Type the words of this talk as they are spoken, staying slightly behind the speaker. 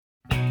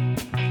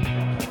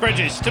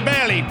Bridges to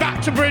Bailey,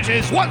 back to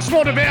Bridges, once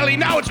more to Bailey,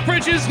 now it's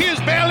Bridges, here's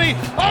Bailey,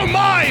 oh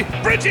my,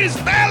 Bridges,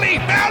 Bailey,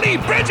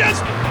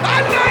 Bridges,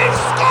 and they've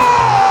scored!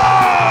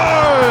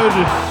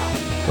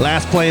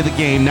 Last play of the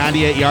game,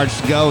 98 yards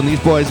to go, and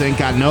these boys ain't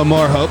got no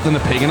more hope than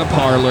a pig in a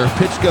parlor.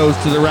 Pitch goes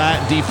to the right,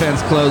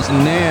 defense closing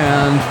in,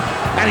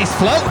 and he's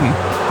floating.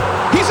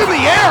 He's in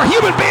the air,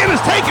 human being is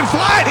taking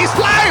flight, he's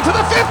flying to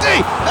the 50,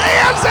 the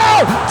end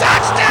zone,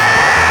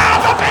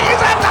 touchdown! The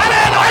Piggies have done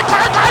it!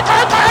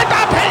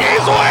 The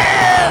Piggies win!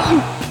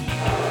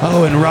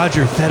 Oh, and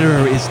Roger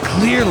Federer is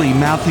clearly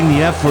mouthing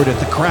the F word at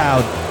the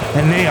crowd,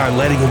 and they are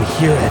letting him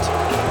hear it.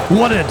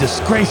 What a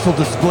disgraceful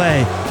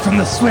display from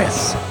the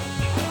Swiss.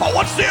 Oh,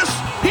 what's this?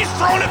 He's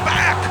throwing it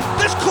back!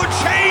 This could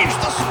change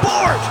the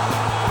sport!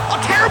 A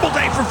terrible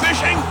day for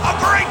fishing, a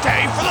great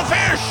day for the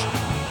fish!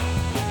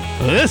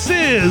 This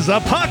is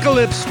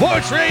Apocalypse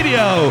Sports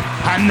Radio,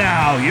 and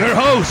now your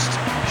host,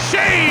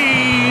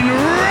 Shane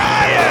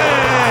Ryan!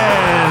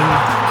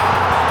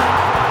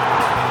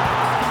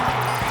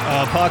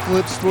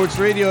 Apocalypse Sports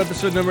Radio,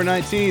 episode number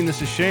 19.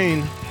 This is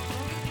Shane.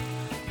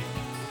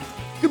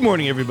 Good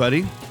morning,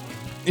 everybody.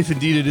 If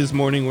indeed it is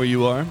morning where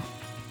you are.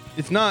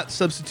 If not,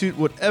 substitute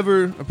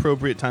whatever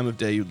appropriate time of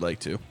day you'd like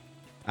to.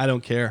 I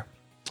don't care.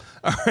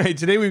 All right,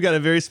 today we've got a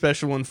very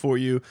special one for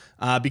you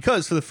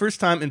because for the first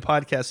time in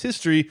podcast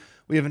history,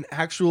 we have an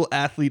actual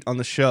athlete on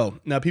the show.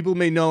 Now, people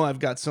may know I've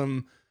got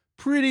some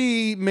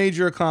pretty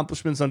major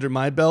accomplishments under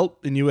my belt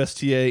in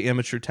USTA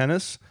amateur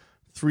tennis,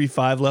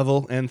 3.5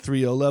 level and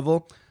 3.0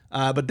 level.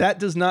 But that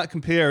does not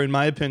compare, in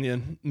my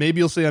opinion. Maybe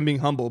you'll say I'm being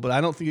humble, but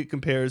I don't think it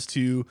compares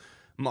to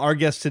our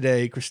guest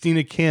today,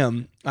 Christina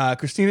Kim.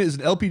 Christina is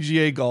an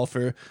LPGA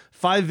golfer,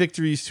 5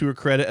 victories to her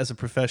credit as a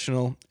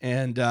professional,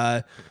 and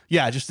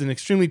just an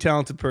extremely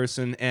talented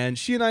person. And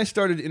she and I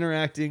started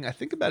interacting, I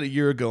think about a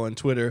year ago on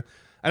Twitter.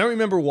 I don't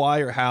remember why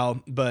or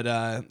how, but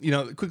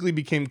it quickly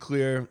became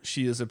clear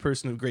she is a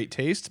person of great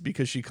taste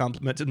because she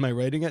complimented my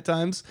writing at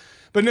times.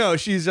 But no,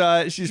 she's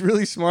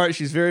really smart.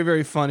 She's very,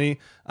 very funny.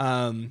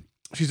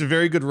 She's a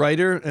very good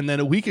writer. And then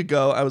a week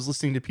ago, I was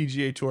listening to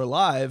PGA Tour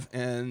Live,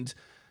 and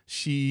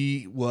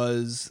she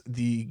was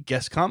the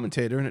guest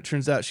commentator, and it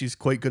turns out she's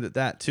quite good at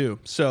that too.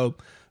 So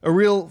a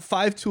real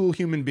 5-tool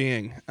human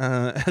being,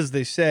 as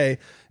they say.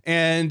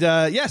 And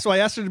so I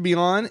asked her to be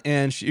on,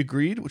 and she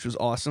agreed, which was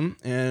awesome.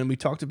 And we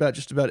talked about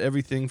just about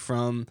everything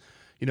from,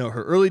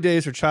 her early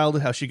days, her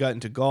childhood, how she got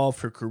into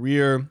golf, her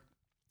career,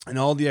 and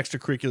all the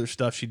extracurricular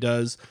stuff she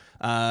does.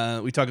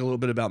 We talked a little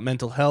bit about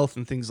mental health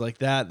and things like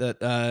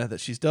that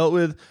she's dealt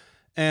with.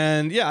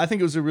 And yeah, I think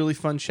it was a really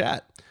fun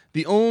chat.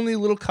 The only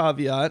little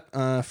caveat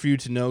for you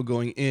to know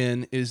going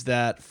in is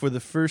that for the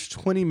first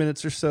 20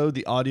 minutes or so,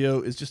 the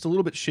audio is just a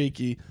little bit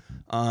shaky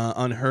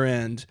on her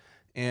end.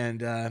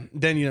 And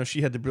then,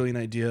 she had the brilliant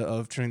idea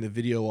of turning the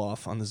video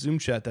off on the Zoom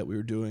chat that we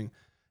were doing,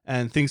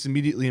 and things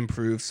immediately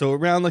improved. So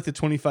around like the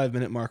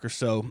 25-minute mark or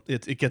so,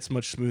 it gets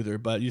much smoother,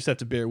 but you just have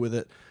to bear with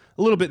it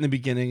a little bit in the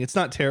beginning. It's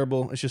not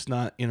terrible. It's just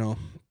not,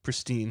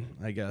 pristine,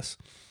 I guess.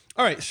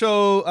 All right,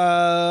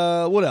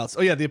 so what else?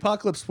 Oh, yeah, the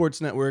Apocalypse Sports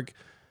Network.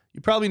 You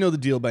probably know the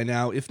deal by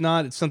now. If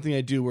not, it's something I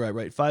do where I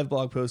write 5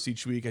 blog posts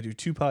each week. I do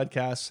 2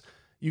 podcasts.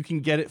 You can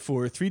get it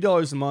for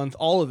 $3 a month,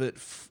 all of it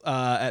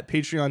at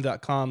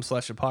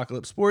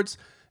patreon.com/apocalypse sports.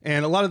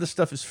 And a lot of the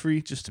stuff is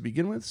free just to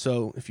begin with.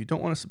 So if you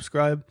don't want to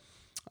subscribe,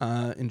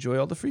 enjoy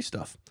all the free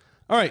stuff.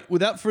 All right,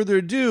 without further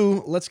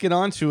ado, let's get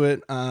on to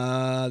it.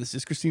 This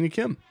is Christina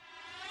Kim.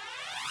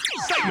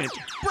 Segment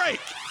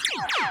break!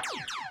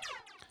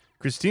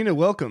 Christina,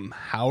 welcome.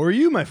 How are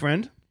you, my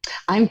friend?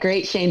 I'm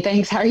great, Shane.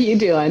 Thanks. How are you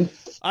doing?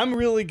 I'm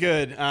really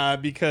good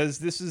because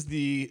this is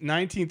the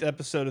 19th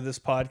episode of this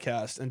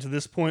podcast. And to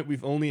this point,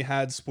 we've only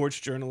had sports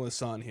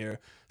journalists on here.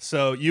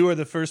 So you are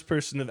the first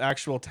person of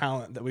actual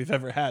talent that we've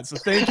ever had. So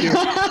thank you.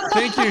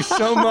 Thank you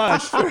so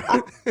much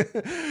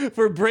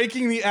for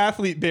breaking the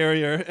athlete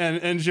barrier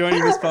and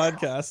joining this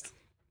podcast.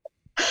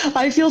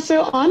 I feel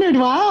so honored.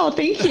 Wow.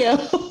 Thank you.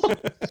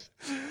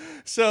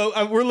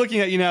 So we're looking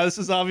at you now. This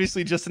is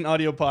obviously just an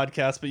audio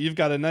podcast, but you've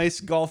got a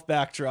nice golf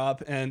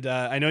backdrop, and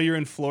I know you're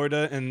in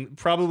Florida and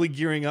probably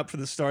gearing up for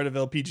the start of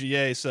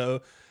LPGA.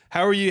 So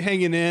how are you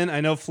hanging in? I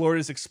know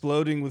Florida's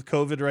exploding with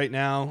COVID right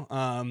now.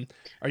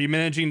 Are you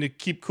managing to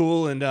keep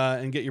cool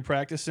and get your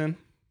practice in?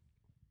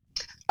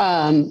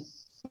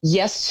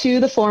 Yes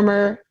to the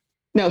former.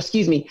 No,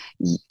 excuse me.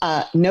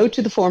 No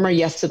to the former,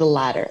 yes to the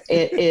latter.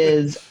 It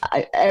is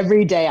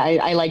every day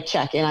I like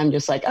check and I'm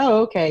just like,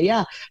 oh, okay.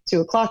 Yeah.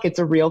 2:00. It's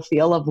a real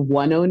feel of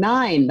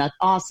 109. That's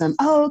awesome.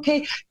 Oh,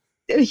 okay.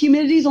 The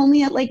humidity's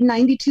only at like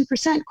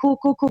 92%. Cool.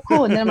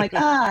 And then I'm like,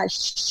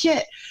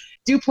 shit.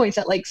 Dew point's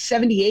at like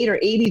 78 or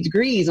 80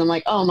 degrees. I'm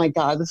like, oh my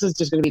God, this is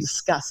just going to be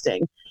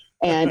disgusting.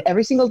 And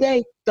every single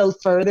day, the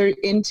further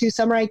into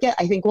summer I get,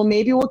 I think, well,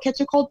 maybe we'll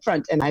catch a cold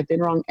front. And I've been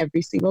wrong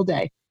every single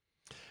day.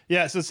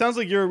 Yeah, so it sounds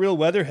like you're a real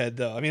weatherhead,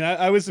 though. I mean,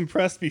 I was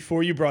impressed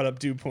before you brought up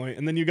dew point,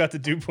 and then you got to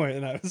dew point,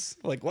 and I was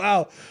like,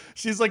 wow,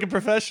 she's like a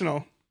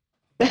professional.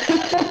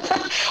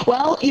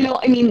 Well,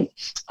 I mean,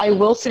 I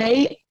will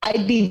say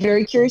I'd be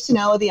very curious to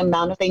know the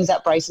amount of things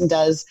that Bryson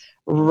does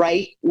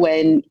right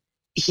when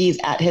he's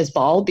at his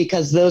ball,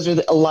 because those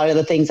are a lot of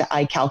the things that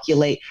I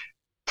calculate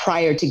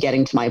prior to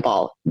getting to my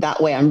ball.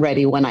 That way I'm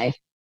ready when I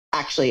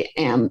actually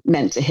am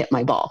meant to hit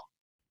my ball.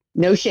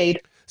 No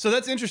shade. So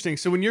that's interesting.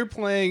 So when you're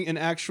playing an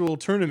actual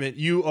tournament,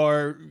 you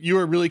are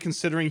really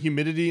considering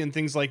humidity and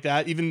things like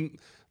that, even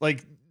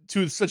like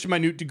to such a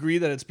minute degree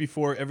that it's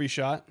before every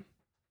shot?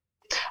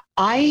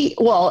 I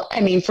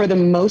mean, for the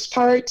most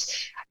part,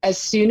 as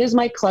soon as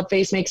my club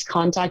face makes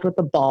contact with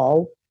the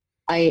ball,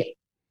 I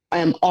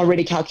am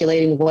already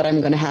calculating what I'm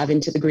going to have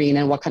into the green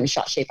and what kind of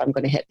shot shape I'm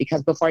going to hit.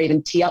 Because before I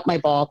even tee up my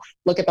ball,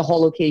 look at the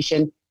hole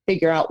location,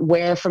 figure out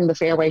where from the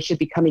fairway I should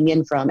be coming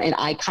in from. And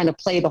I kind of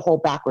play the hole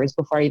backwards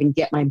before I even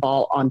get my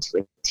ball onto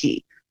a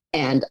tee.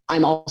 And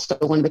I'm also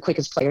one of the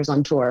quickest players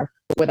on tour,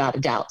 without a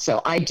doubt.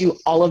 So I do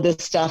all of this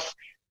stuff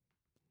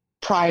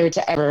prior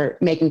to ever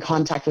making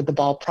contact with the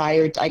ball.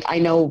 I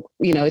know,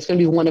 it's going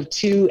to be one of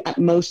two, at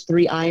most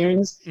 3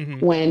 irons,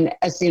 when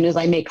as soon as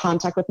I make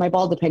contact with my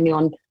ball, depending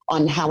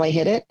on how I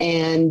hit it.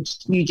 And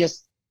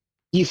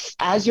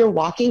as you're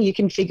walking, you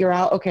can figure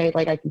out, okay,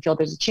 like I can feel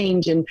there's a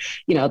change and,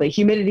 the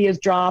humidity has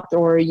dropped,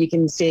 or you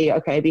can see,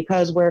 okay,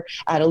 because we're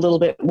at a little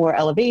bit more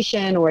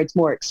elevation, or it's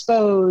more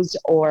exposed,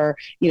 or,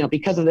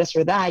 because of this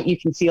or that, you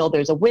can feel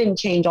there's a wind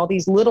change, all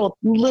these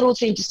little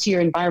changes to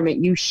your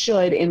environment. You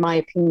should, in my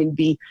opinion,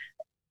 be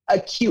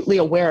acutely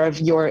aware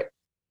of your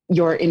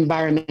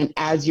environment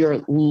as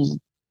you're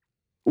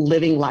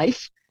living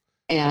life.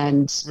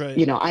 And,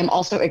 right. I'm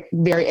also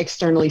very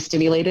externally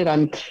stimulated.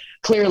 I'm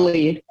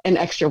clearly an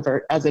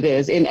extrovert, as it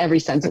is, in every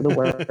sense of the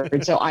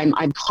word. So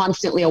I'm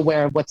constantly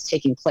aware of what's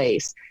taking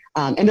place.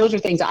 And those are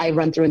things that I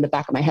run through in the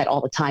back of my head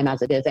all the time,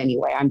 as it is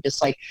anyway. I'm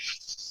just like,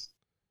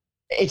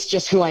 it's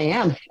just who I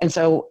am. And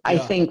so I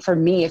think for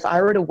me, if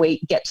I were to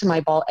get to my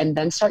ball and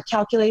then start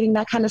calculating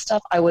that kind of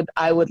stuff, I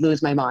would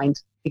lose my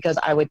mind, because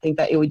I would think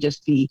that it would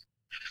just be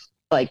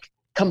like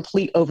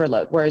complete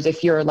overload. Whereas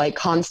if you're like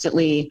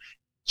constantly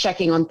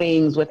checking on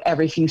things with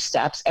every few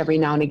steps, every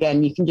now and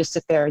again, you can just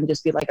sit there and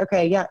just be like,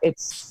 okay, yeah,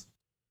 it's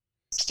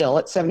still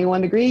at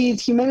 71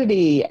 degrees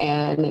humidity,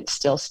 and it's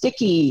still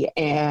sticky,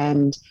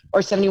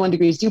 or 71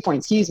 degrees dew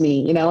point, excuse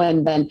me,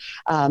 and then,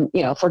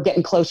 if we're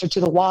getting closer to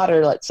the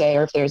water, let's say,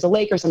 or if there's a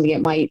lake or something,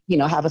 it might,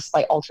 have a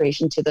slight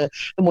alteration to the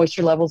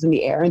moisture levels in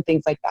the air and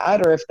things like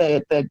that. Or if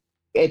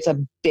it's a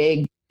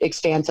big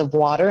expanse of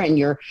water and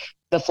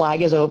the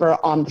flag is over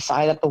on the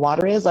side that the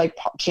water is, like,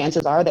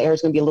 chances are the air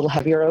is going to be a little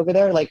heavier over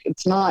there. Like,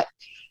 it's not,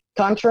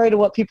 contrary to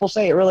what people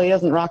say, it really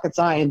isn't rocket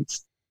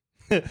science.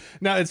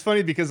 Now, it's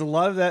funny because a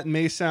lot of that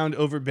may sound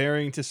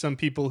overbearing to some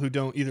people who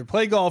don't either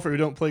play golf or who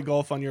don't play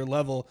golf on your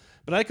level,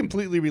 but I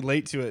completely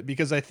relate to it,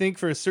 because I think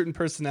for a certain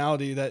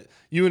personality that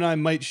you and I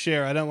might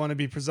share, I don't want to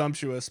be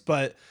presumptuous,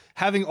 but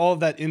having all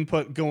of that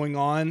input going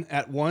on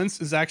at once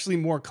is actually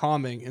more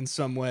calming in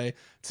some way,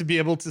 to be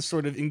able to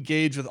sort of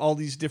engage with all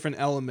these different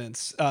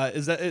elements.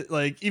 Is that it,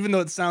 like, even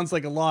though it sounds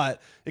like a lot,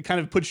 it kind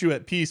of puts you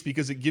at peace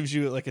because it gives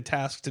you like a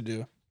task to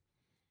do.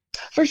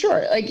 For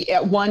sure. Like,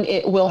 one,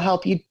 it will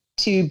help you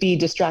to be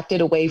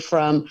distracted away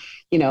from,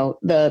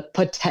 the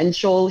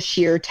potential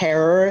sheer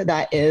terror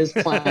that is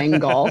playing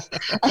golf.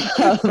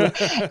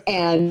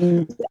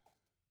 And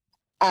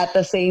at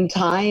the same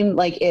time,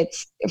 like,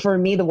 it's, for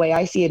me, the way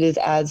I see it is,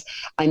 as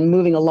I'm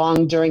moving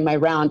along during my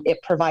round,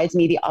 it provides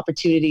me the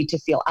opportunity to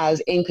feel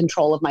as in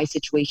control of my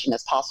situation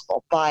as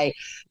possible by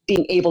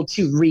being able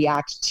to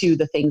react to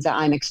the things that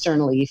I'm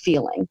externally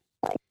feeling.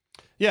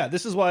 Yeah,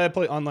 this is why I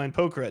play online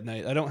poker at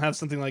night. I don't have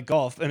something like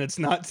golf, and it's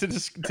not to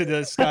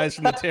disguise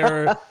from the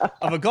terror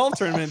of a golf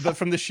tournament, but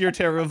from the sheer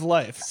terror of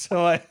life.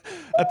 So I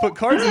put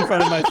cards in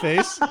front of my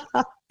face,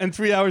 and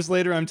 3 hours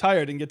later I'm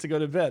tired and get to go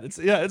to bed.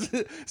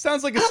 It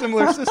sounds like a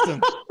similar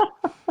system.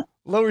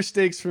 Lower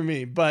stakes for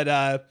me, but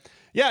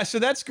yeah, so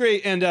that's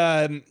great. And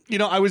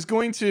I was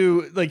going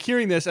to, like,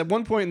 hearing this at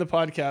one point in the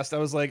podcast, I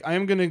was like, I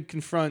am going to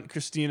confront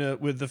Christina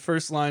with the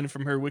first line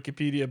from her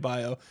Wikipedia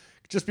bio,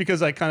 just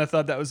because I kind of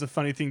thought that was a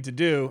funny thing to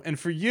do. And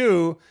for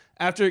you,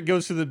 after it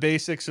goes through the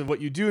basics of what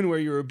you do and where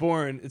you were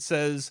born, it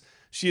says,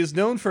 she is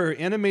known for her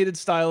animated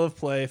style of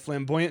play,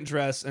 flamboyant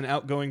dress, and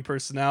outgoing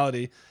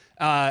personality.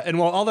 And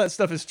while all that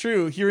stuff is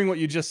true, hearing what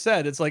you just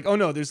said, it's like, oh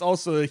no, there's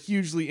also a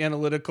hugely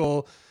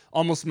analytical,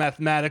 almost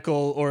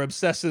mathematical or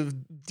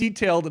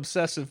detailed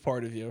obsessive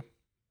part of you.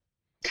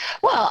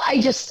 Well, I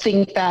just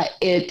think that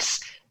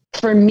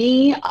for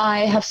me, I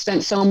have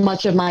spent so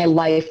much of my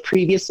life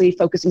previously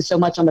focusing so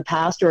much on the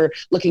past, or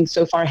looking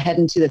so far ahead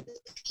into the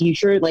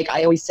future. Like,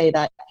 I always say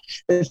that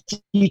the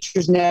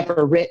future's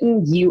never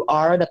written. You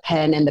are the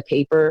pen and the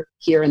paper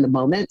here in the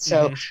moment.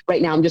 So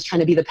right now I'm just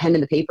trying to be the pen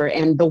and the paper,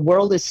 and the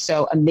world is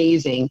so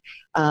amazing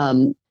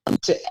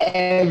to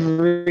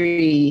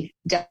every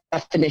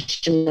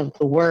definition of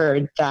the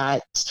word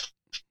that,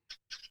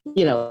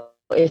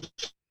 if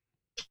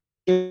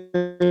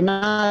you're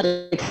not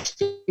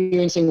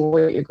experiencing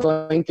what you're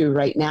going through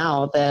right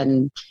now,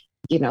 then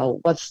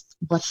what's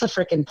the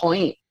freaking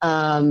point?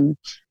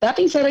 That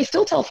being said, I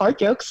still tell fart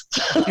jokes.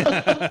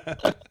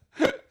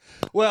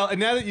 Well, and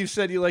now that you've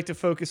said you like to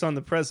focus on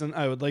the present,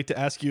 I would like to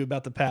ask you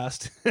about the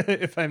past,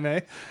 if I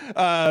may.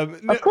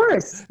 Of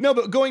course. No,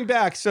 but going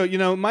back, so,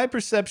 my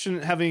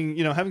perception,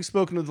 having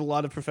spoken with a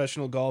lot of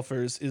professional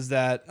golfers, is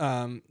that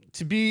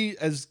to be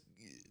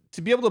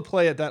able to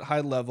play at that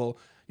high level,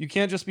 you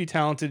can't just be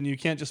talented and you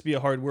can't just be a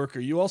hard worker.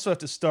 You also have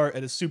to start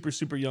at a super,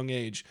 super young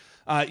age.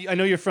 I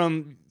know you're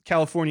from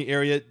California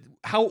area.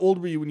 How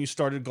old were you when you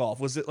started golf?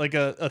 Was it like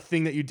a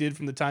thing that you did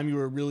from the time you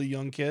were a really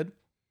young kid?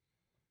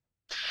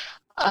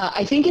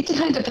 I think it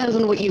kind of depends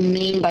on what you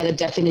mean by the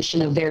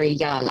definition of very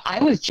young.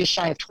 I was just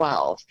shy of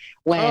 12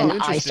 when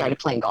I started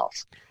playing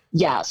golf.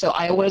 Yeah, so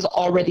I was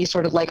already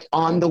sort of like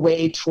on the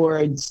way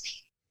towards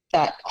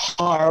that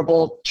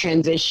horrible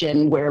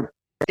transition where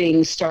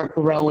things start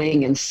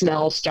growing and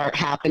smells start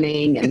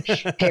happening and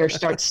hair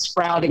starts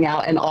sprouting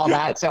out and all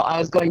that. So I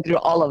was going through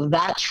all of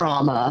that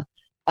trauma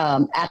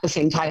at the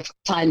same time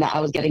that I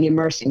was getting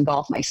immersed in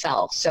golf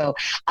myself. So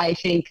I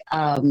think,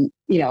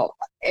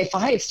 if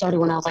I had started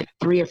when I was like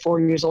 3 or 4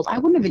 years old, I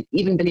wouldn't have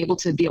even been able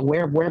to be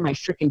aware of where my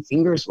freaking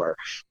fingers were,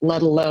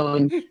 let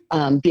alone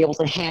be able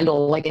to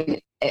handle like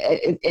an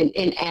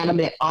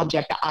inanimate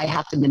object that I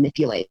have to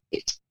manipulate.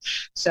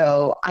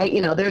 So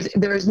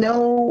there's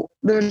no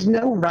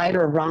right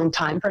or wrong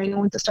time for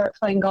anyone to start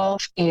playing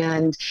golf.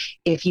 And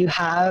if you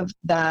have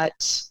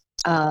that,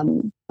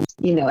 and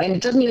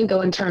it doesn't even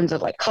go in terms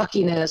of like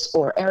cockiness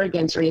or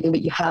arrogance or anything,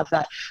 but you have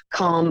that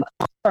calm,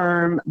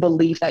 firm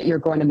belief that you're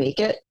going to make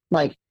it,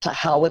 like to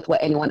hell with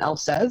what anyone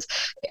else says.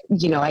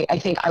 I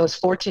think I was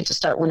fortunate to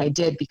start when I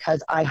did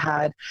because I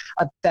had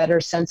a better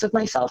sense of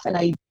myself and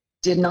I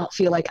did not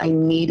feel like I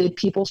needed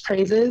people's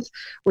praises,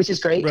 which is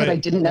great because I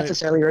didn't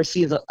necessarily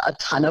receive a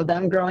ton of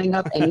them growing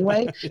up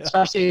anyway,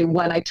 especially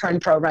when I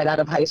turned pro right out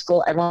of high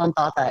school. Everyone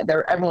thought that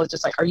everyone was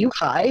just like, are you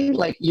high?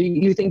 Like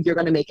you think you're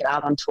going to make it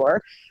out on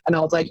tour? And I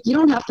was like, you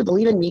don't have to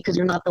believe in me because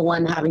you're not the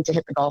one having to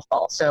hit the golf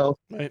ball. So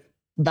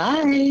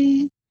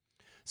bye.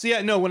 So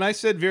yeah, no, when I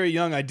said very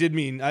young, I did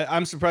mean,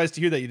 I'm surprised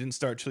to hear that you didn't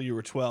start till you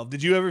were 12.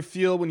 Did you ever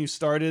feel when you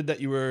started that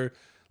you were,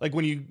 like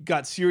when you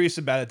got serious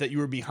about it, that you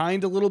were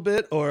behind a little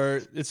bit,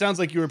 or it sounds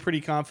like you were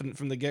pretty confident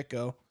from the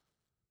get-go?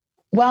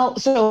 Well,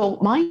 so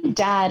my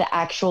dad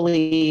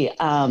actually,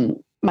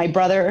 my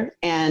brother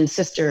and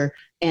sister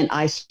and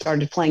I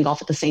started playing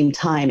golf at the same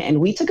time.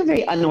 And we took a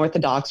very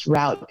unorthodox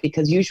route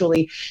because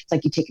usually it's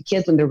like you take your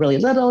kids when they're really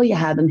little, you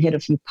have them hit a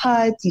few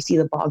putts, you see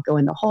the ball go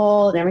in the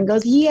hole, and everyone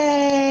goes,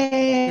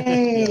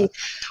 yay!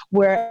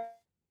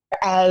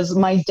 Whereas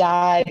my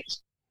dad,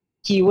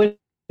 he would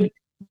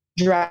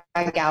drag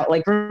out,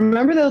 like,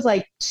 remember those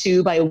like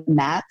 2x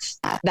mats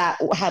that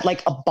had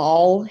like a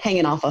ball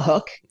hanging off a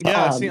hook?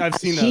 Yeah, I've seen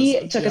those.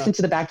 He took us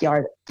into the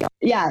backyard.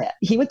 Yeah,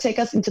 he would take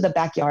us into the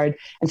backyard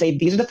and say,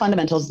 these are the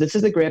fundamentals. This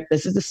is the grip.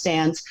 This is the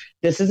stance.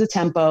 This is the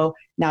tempo.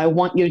 Now I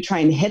want you to try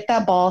and hit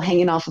that ball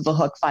hanging off of a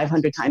hook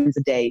 500 times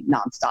a day,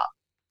 nonstop,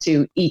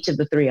 to each of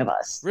the three of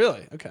us.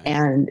 Really? Okay.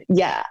 And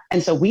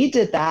so we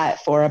did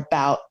that for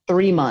about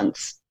 3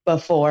 months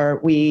before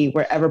we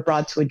were ever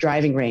brought to a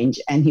driving range.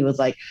 And he was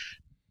like,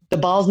 the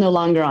ball's no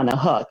longer on a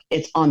hook,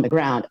 it's on the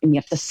ground, and you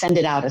have to send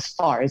it out as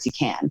far as you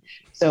can.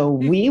 So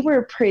we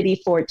were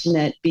pretty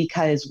fortunate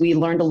because we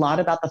learned a lot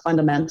about the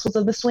fundamentals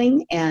of the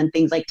swing and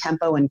things like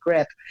tempo and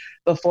grip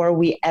before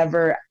we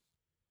ever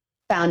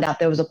found out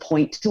there was a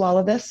point to all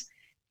of this.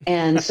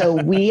 And so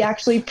we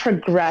actually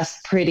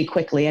progressed pretty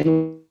quickly.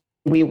 And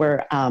we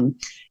were,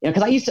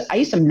 because I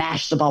used to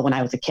mash the ball when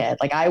I was a kid.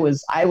 Like I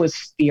was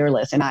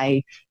fearless, and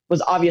I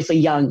was obviously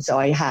young, so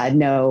I had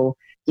no,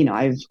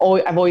 I've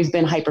always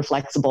been hyper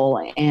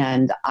flexible,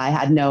 and I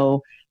had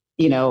no,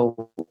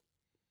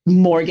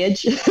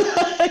 mortgage to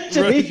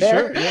be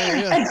fair. Sure.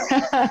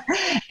 Yeah.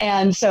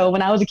 And so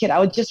when I was a kid, I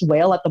would just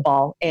wail at the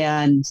ball,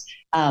 and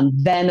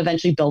then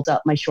eventually built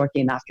up my short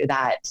game after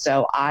that.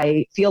 So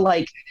I feel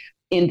like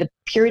in the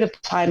period of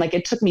time, like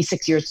it took me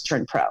 6 years to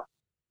turn pro.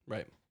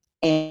 Right.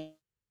 And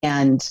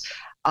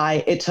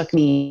it took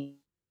me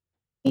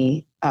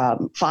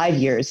 5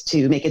 years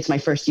to make it to my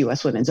first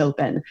U.S. Women's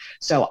Open.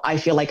 So I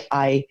feel like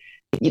I,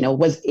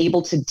 was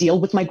able to deal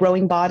with my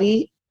growing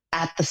body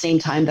at the same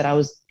time that I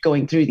was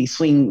going through these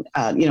swing,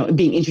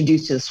 being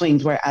introduced to the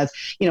swings. Whereas,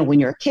 when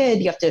you're a kid,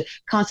 you have to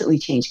constantly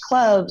change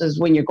clubs. As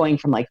when you're going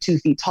from like 2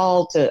 feet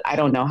tall to, I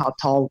don't know how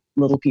tall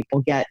little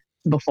people get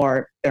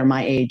before they're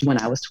my age.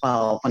 When I was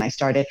 12, when I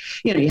started,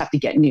 you have to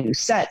get new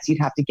sets. You'd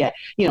have to get,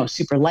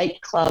 super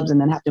light clubs, and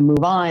then have to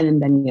move on.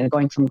 And then,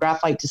 going from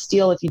graphite to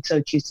steel, if you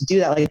so choose to do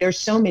that. Like there's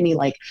so many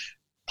like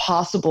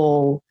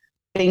possible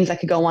things that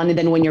could go on. And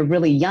then when you're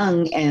really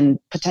young and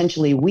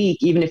potentially weak,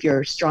 even if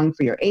you're strong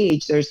for your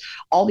age, there's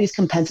all these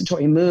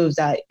compensatory moves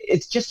that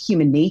it's just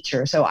human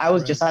nature. So I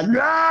was just like,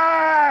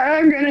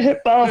 I'm going to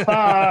hit ball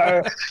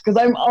far because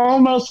I'm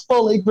almost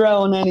fully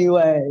grown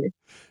anyway.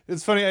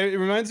 It's funny. It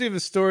reminds me of a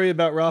story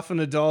about Rafa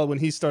Nadal when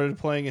he started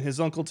playing, and his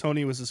uncle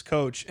Tony was his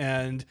coach,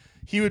 and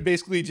he would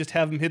basically just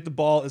have him hit the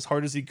ball as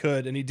hard as he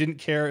could, and he didn't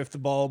care if the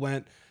ball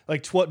went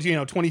like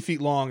 20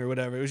 feet long or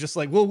whatever. It was just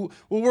like, we'll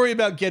worry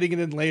about getting it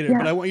in later,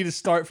 but I want you to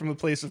start from a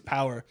place of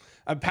power.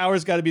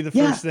 Power's got to be the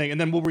first thing,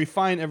 and then we'll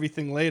refine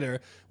everything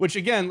later, which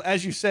again,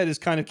 as you said, is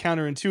kind of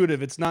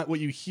counterintuitive. It's not what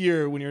you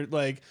hear when you're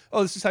like,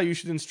 oh, this is how you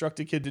should instruct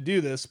a kid to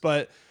do this,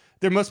 but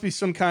there must be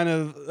some kind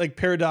of like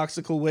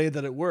paradoxical way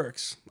that it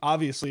works,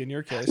 obviously in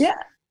your case. Yeah.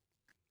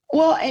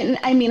 Well, and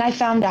I mean, I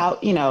found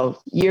out,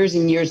 years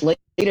and years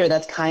later,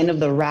 that's kind of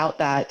the route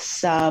that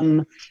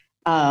some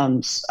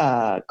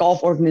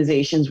golf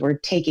organizations were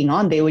taking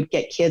on. They would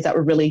get kids that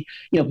were really,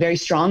 very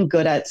strong,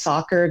 good at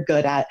soccer,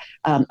 good at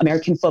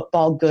American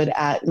football, good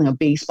at,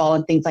 baseball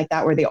and things like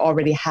that, where they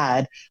already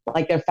had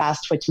like their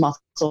fast twitch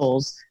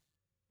muscles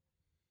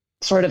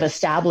sort of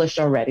established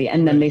already.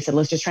 And then they said,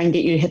 let's just try and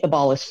get you to hit the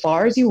ball as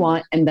far as you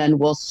want. And then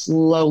we'll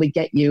slowly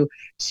get you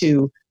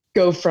to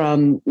go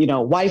from,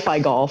 Wi-Fi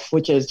golf,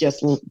 which is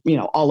just,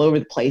 all over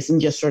the place, and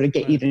just sort of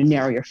get you to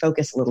narrow your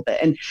focus a little bit.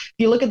 And if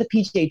you look at the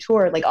PGA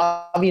Tour, like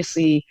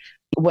obviously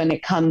when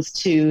it comes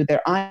to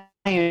their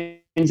irons,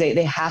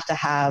 they have to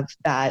have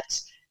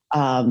that,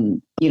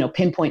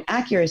 pinpoint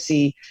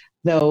accuracy.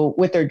 Though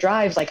with their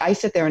drives, like I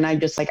sit there and I'm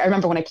just like, I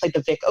remember when I played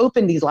the Vic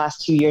Open these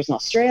last 2 years in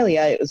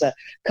Australia, it was a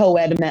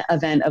co-ed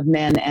event of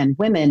men and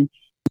women.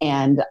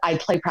 And I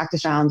played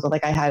practice rounds.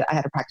 Like I had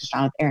a practice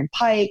round with Aaron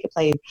Pike. I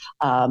played,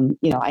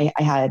 I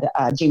had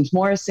James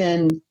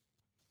Morrison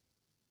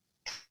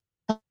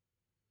out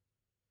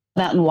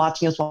and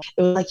watching us.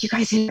 It was like, you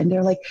guys hit it. And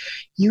they're like,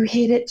 you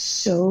hit it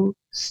so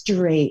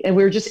straight. And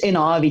we were just in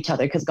awe of each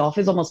other, because golf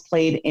is almost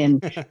played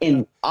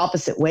in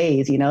opposite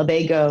ways.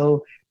 They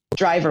go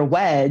driver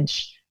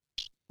wedge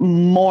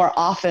more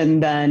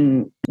often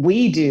than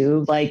we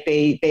do. Like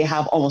they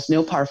have almost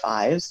no par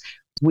fives.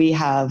 We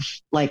have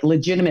like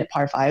legitimate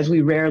par fives.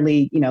 We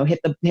rarely, hit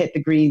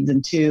the greens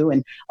in two.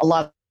 And a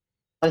lot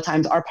of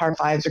times our par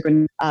fives are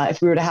going to,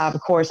 if we were to have a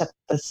course at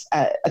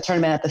a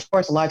tournament at this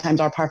course, a lot of times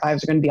our par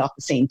fives are going to be off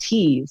the same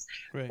tees,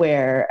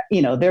 where,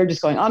 they're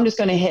just going, I'm just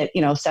going to hit,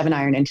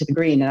 7-iron into the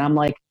green. And I'm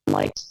like,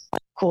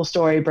 cool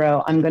story,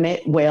 bro. I'm going to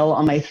wail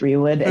on my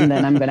 3-wood. And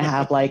then I'm going to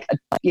have like,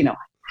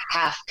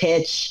 half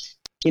pitch,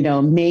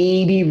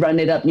 maybe run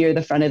it up near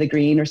the front of the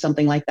green or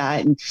something like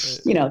that. And,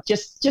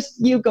 just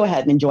you go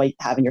ahead and enjoy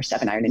having your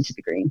 7-iron into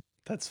the green.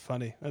 That's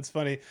funny.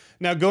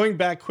 Now, going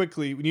back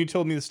quickly, when you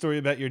told me the story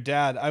about your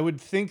dad, I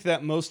would think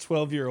that most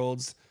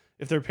 12-year-olds,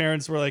 if their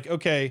parents were like,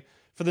 okay,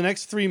 for the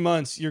next 3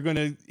 months, you're going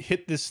to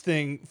hit this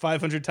thing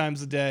 500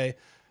 times a day,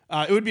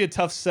 it would be a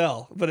tough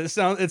sell. But it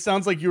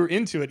sounds like you were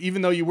into it,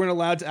 even though you weren't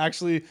allowed to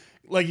actually,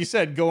 like you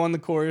said, go on the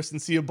course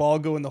and see a ball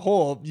go in the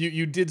hole.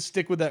 You did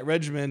stick with that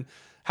regimen.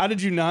 How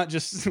did you not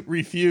just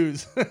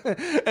refuse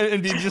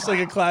and be just like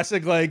a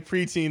classic like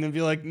preteen and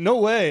be like, no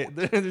way,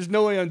 there's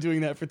no way I'm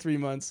doing that for 3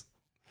 months?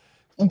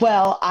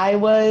 Well, I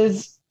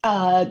was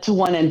to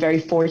one end very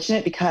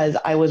fortunate, because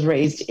I was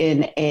raised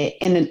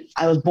I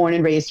was born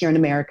and raised here in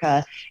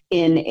America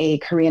in a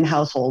Korean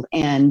household.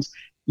 And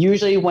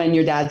usually when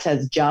your dad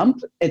says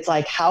jump, it's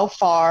like how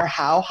far,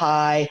 how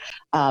high,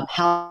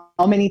 how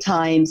many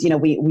times.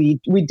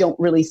 We don't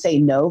really say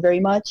no very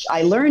much.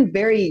 I learned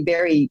very,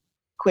 very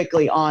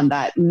quickly on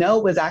that no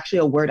was actually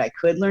a word I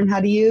could learn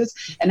how to use,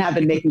 and have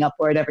been making up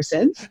for it ever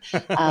since.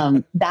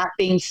 That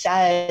being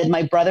said,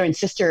 my brother and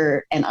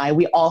sister and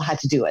we all had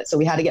to do it. So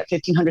we had to get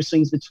 1,500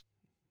 swings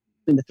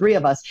between the three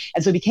of us.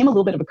 And so it became a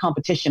little bit of a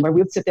competition where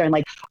we would sit there and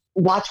like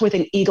watch with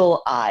an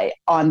eagle eye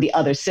on the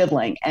other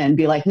sibling and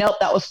be like, nope,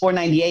 that was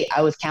 498.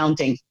 I was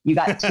counting. You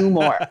got 2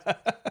 more.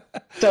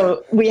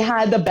 So we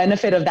had the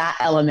benefit of that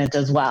element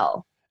as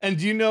well. And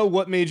do you know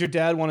what made your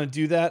dad want to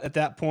do that at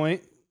that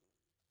point?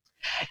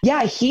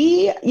 Yeah,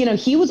 he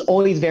was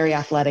always very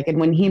athletic. And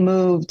when he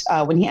moved,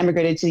 when he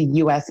emigrated to the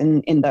US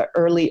in the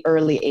early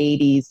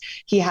 80s,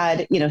 he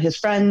had, his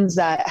friends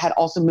that had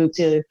also moved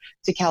to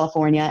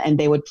California, and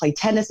they would play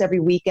tennis every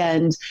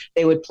weekend.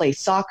 They would play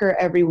soccer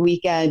every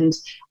weekend.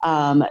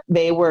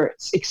 They were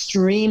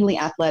extremely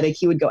athletic.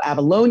 He would go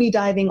abalone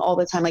diving all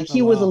the time. Like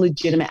he was a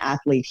legitimate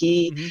athlete.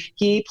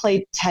 He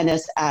played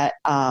tennis at,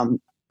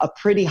 a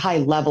pretty high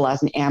level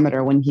as an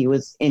amateur when he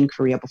was in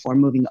Korea before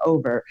moving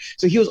over.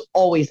 So he was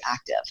always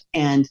active.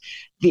 And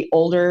the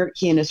older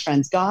he and his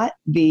friends got,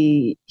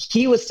 he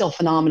was still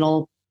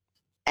phenomenal.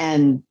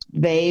 And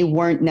they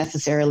weren't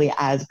necessarily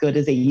as good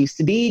as they used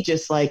to be.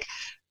 Just like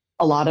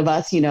a lot of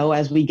us,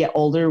 as we get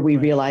older, we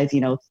realize,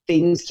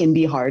 things can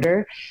be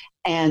harder.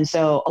 And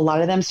so a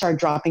lot of them started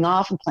dropping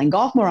off and playing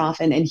golf more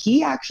often. And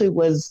he actually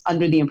was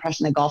under the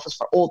impression that golf was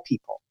for old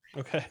people.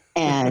 Okay.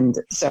 And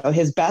so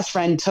his best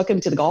friend took him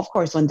to the golf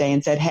course one day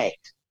and said, hey,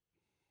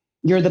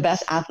 you're the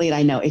best athlete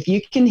I know. If you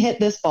can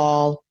hit this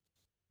ball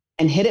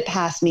and hit it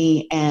past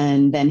me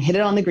and then hit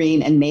it on the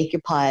green and make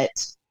your putt,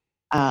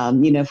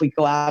 if we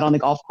go out on the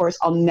golf course,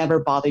 I'll never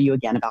bother you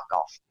again about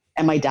golf.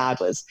 And my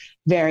dad was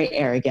very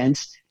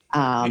arrogant.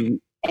 And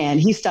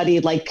he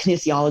studied like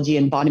kinesiology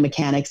and body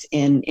mechanics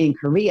in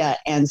Korea.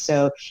 And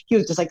so he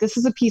was just like, this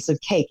is a piece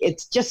of cake.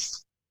 It's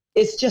just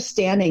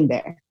standing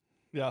there.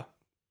 Yeah.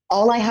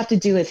 All I have to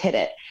do is hit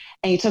it.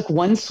 And he took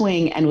one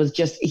swing and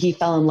he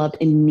fell in love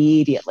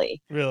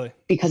immediately. Really?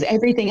 Because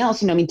everything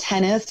else,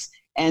 tennis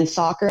and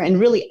soccer and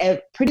really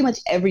pretty much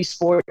every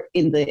sport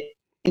in the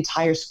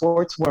entire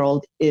sports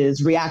world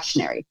is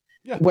reactionary.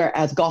 Yeah.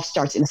 Whereas golf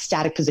starts in a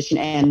static position.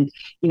 And,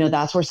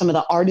 that's where some of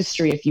the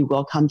artistry, if you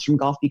will, comes from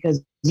golf,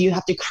 because you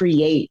have to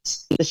create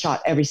the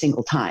shot every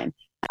single time.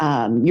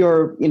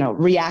 You're,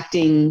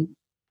 reacting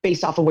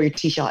based off of where your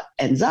tee shot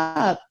ends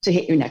up to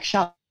hit your next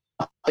shot.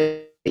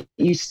 But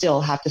you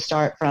still have to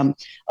start from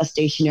a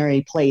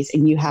stationary place,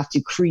 and you have to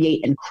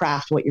create and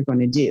craft what you're going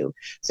to do.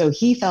 So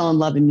he fell in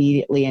love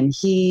immediately, and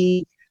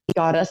he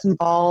got us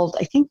involved.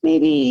 I think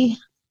maybe,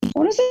 I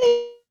want to say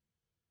it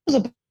was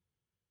about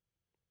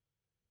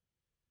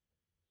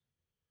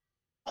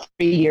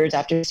 3 years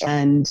after,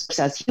 and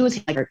says he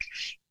was like,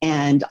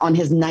 and on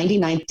his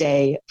 99th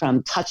day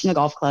from touching a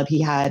golf club,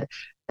 he had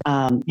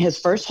his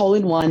first hole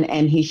in one,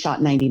 and he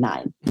shot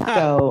 99.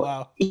 So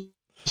wow.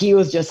 he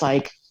was just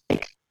like,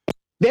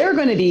 they're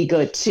going to be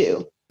good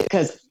too,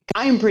 because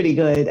I'm pretty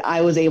good. I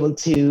was able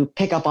to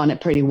pick up on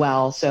it pretty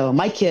well. So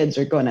my kids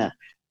are going to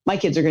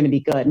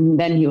be good. And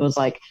then he was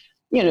like,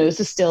 this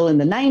is still in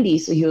the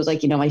 90s. So he was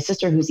like, my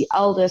sister, who's the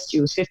eldest,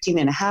 she was 15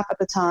 and a half at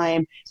the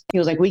time. He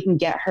was like, we can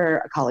get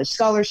her a college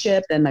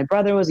scholarship. Then my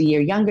brother was a year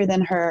younger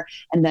than her.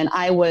 And then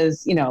I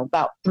was,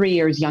 about 3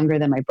 years younger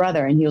than my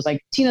brother. And he was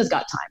like, Tina's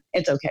got time.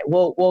 It's okay.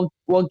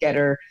 We'll get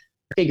her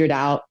figured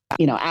out,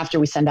 after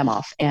we send them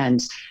off.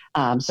 And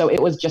so it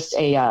was just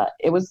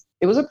it was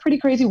a pretty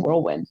crazy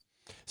whirlwind.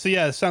 So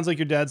yeah, it sounds like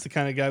your dad's the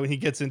kind of guy, when he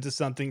gets into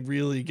something,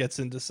 really gets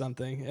into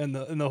something, and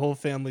the whole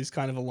family's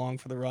kind of along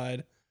for the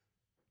ride.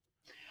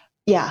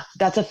 Yeah,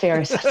 that's a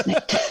fair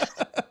assessment.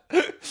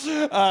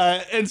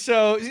 And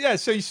so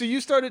you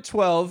start at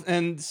 12,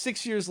 and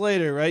 6 years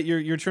later, right?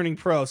 You're turning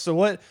pro. So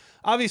what?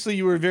 Obviously,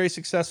 you were very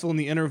successful in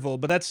the interval,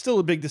 but that's still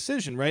a big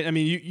decision, right? I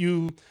mean,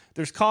 you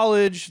there's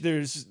college,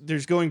 there's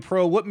going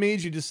pro. What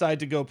made you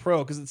decide to go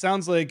pro? Because it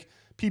sounds like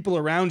people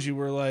around you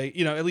were like,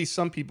 at least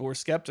some people were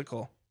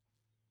skeptical.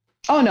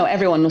 Oh no,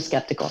 everyone was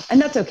skeptical,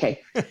 and that's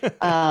okay.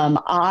 When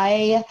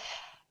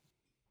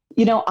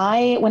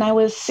I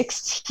was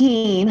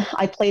 16,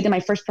 I played in my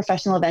first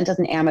professional event as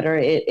an amateur.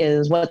 It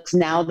is what's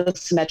now the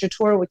Symetra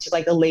Tour, which is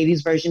like the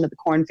ladies' version of the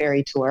Korn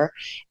Ferry Tour.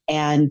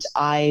 And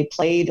I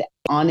played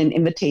on an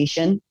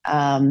invitation,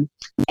 and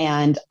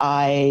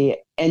I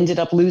ended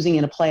up losing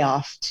in a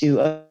playoff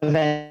to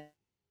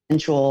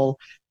eventual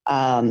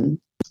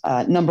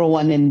number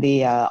one in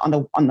the on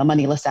the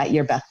money list that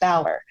year, Beth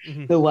Bauer,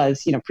 who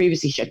was,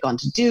 previously she had gone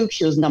to Duke.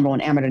 She was number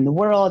one amateur in the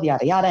world,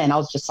 yada, yada. And I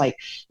was just like,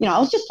 I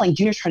was just playing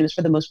junior tournaments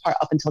for the most part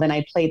up until then.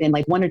 I played in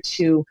like one or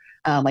two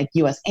like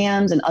US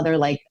AMs and other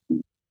like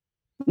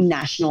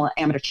national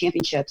amateur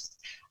championships.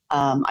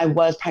 I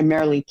was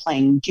primarily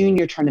playing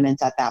junior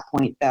tournaments at that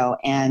point though.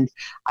 And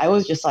I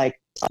was just like,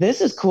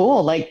 this is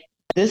cool. Like,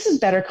 this is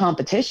better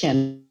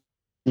competition.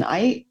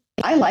 I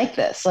like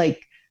this.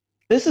 Like,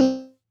 this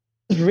is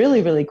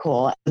really, really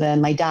cool. And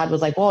then my dad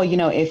was like, well,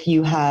 if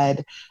you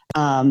had,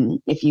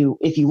 if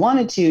you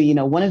wanted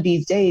to, one of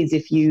these days,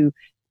 if you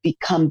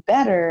become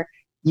better,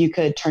 you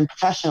could turn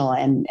professional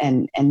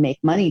and make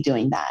money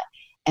doing that.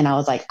 And I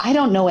was like, I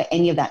don't know what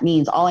any of that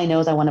means. All I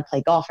know is I want to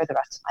play golf for the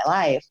rest of my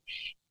life.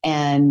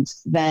 And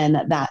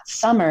then that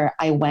summer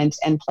I went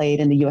and played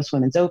in the US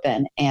Women's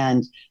Open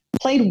and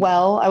played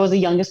well. I was the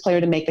youngest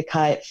player to make the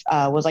cut,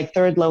 was like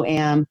third low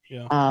am,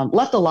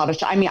 left a lot of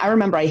shots. I mean, I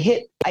remember I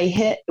hit,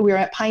 we were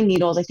at Pine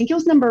Needles. I think it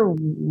was number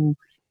 1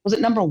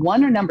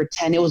 or number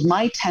 10? It was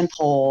my 10th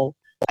hole.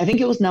 I think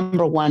it was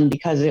number 1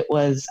 because it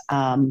was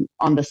on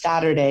the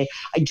Saturday.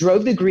 I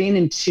drove the green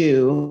in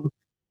 2,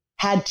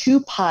 had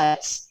 2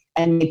 putts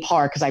and made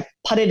par because I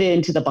putted it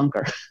into the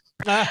bunker.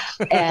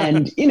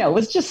 And, it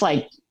was just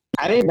like,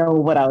 I didn't know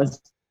what I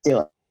was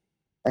doing.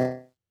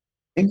 I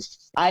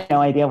had no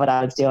idea what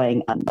I was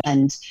doing.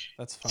 And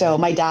so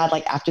my dad,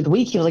 like after the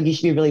week, he was like, you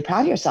should be really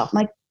proud of yourself.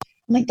 I'm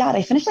like, Dad,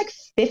 I finished like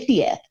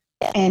 50th.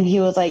 And he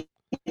was like,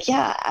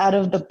 yeah, out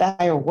of the best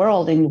entire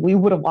world. And we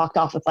would have walked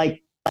off with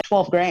like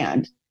 12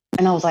 grand.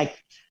 And I was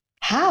like,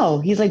 how?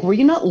 He's like, were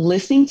you not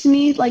listening to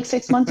me like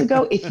 6 months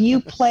ago? If you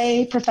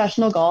play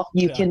professional golf,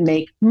 you can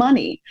make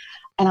money.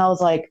 And I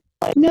was like,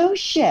 no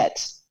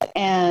shit.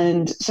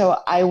 And so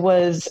I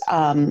was,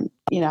 I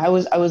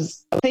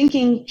was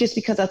thinking, just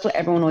because that's what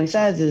everyone always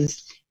says,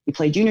 is you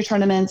play junior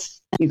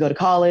tournaments, you go to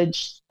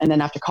college, and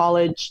then after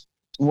college,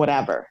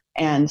 whatever.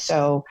 And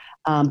so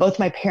both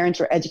my parents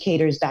were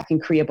educators back in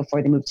Korea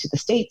before they moved to the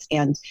States.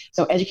 And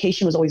so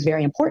education was always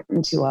very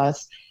important to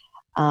us.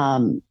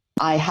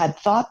 I had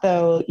thought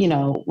though,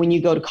 when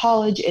you go to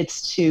college,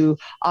 it's to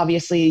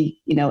obviously,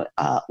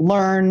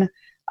 learn,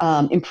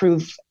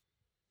 improve,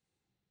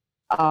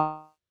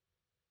 academia.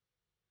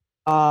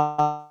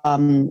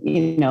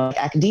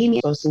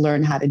 You're supposed to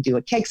learn how to do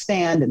a keg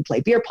stand and play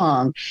beer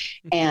pong.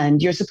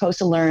 And you're supposed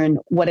to learn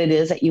what it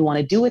is that you want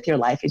to do with your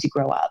life as you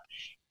grow up.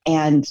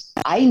 And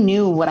I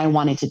knew what I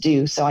wanted to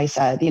do. So I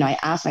said, I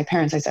asked my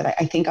parents, I said,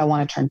 I think I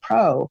want to turn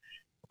pro.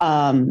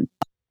 I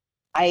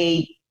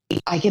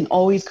can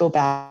always go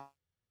back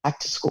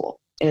to school.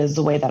 is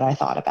the way that I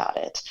thought about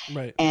it.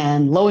 Right.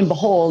 And lo and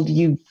behold,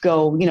 you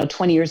go,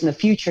 20 years in the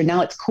future.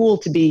 Now it's cool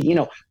to be,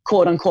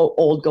 quote unquote,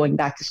 old going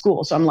back to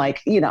school. So I'm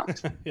like,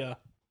 Yeah.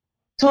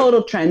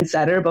 total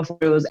trendsetter before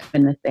it was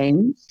even a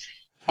thing.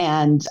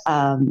 And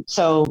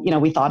so,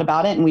 we thought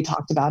about it and we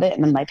talked about it.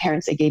 And then my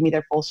parents, they gave me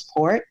their full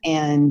support.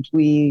 And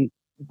we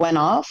went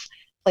off,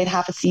 played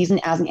half a season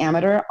as an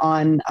amateur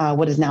on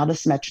what is now the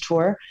Symetra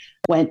Tour.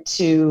 Went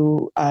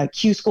to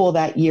Q school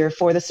that year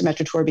for the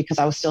Symetra Tour because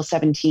I was still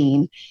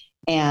 17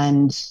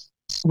 and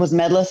was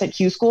medalist at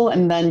Q school.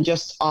 And then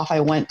just off I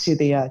went to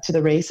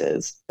the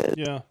races.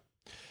 Yeah.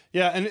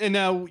 Yeah. And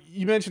now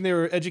you mentioned they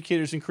were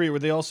educators in Korea. Were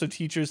they also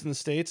teachers in the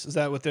States? Is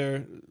that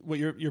what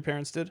your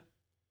parents did?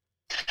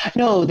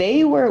 No,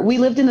 we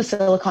lived in the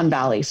Silicon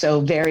Valley.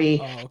 So very,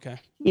 okay.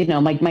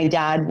 My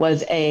dad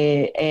was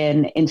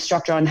an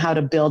instructor on how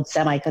to build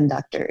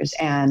semiconductors,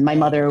 and my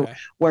mother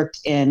worked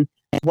in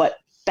what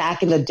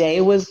back in the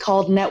day was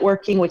called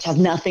networking, which has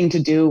nothing to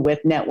do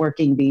with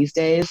networking these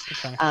days.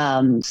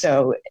 Okay.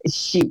 So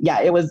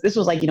this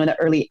was like,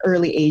 the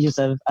early ages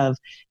of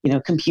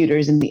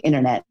computers and the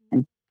internet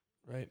and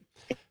right.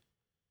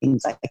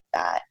 things like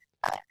that.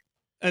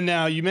 And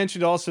now you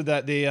mentioned also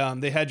that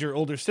they had your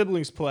older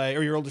siblings play,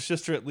 or your older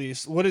sister at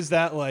least. What is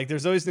that like?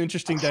 There's always an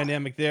interesting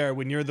dynamic there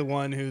when you're the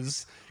one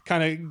who's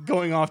kind of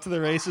going off to the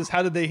races.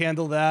 How did they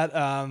handle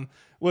that?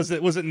 Was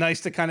it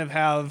nice to kind of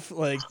have,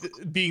 like,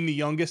 being the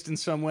youngest in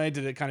some way?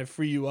 Did it kind of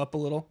free you up a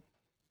little?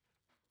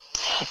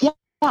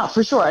 Yeah,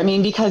 for sure. I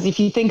mean, because if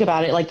you think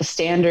about it, like the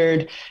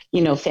standard,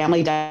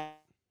 family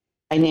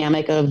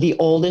dynamic of the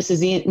oldest is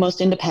the most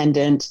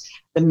independent.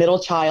 The middle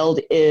child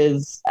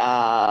is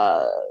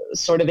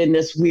sort of in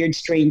this weird,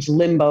 strange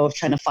limbo of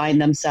trying to find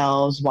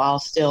themselves while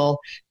still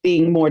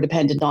being more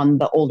dependent on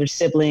the older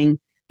sibling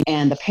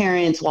and the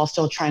parents, while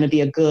still trying to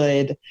be a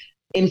good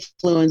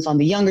influence on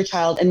the younger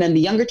child. And then the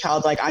younger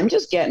child's like, I'm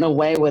just getting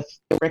away with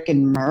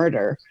frickin'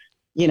 murder,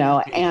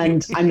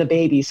 and I'm the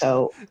baby,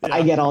 so yeah.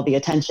 I get all the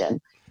attention.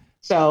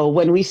 So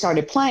when we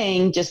started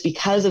playing, just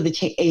because of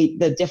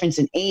the difference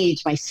in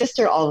age, my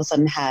sister all of a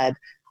sudden had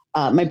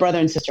my brother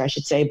and sister, I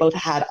should say, both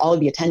had all of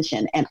the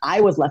attention, and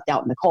I was left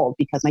out in the cold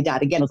because my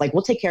dad, again, was like,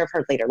 we'll take care of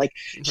her later. Like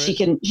right. she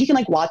can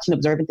like watch and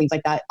observe and things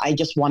like that. I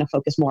just want to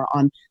focus more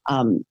on,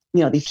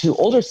 these two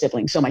older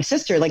siblings. So my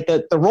sister, like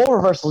the role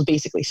reversals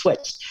basically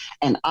switched,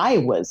 and I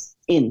was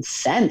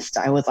incensed.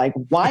 I was like,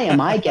 why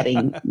am I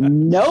getting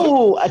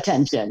no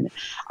attention?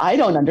 I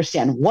don't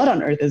understand what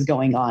on earth is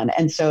going on.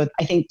 And so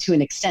I think to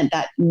an extent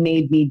that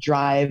made me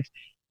drive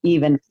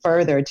even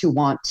further to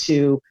want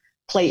to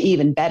play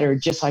even better,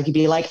 just so I could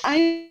be like,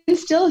 I'm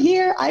still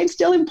here, I'm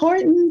still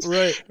important.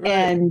 Right.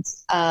 And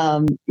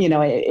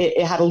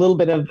it had a little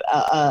bit of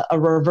a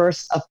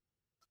reverse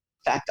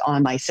effect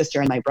on my sister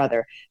and my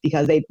brother,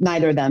 because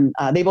neither of them,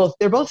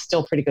 they're both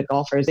still pretty good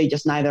golfers. They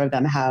just, neither of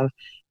them have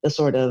the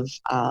sort of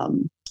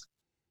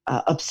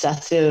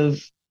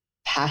obsessive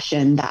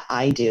passion that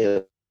I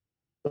do.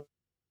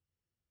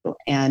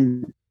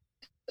 And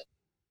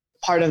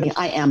part of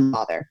I am a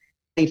mother.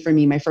 For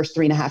me, my first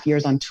 3.5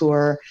 years on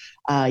tour,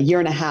 year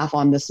and a half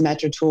on the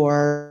Symetra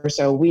Tour.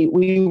 So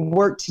we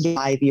worked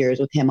 5 years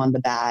with him on the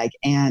bag,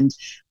 and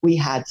we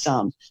had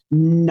some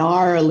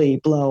gnarly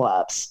blow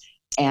ups.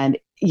 And,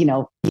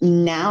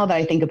 now that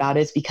I think about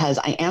it, it's because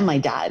I am my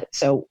dad.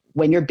 So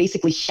when you're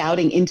basically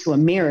shouting into a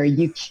mirror,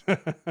 you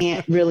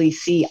can't really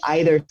see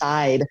either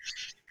side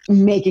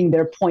making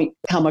their point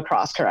come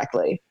across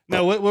correctly.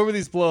 Now, what were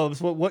these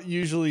blow-ups? What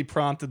usually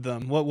prompted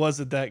them? What was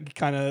it that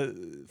kind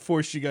of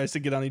forced you guys to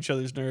get on each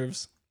other's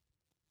nerves?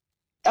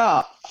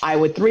 I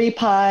would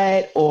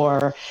 3-putt,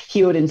 or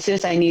he would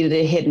insist I needed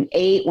to hit an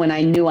 8 when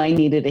I knew I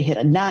needed to hit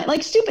a 9,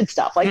 like stupid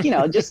stuff, like,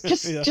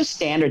 just yeah. just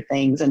standard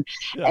things. And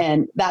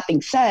that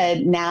being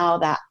said, now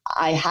that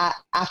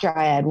after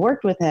I had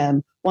worked with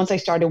him, once I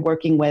started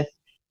working with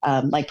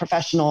like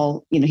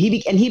professional,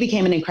 he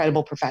became an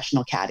incredible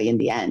professional caddy in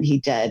the end. He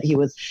did. He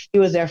was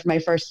there for my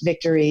first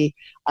victory.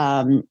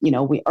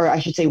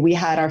 We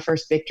had our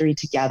first victory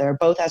together,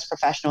 both as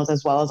professionals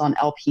as well as on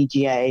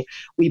LPGA.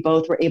 We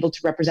both were able to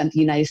represent the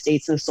United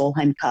States in the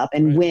Solheim Cup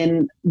and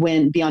right.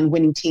 win beyond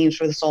winning teams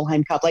for the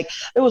Solheim Cup. Like,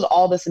 there was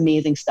all this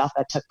amazing stuff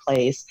that took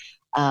place.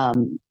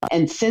 And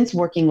since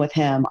working with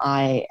him,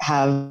 I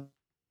have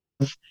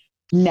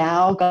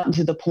now gotten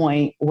to the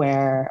point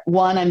where,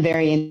 one, I'm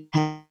very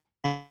independent.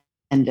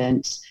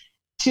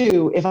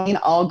 2, if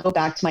I'll go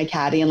back to my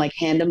caddy and like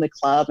hand him the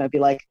club, and I'd be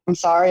like, I'm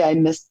sorry, I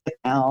missed the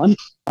down.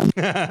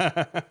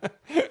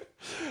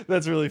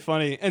 That's really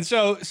funny. And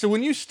so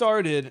when you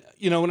started,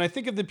 when I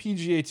think of the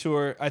PGA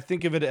Tour, I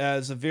think of it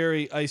as a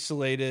very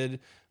isolated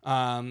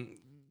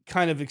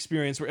kind of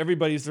experience where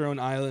everybody's their own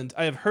island.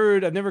 I've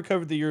never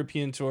covered the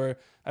European Tour.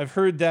 I've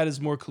heard that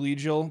is more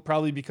collegial,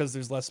 probably because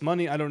there's less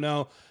money. I don't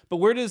know. But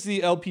where does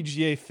the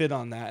LPGA fit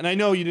on that? And I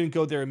know you didn't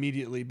go there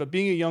immediately, but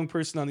being a young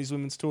person on these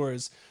women's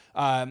tours,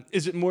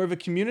 is it more of a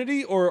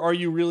community, or are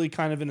you really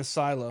kind of in a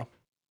silo?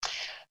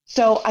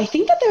 So I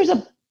think that there's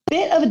a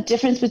bit of a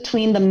difference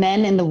between the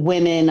men and the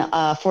women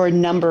for a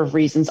number of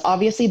reasons.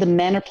 Obviously, the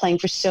men are playing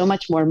for so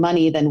much more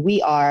money than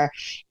we are.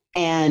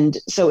 And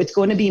so it's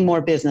going to be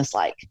more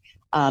businesslike.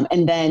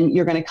 And then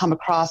you're going to come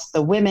across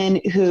the women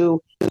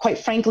who, quite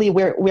frankly,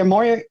 we're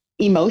more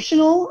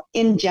emotional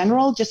in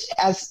general, just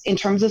as in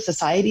terms of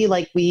society.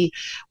 Like we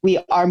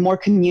are more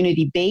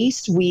community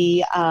based.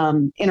 We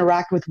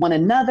interact with one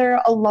another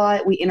a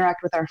lot. We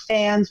interact with our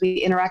fans. We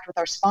interact with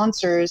our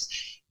sponsors.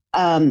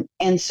 And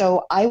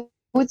so I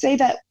would say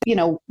that,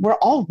 we're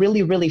all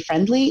really, really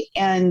friendly.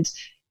 And,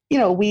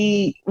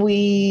 we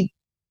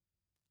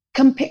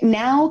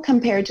now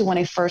compared to when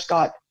I first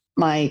got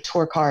my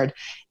tour card,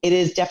 it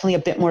is definitely a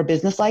bit more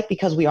businesslike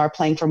because we are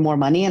playing for more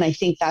money. And I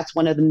think that's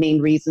one of the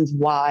main reasons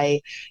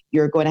why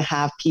you're going to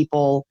have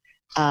people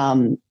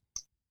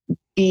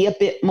be a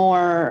bit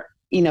more,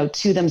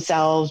 to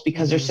themselves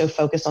because they're so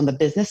focused on the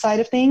business side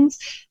of things.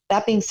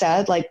 That being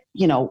said,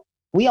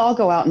 we all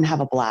go out and have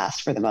a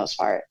blast for the most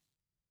part.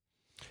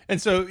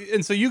 And so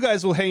you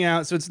guys will hang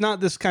out. So it's not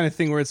this kind of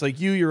thing where it's like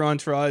your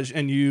entourage,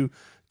 and you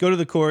go to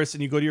the course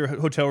and you go to your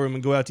hotel room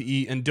and go out to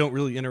eat and don't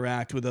really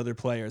interact with other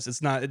players.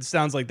 It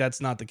sounds like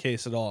that's not the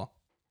case at all.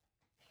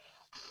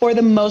 For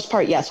the most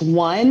part, yes.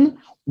 One,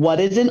 what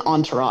is an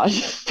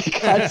entourage?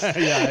 Because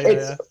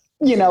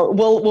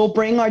we'll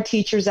bring our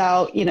teachers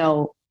out,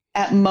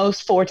 at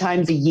most 4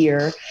 times a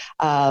year.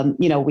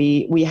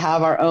 We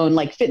have our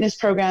own fitness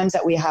programs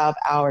that we have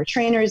our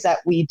trainers that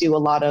we do a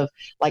lot of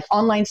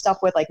online stuff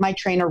with, my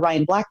trainer,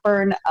 Ryan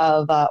Blackburn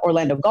of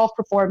Orlando Golf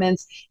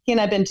Performance. He and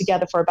I've been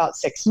together for about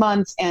 6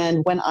 months.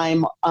 And when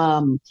I'm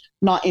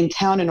not in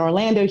town in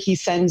Orlando, he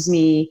sends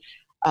me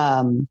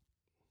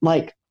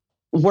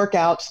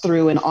workouts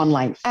through an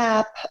online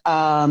app.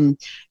 I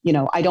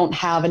don't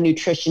have a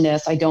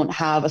nutritionist. I don't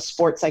have a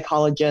sports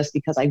psychologist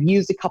because I've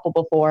used a couple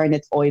before, and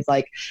it's always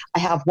I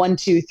have 1,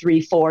 2,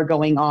 3, 4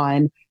 going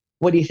on.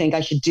 What do you think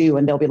I should do?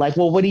 And they'll be like,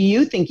 well, what do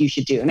you think you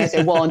should do? And I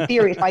say, well, in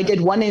theory, if I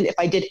did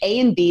A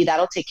and B,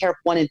 that'll take care of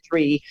 1 and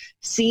 3.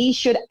 C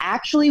should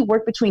actually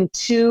work between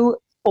 2,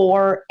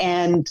 4,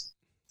 and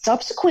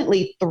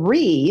subsequently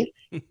 3.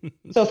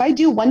 So if I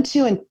do 1,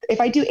 2, and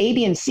if I do A,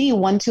 B, and C,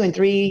 1, 2, and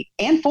 3,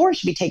 and 4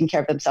 should be taking care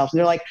of themselves. And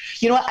they're like,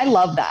 you know what? I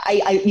love that.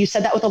 You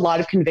said that with a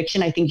lot of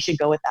conviction. I think you should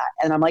go with that.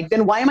 And I'm like,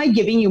 then why am I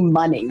giving you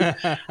money?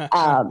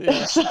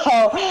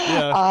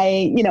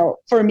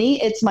 For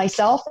me, it's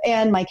myself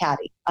and my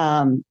caddy.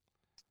 And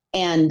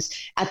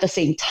at the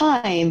same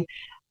time,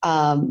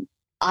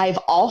 I've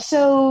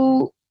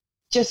also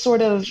just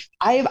sort of,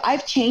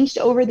 I've changed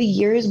over the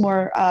years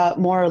more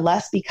or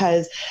less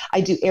because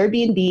I do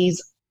Airbnbs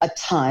a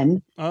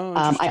ton.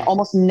 I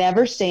almost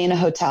never stay in a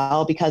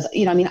hotel because,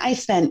 I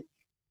spent,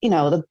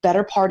 the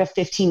better part of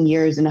 15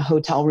 years in a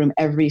hotel room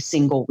every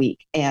single week.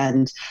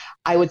 And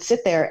I would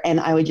sit there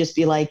and I would just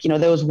be like,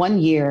 there was one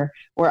year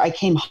where I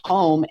came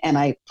home and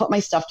I put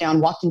my stuff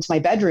down, walked into my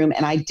bedroom,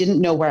 and I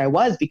didn't know where I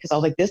was because I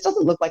was like, this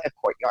doesn't look like a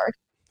courtyard.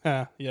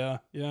 Yeah.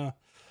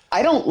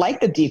 I don't like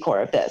the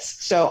decor of this.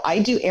 So I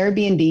do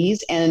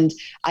Airbnbs, and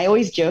I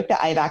always joke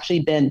that I've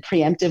actually been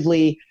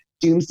preemptively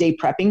doomsday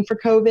prepping for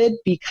COVID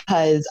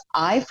because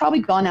I've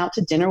probably gone out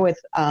to dinner with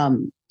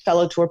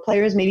fellow tour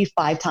players maybe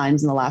 5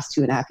 times in the last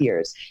 2.5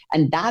 years.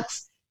 And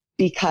that's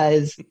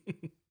because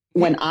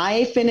when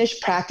I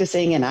finish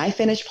practicing and I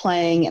finish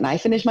playing and I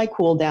finish my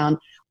cool down,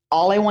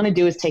 all I want to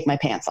do is take my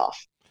pants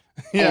off.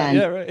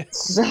 Right.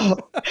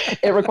 So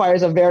it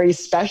requires a very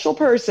special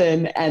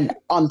person, and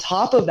on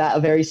top of that, a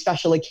very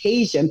special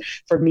occasion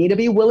for me to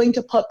be willing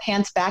to put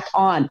pants back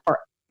on for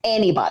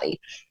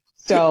anybody.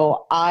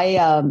 So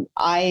and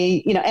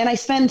I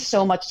spend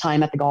so much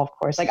time at the golf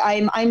course.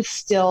 I'm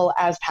still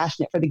as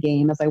passionate for the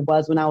game as I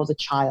was when I was a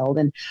child,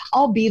 and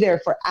I'll be there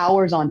for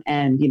hours on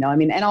end,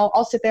 and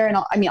I'll sit there and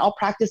I'll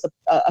practice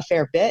a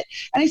fair bit,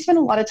 and I spend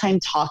a lot of time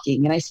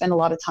talking, and I spend a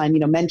lot of time,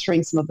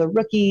 mentoring some of the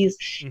rookies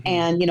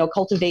and,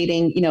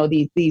 cultivating,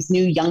 these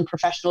new young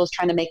professionals,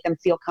 trying to make them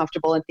feel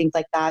comfortable and things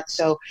like that.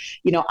 So,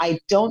 I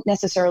don't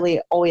necessarily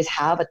always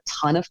have a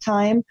ton of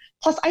time.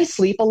 Plus I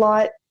sleep a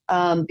lot.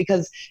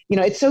 Because,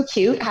 it's so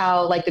cute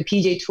how the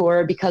PGA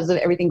Tour, because of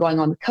everything going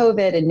on with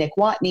COVID and Nick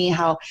Watney,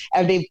 how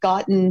they've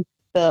gotten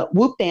the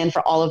Whoop band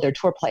for all of their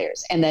tour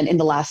players. And then in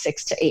the last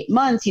 6 to 8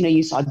 months,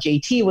 you saw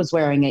JT was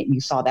wearing it. You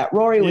saw that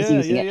Rory was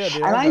using it.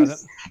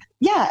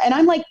 And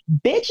I'm like,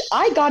 bitch,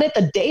 I got it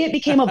the day it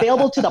became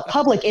available to the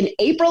public in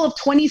April of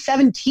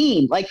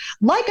 2017. Like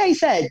I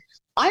said,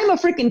 I'm a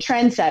freaking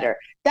trendsetter.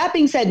 That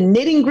being said,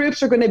 knitting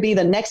groups are going to be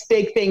the next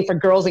big thing for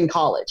girls in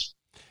college.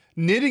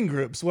 Knitting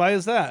groups. Why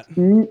is that?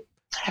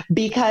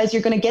 Because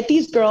you're going to get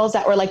these girls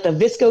that were the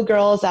VSCO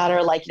girls that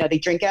are they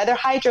drink out of their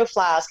hydro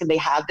flask and they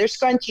have their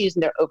scrunchies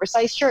and their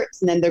oversized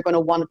shirts. And then they're going to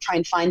want to try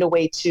and find a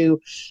way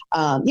to,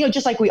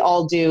 just like we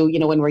all do,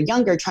 when we're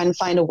younger, trying to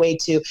find a way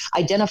to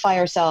identify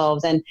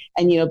ourselves. And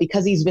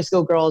because these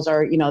VSCO girls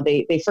are,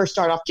 they first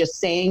start off just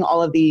saying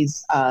all of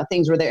these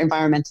things where they're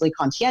environmentally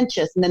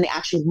conscientious, and then they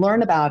actually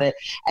learn about it.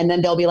 And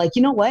then they'll be like,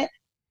 you know what?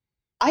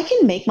 I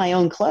can make my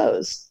own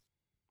clothes.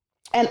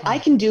 And I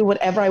can do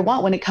whatever I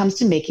want when it comes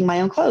to making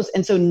my own clothes.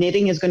 And so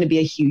knitting is going to be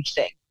a huge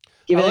thing.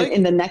 even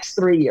in the next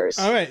 3 years.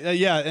 All right.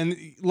 Yeah. And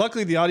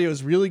luckily the audio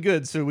is really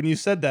good. So when you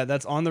said that,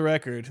 that's on the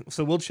record.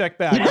 So we'll check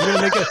back.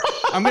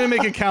 I'm going to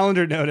make a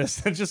calendar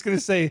notice. I'm just going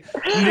to say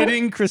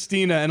knitting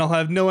Christina, and I'll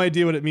have no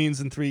idea what it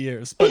means in 3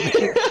 years.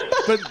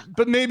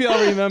 But maybe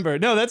I'll remember.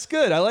 No, that's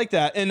good. I like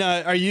that. And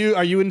are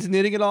you into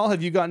knitting at all?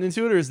 Have you gotten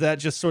into it, or is that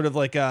just sort of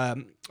like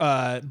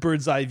a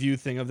bird's eye view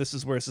thing of this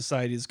is where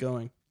society is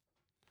going?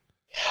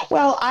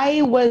 Well,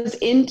 I was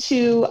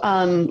into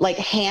like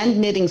hand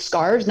knitting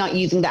scarves, not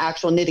using the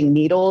actual knitting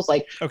needles,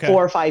 like 4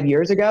 or 5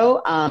 years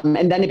ago.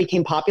 And then it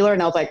became popular,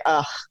 and I was like,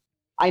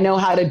 I know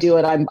how to do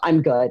it.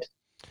 I'm good.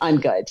 I'm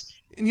good.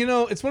 And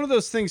it's one of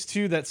those things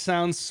too that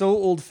sounds so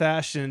old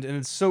fashioned and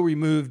it's so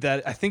removed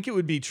that I think it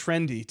would be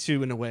trendy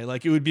too, in a way.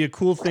 Like it would be a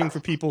cool thing for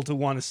people to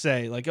want to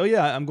say, like, oh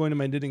yeah, I'm going to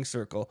my knitting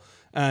circle.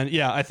 And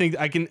yeah, I think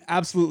I can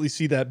absolutely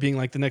see that being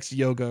like the next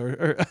yoga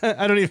or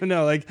I don't even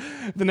know, like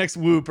the next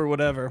Whoop or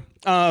whatever.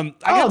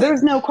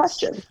 There's no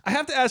question. I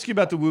have to ask you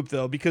about the Whoop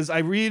though, because I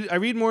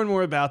read more and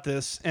more about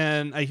this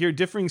and I hear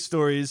differing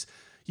stories.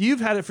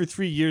 You've had it for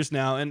 3 years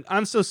now, and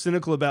I'm so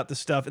cynical about this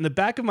stuff. In the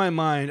back of my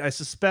mind, I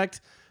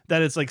suspect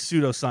that it's like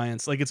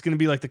pseudoscience, like it's going to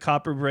be like the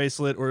copper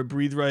bracelet or a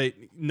Breathe Right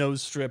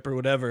nose strip or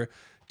whatever.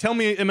 Tell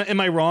me, am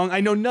I wrong? I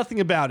know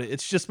nothing about it.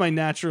 It's just my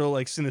natural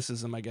like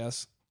cynicism, I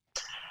guess.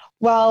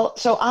 Well,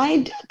 so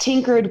I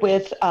tinkered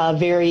with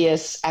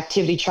various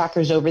activity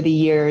trackers over the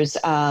years,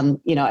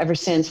 ever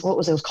since, it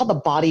was called the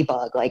Body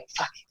Bug, like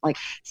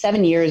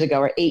 7 years ago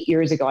or 8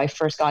 years ago, I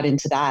first got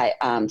into that.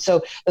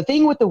 So the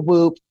thing with the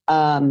Whoop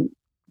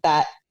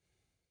that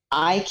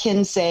I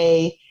can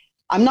say,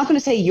 I'm not going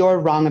to say you're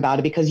wrong about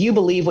it because you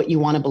believe what you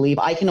want to believe.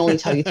 I can only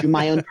tell you through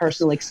my own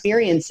personal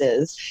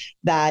experiences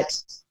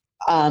that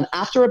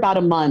after about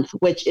a month,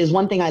 which is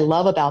one thing I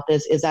love about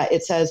this, is that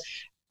it says,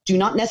 do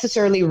not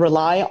necessarily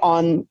rely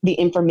on the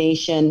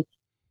information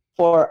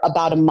for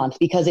about a month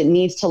because it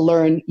needs to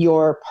learn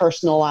your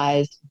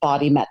personalized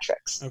body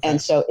metrics. Okay.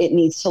 And so it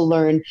needs to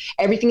learn,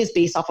 everything is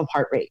based off of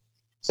heart rate.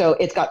 So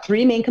it's got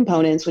 3 main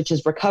components, which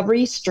is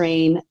recovery,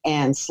 strain,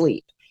 and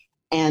sleep.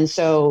 And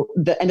so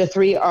the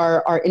 3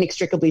 are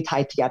inextricably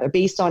tied together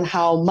based on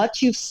how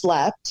much you've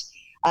slept.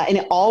 And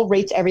it all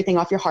rates everything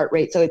off your heart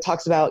rate. So it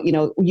talks about,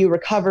 you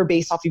recover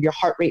based off of your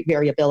heart rate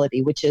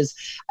variability, which is,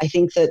 I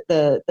think that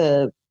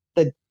the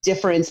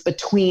difference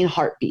between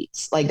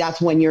heartbeats, like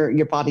that's when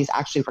your body's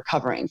actually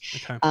recovering.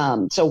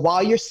 Okay. So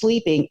while you're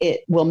sleeping,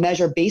 it will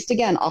measure based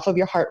again off of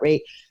your heart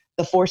rate,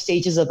 the 4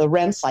 stages of the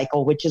REM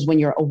cycle, which is when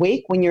you're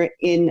awake, when you're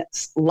in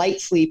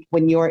light sleep,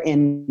 when you're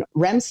in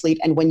REM sleep,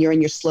 and when you're in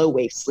your slow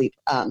wave sleep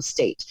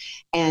state.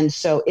 And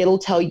so it'll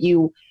tell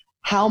you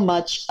how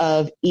much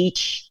of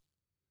each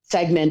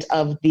segment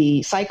of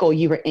the cycle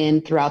you were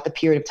in throughout the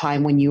period of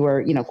time when you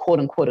were, quote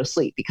unquote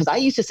asleep. Because I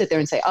used to sit there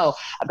and say, oh,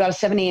 I've got a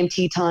 7 a.m.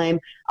 tea time.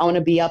 I want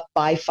to be up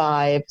by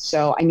 5.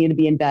 So I need to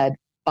be in bed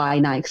by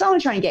 9 because I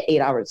want to try and get 8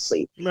 hours of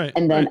sleep. Right,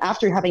 and then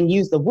after having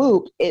used the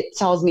Whoop, it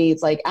tells me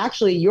it's like,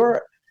 actually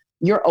you're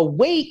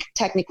awake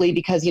technically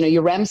because,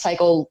 your REM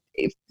cycle,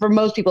 for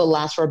most people, it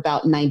lasts for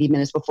about 90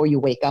 minutes before you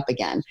wake up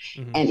again.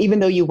 Mm-hmm. And even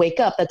though you wake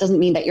up, that doesn't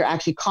mean that you're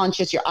actually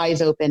conscious, your eyes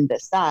open,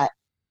 this, that.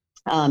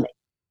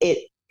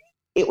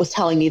 It was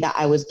telling me that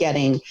I was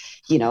getting,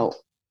 in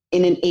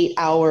an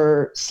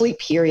 8-hour sleep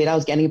period, I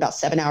was getting about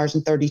 7 hours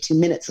and 32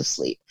 minutes of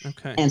sleep.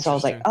 Okay. And so I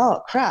was like,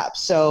 oh, crap.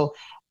 So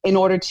in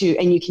order to,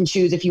 and you can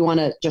choose if you want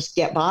to just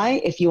get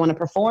by, if you want to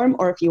perform,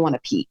 or if you want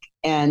to peak.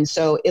 And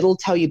so it'll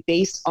tell you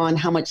based on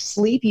how much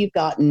sleep you've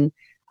gotten.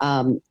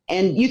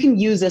 And you can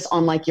use this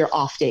on like your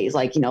off days,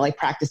 like, like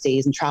practice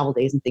days and travel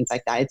days and things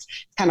like that. It's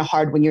kind of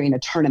hard when you're in a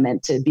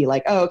tournament to be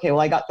like, oh, okay, well,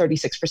 I got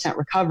 36%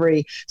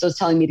 recovery. So it's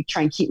telling me to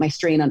try and keep my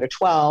strain under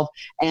 12.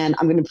 And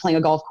I'm going to be playing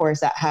a golf course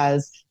that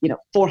has,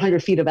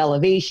 400 feet of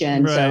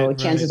elevation. Right, so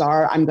chances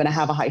are I'm going to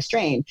have a high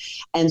strain.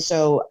 And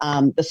so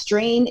the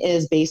strain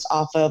is based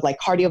off of like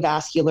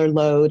cardiovascular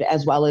load,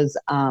 as well as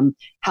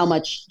how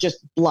much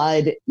just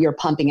blood you're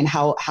pumping and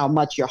how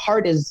much your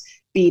heart is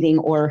beating,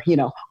 or,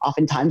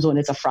 oftentimes when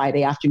it's a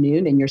Friday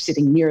afternoon and you're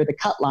sitting near the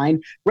cut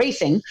line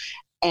racing.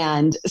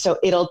 And so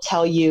it'll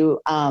tell you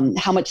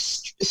how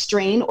much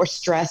strain or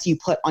stress you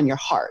put on your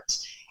heart.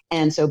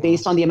 And so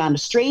based on the amount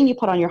of strain you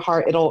put on your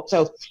heart,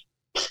 so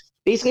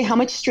basically how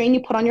much strain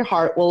you put on your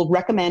heart will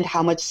recommend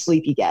how much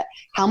sleep you get.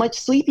 How much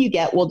sleep you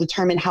get will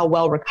determine how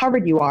well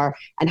recovered you are,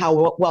 and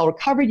how well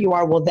recovered you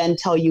are will then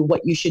tell you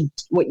what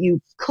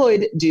you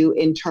could do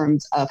in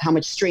terms of how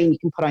much strain you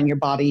can put on your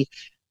body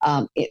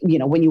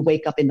when you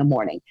wake up in the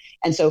morning.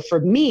 And so for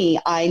me,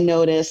 I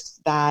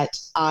noticed that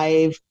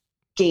I've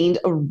gained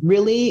a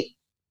really,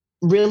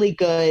 really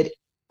good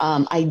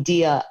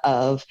idea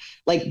of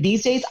like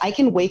these days I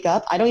can wake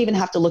up. I don't even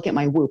have to look at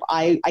my Whoop.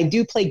 I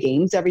do play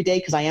games every day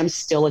because I am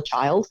still a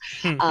child,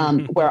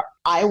 where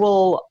I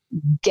will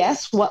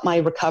guess what my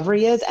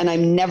recovery is, and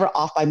I'm never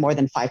off by more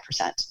than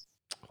 5%.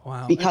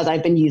 Wow. Because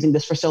I've been using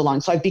this for so long.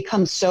 So I've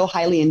become so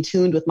highly in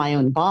tune with my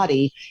own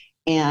body.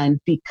 And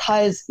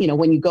because,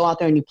 when you go out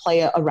there and you play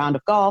a round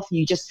of golf,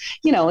 you just,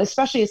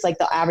 especially it's like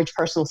the average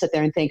person will sit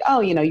there and think, oh,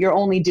 you're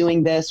only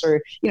doing this,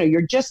 or,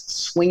 you're just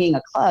swinging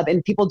a club.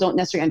 And people don't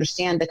necessarily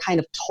understand the kind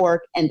of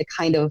torque and the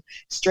kind of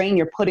strain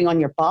you're putting on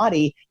your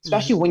body,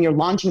 especially when you're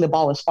launching the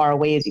ball as far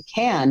away as you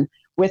can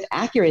with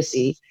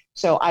accuracy.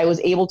 So I was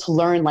able to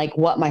learn like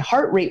what my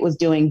heart rate was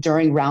doing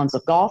during different rounds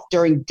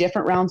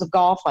of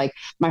golf. Like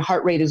my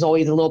heart rate is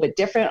always a little bit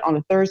different on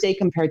a Thursday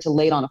compared to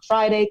late on a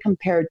Friday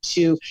compared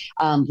to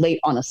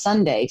late on a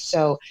Sunday.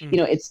 So,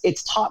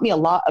 it's taught me a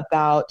lot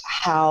about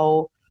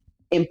how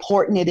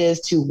important it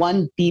is to,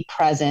 one, be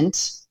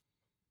present,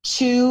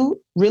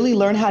 two, really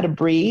learn how to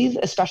breathe,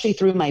 especially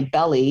through my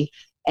belly,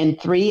 and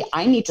three,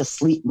 I need to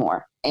sleep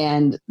more.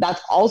 And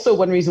that's also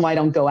one reason why I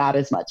don't go out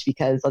as much,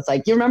 because it's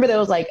like, you remember it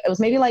was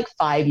maybe like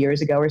 5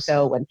 years ago or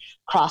so when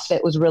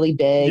CrossFit was really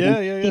big.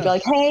 He'd be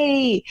like,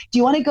 hey, do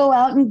you want to go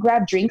out and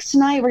grab drinks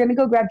tonight? We're going to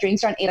go grab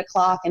drinks around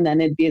 8:00. And then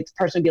the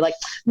person would be like,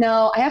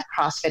 no, I have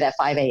CrossFit at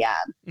 5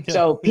 a.m.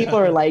 So people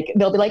are like,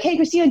 they'll be like, hey,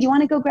 Christina, do you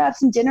want to go grab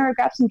some dinner or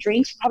grab some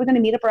drinks? We're probably going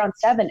to meet up around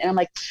 7. And I'm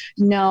like,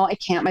 no, I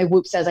can't. My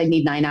Whoop says I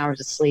need 9 hours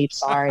of sleep.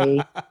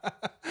 Sorry.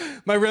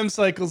 My REM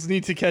cycles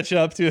need to catch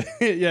up to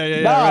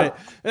it. Right.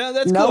 Yeah,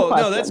 that's no cool.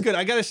 question. No, that's good.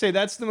 I got to say,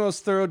 that's the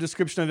most thorough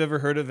description I've ever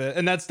heard of it.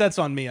 And that's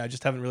on me. I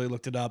just haven't really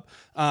looked it up.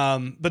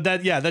 But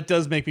that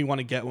does make me want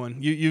to get one.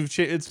 It's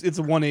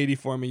a 180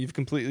 for me. You've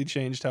completely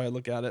changed how I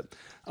look at it.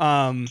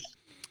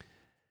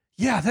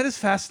 Yeah, that is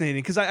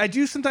fascinating, because I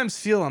do sometimes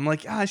feel, I'm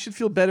like, I should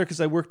feel better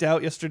because I worked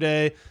out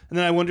yesterday, and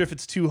then I wonder if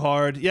it's too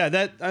hard.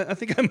 Yeah, I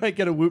think I might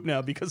get a Whoop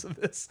now because of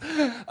this.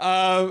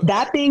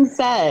 That being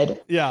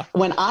said,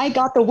 when I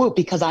got the Whoop,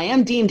 because I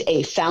am deemed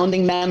a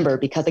founding member,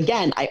 because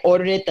again, I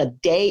ordered it the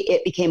day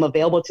it became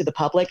available to the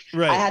public.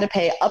 Right. I had to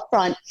pay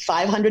upfront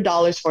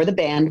 $500 for the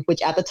band,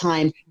 which at the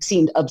time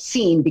seemed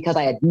obscene because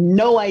I had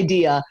no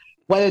idea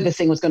whether this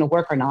thing was going to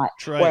work or not.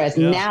 Right, whereas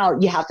now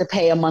you have to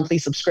pay a monthly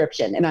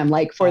subscription. And I'm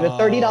like, for the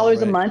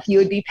 $30 a month you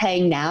would be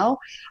paying now,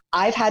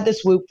 I've had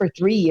this Whoop for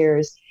 3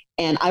 years,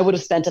 and I would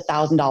have spent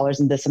 $1,000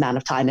 in this amount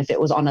of time if it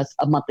was on a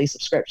monthly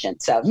subscription.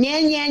 So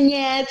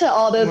to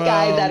all those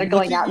guys that are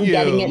going out and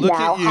getting it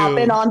now,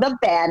 hopping on the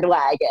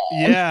bandwagon.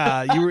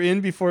 Yeah, you were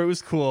in before it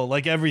was cool,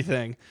 like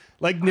everything,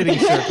 like knitting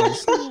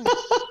circles.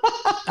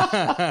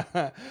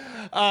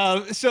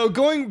 So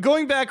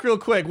going back real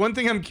quick, one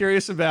thing I'm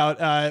curious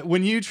about,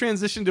 when you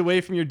transitioned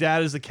away from your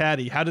dad as a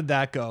caddy, how did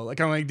that go? Like,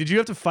 I'm like, did you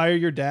have to fire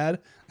your dad?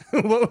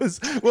 What was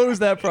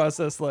that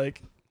process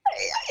like?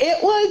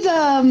 It was,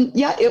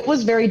 it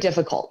was very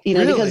difficult,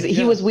 really?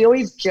 Because we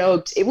always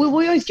joked, he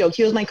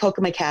was my coach,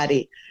 my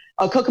caddy.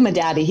 Coach, my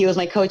daddy. He was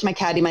my coach, my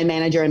caddy, my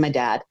manager, and my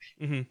dad.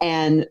 Mm-hmm.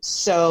 And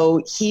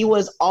so he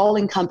was all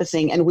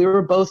encompassing, and we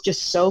were both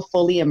just so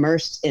fully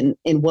immersed in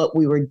what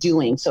we were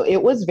doing. So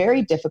it was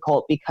very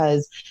difficult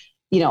because,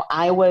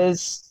 I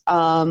was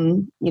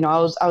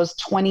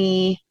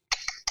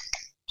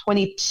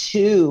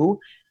 22,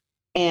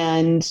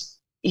 and,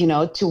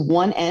 to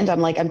one end,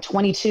 I'm like, I'm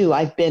 22.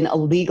 I've been a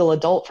legal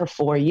adult for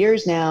 4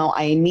 years now.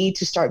 I need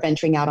to start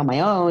venturing out on my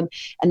own.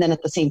 And then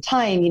at the same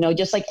time,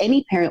 just like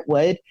any parent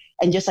would,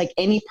 and just like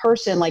any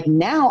person, like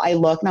now I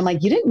look and I'm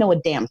like, you didn't know a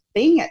damn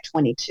thing at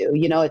 22,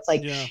 it's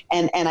like,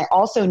 and I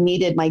also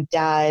needed my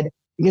dad,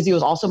 because he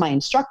was also my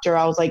instructor.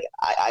 I was like,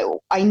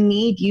 I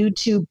need you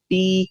to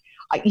be,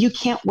 you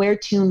can't wear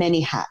too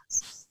many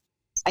hats.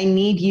 I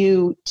need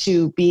you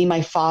to be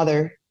my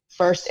father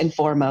first and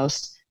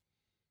foremost.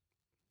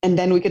 And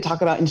then we could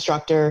talk about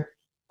instructor,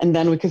 and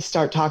then we could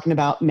start talking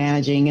about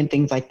managing and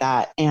things like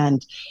that.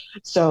 And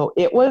so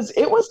it was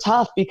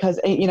tough because,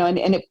 and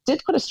it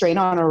did put a strain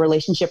on our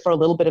relationship for a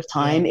little bit of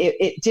time.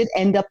 It did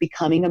end up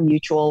becoming a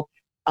mutual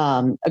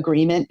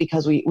agreement,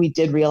 because we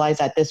did realize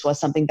that this was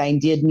something that I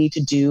did need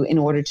to do in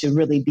order to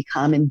really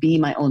become and be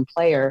my own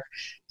player.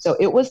 So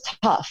it was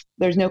tough.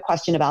 There's no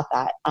question about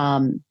that.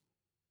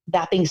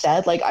 That being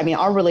said,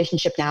 our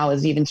relationship now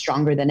is even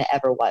stronger than it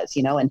ever was,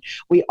 and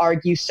we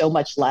argue so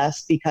much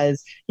less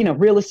because,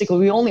 realistically,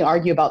 we only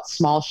argue about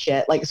small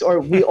shit,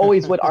 or we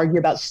always would argue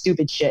about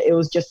stupid shit. It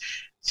was just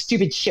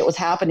stupid shit was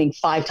happening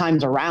 5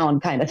 times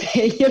around kind of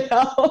thing,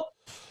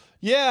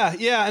 Yeah.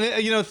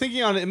 And,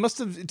 thinking on it, it must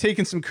have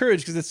taken some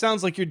courage, because it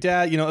sounds like your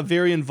dad, a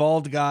very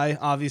involved guy,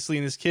 obviously,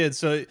 in his kids.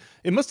 So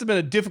it must have been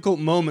a difficult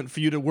moment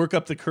for you to work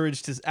up the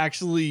courage to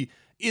actually,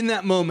 in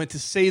that moment, to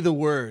say the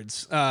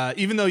words.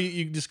 Even though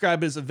you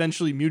describe it as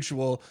eventually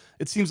mutual,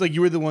 it seems like you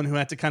were the one who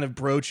had to kind of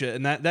broach it.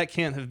 And that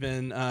can't have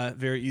been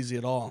very easy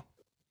at all.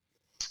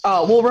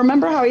 Oh, well,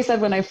 remember how he said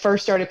when I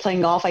first started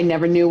playing golf, I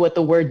never knew what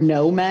the word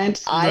no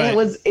meant? I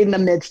was in the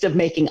midst of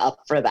making up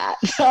for that.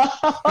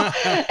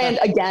 And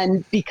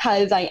again,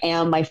 because I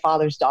am my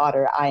father's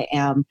daughter, I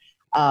am,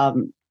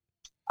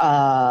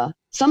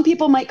 some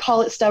people might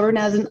call it stubborn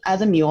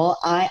as a mule.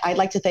 I'd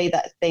like to think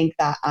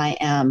that I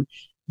am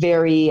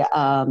very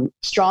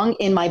strong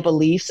in my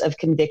beliefs of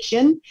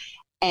conviction.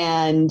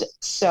 And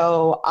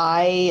so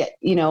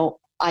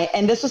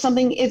and this was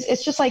something,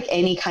 it's just like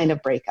any kind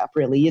of breakup,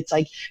 really. It's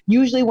like,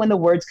 usually when the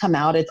words come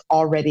out, it's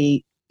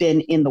already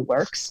been in the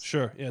works.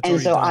 Sure. Yeah. And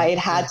so I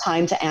had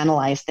time to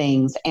analyze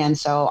things. And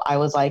so I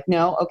was like,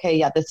 no, okay,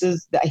 yeah,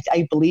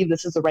 I believe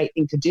this is the right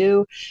thing to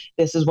do.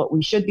 This is what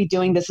we should be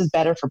doing. This is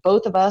better for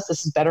both of us.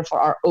 This is better for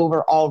our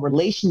overall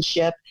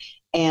relationship.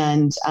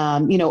 And,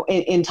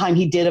 in time,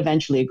 he did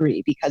eventually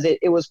agree, because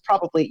it was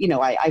probably,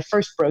 I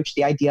first broached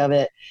the idea of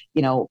it,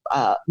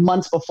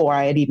 months before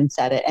I had even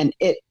said it. And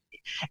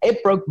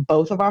it broke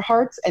both of our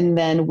hearts. And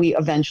then we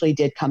eventually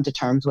did come to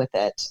terms with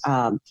it.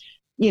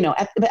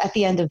 At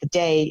the end of the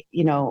day,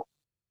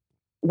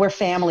 we're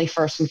family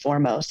first and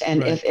foremost.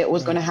 And if it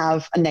was going to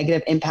have a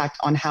negative impact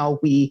on how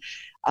we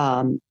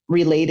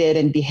related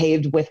and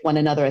behaved with one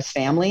another as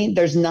family,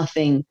 there's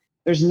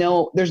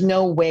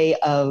no way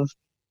of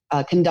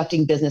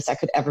conducting business that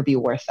could ever be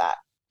worth that.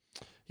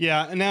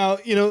 Yeah. And now,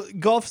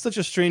 golf is such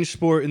a strange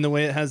sport in the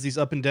way it has these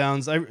up and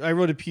downs. I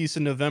wrote a piece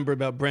in November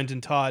about Brendan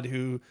Todd,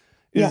 who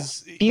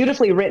is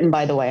beautifully written,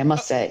 by the way, I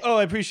must say. Oh,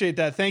 I appreciate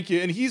that. Thank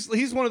you. And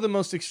he's one of the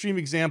most extreme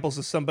examples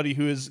of somebody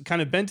who has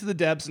kind of been to the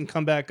depths and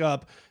come back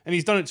up, and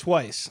he's done it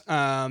twice.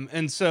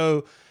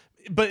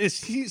 But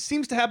he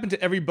seems to happen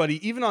to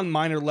everybody, even on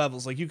minor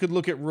levels. Like, you could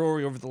look at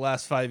Rory over the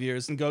last 5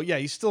 years and go, yeah,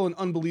 he's still an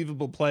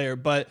unbelievable player,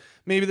 but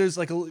maybe there's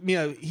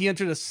he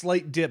entered a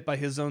slight dip by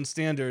his own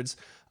standards.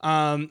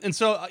 And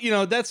so,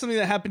 that's something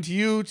that happened to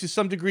you to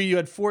some degree. You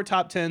had 4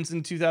 top 10s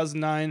in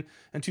 2009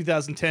 and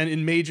 2010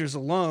 in majors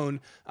alone.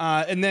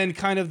 And then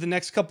kind of the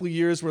next couple of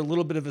years were a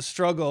little bit of a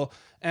struggle.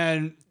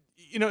 And,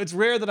 it's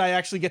rare that I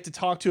actually get to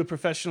talk to a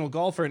professional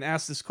golfer and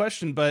ask this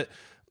question, but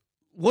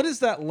what is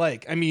that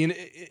like? I mean,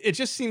 it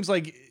just seems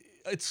like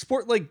a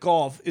sport like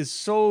golf is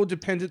so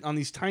dependent on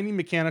these tiny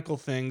mechanical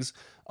things.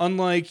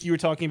 Unlike you were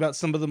talking about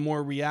some of the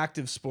more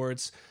reactive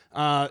sports,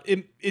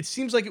 it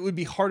seems like it would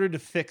be harder to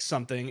fix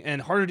something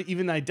and harder to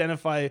even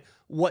identify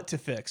what to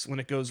fix when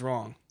it goes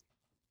wrong.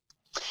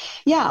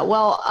 Yeah,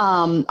 well,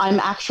 I'm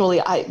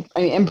actually,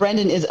 and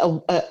Brendan is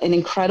an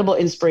incredible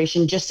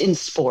inspiration just in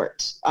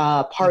sport,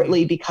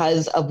 partly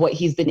because of what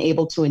he's been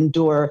able to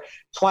endure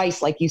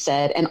twice, like you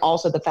said, and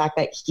also the fact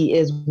that he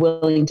is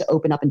willing to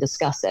open up and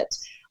discuss it.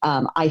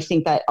 I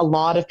think that a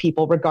lot of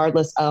people,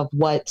 regardless of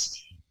what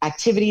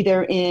activity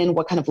they're in,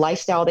 what kind of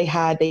lifestyle they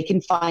had, they can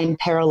find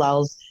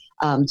parallels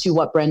to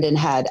what Brendan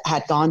had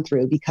gone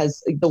through,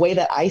 because the way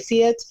that I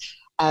see it,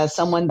 as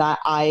someone that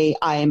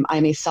I'm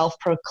a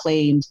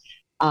self-proclaimed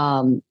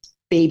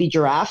baby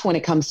giraffe when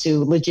it comes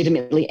to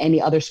legitimately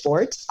any other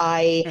sport.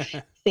 I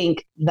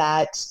think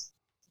that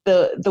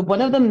two of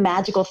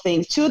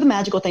the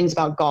magical things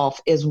about golf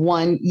is,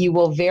 one, you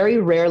will very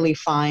rarely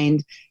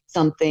find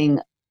something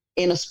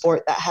in a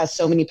sport that has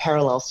so many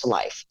parallels to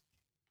life.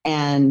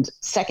 And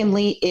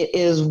secondly, it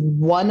is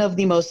one of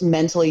the most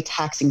mentally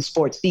taxing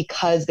sports,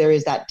 because there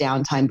is that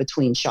downtime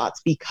between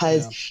shots,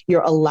 because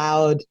you're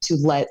allowed to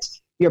let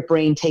your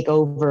brain take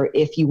over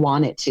if you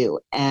want it to.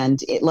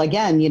 And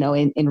again,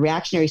 in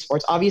reactionary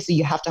sports, obviously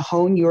you have to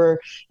hone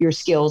your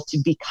skills to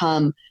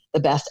become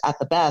the best at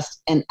the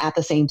best. And at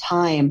the same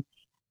time,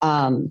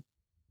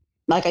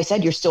 like I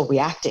said, you're still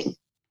reacting,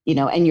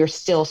 and you're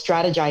still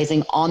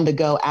strategizing on the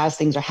go as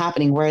things are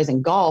happening. Whereas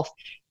in golf,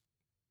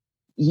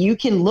 you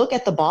can look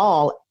at the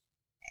ball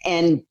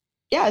and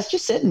it's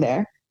just sitting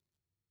there.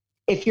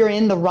 If you're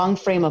in the wrong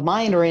frame of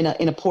mind or in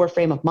a poor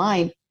frame of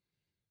mind,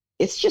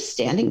 it's just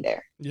standing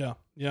there. Yeah.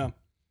 Yeah.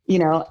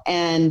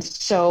 And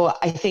so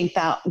I think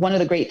that one of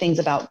the great things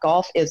about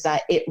golf is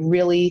that it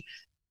really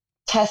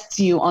tests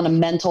you on a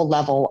mental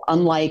level,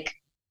 unlike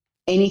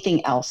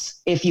anything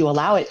else, if you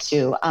allow it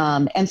to.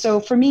 And so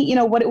for me,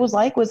 what it was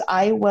like was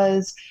I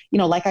was,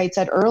 like I had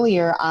said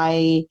earlier,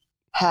 I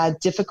had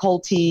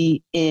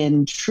difficulty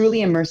in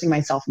truly immersing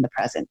myself in the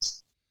present.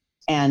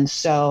 And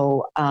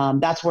so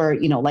that's where,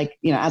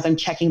 as I'm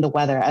checking the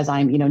weather, as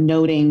I'm,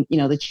 noting,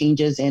 the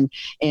changes in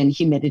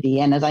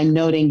humidity, and as I'm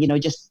noting,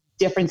 just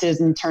differences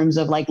in terms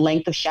of like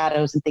length of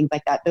shadows and things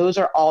like that, those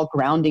are all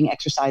grounding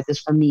exercises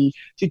for me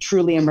to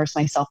truly immerse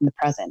myself in the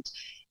present.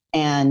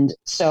 And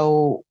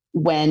so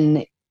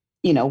when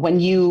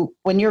you're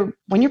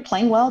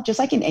playing well, just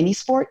like in any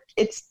sport,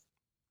 it's,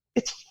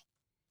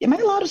 am I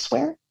allowed to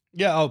swear?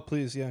 Yeah. Oh,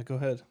 please. Yeah, go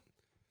ahead.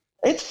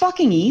 It's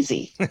fucking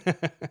easy.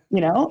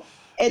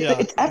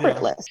 It's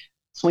effortless.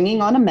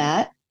 Swinging on a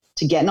mat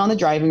to getting on the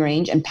driving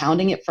range and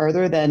pounding it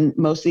further than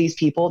most of these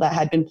people that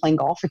had been playing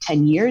golf for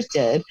 10 years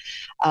did.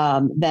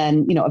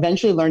 Then,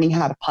 eventually learning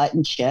how to putt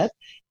and chip,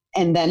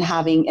 and then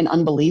having an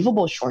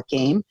unbelievable short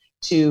game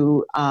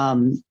to,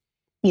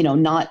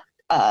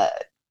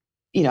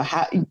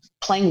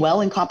 playing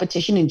well in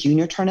competition in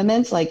junior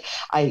tournaments. Like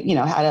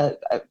I,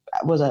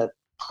 was a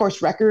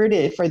course record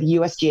for the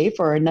USGA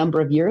for a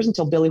number of years,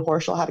 until Billy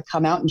Horschel had to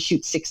come out and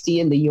shoot 60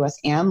 in the US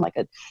Am like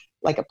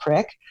a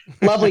prick.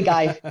 Lovely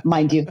guy,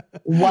 mind you.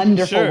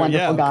 Wonderful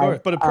guy. Course,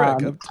 but a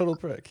prick, a total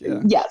prick.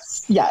 Yeah.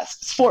 Yes.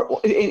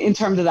 Sport in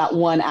terms of that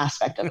one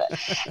aspect of it.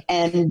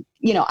 And,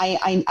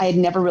 I had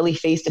never really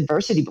faced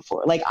adversity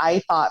before. Like, I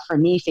thought for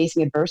me,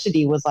 facing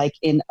adversity was like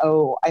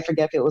I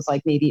forget if it was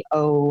like maybe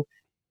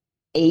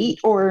 08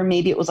 or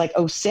maybe it was like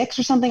 06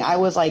 or something. I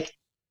was like,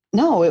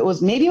 no,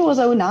 maybe it was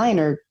 09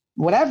 or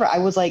whatever, I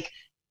was like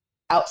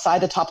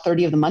outside the top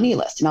 30 of the money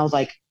list. And I was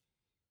like,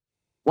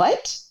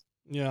 what?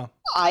 Yeah.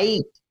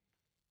 I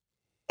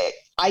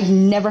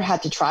never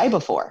had to try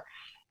before,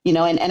 you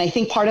know, and I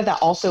think part of that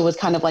also was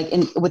kind of like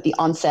with the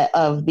onset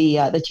of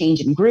the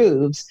change in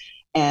grooves,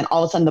 and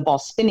all of a sudden the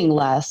ball's spinning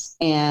less.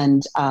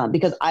 And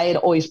because I had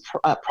always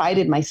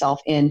prided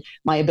myself in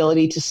my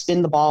ability to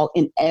spin the ball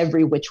in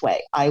every which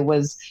way. I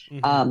was, you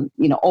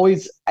know,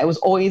 I was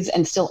always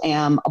and still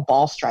am a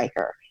ball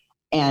striker.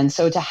 And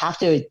so to have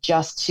to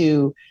adjust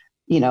to,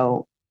 you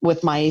know,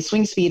 with my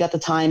swing speed at the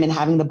time and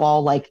having the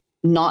ball like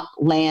not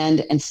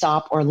land and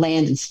stop or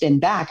land and spin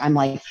back, I'm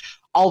like,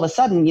 all of a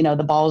sudden, you know,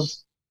 the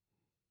ball's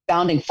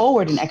bounding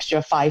forward an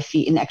extra 5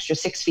 feet, an extra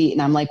 6 feet.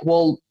 And I'm like,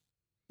 well,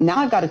 now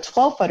I've got a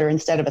 12-footer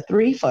instead of a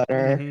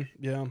 3-footer.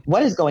 Yeah.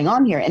 What is going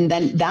on here? And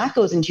then that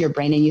goes into your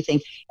brain and you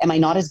think, am I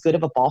not as good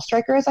of a ball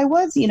striker as I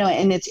was? You know,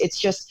 and it's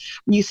just,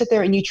 you sit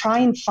there and you try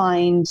and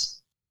find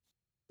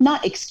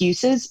not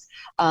excuses.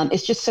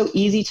 It's just so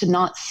easy to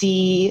not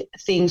see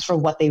things for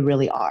what they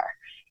really are.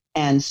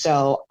 And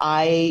so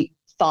I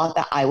thought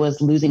that I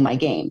was losing my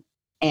game.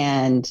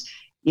 And,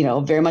 you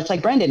know, very much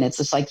like Brendan, it's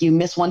just like you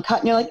miss one cut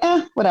and you're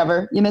like,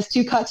 whatever. You miss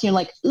 2 cuts and you're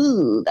like,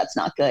 ooh, that's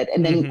not good.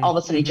 And then all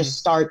of a sudden it just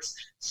starts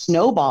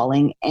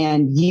snowballing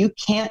and you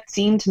can't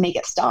seem to make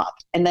it stop.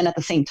 And then at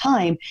the same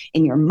time,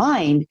 in your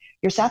mind,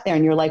 you're sat there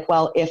and you're like,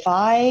 well, if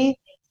I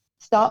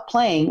stop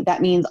playing,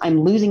 that means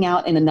I'm losing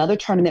out in another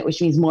tournament,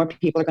 which means more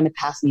people are going to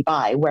pass me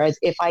by. Whereas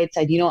if I had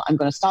said, you know, I'm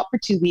going to stop for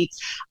 2 weeks,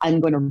 I'm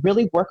going to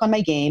really work on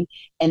my game,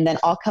 and then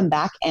I'll come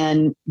back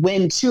and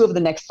win 2 of the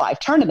next 5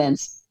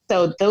 tournaments.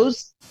 So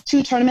those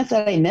 2 tournaments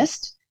that I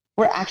missed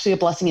were actually a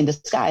blessing in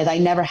disguise. I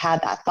never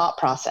had that thought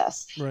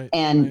process. Right.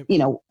 And, you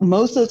know,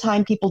 most of the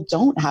time people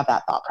don't have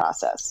that thought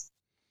process.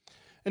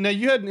 And now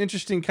you had an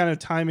interesting kind of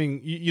timing.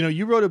 You know,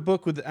 you wrote a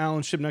book with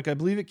Alan Shipnuck. I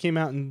believe it came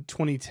out in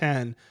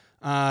 2010.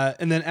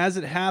 And then as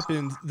it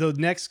happened, the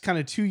next kind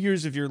of 2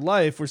 years of your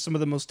life were some of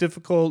the most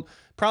difficult,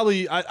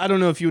 probably, I don't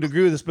know if you would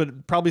agree with this,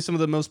 but probably some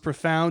of the most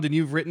profound. And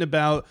you've written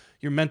about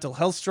your mental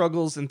health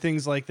struggles and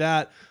things like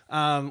that,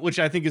 which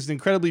I think is an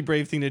incredibly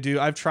brave thing to do.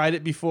 I've tried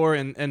it before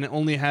and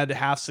only had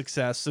half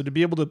success. So to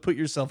be able to put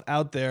yourself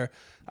out there,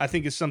 I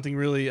think is something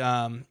really,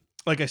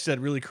 like I said,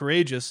 really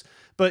courageous.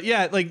 But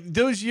yeah, like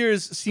those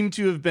years seem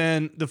to have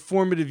been the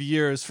formative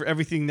years for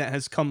everything that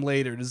has come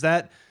later. Does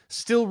that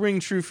still ring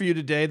true for you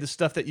today, the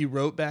stuff that you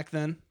wrote back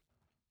then?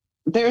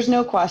 There's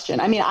no question.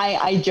 I mean,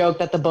 I joke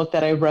that the book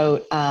that I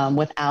wrote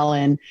with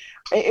Alan,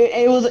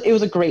 it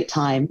was a great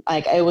time.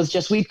 Like it was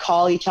just, we'd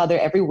call each other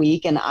every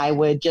week and I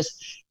would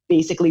just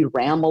basically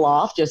ramble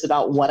off just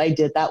about what I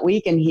did that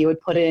week and he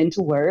would put it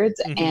into words.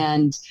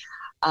 And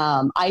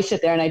I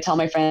sit there and I tell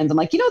my friends, I'm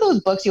like, you know,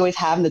 those books you always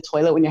have in the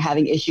toilet when you're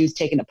having issues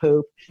taking a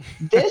poop?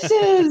 This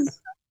is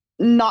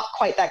not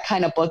quite that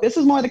kind of book. This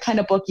is more the kind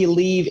of book you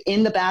leave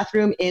in the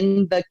bathroom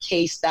in the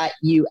case that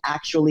you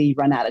actually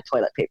run out of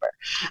toilet paper.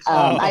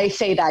 I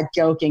say that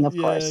joking, of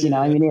course, you know,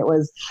 I mean, it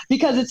was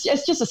because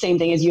it's just the same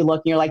thing as you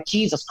look and you're like,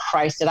 Jesus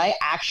Christ, did I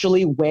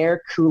actually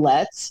wear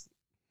culottes?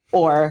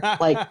 Or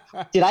like,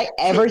 did I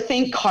ever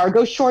think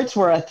cargo shorts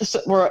were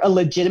a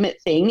legitimate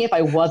thing if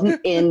I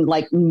wasn't in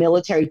like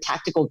military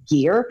tactical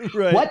gear?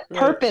 What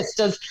purpose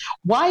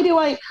why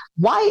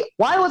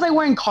was I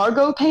wearing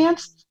cargo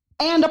pants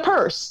and a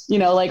purse? You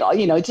know, like,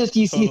 you know, it's just,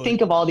 you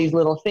think of all these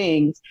little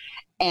things.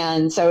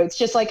 And so it's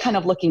just like kind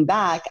of looking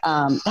back.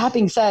 That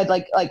being said,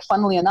 like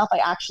funnily enough, I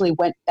actually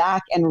went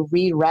back and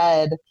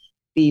reread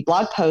the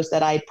blog post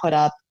that I put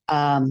up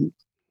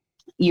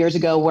years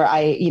ago where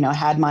I, you know,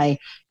 had my,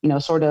 you know,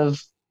 sort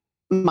of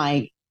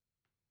my,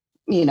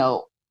 you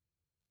know,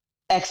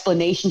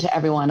 explanation to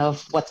everyone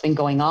of what's been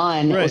going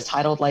on. It was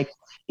titled like,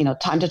 you know,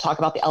 Time to Talk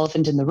About the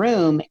Elephant in the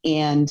Room.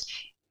 And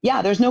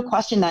yeah, there's no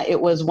question that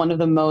it was one of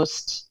the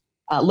most,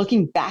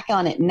 looking back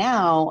on it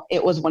now,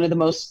 it was one of the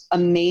most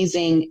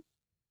amazing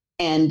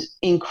and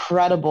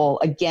incredible,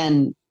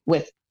 again,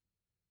 with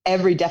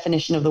every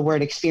definition of the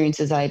word,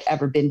 experiences I'd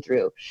ever been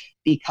through,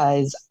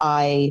 because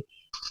I,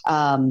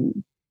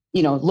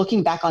 you know,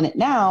 looking back on it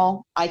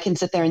now, I can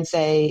sit there and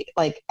say,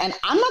 like, and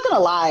I'm not going to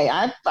lie,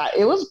 I thought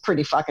it was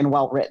pretty fucking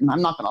well written.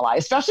 I'm not going to lie,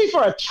 especially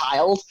for a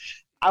child.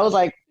 I was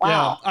like,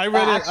 wow. Yeah, I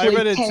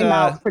read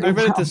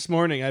it this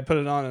morning. I put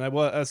it on and I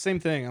was same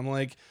thing. I'm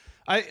like,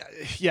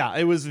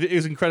 it was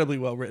incredibly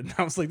well written.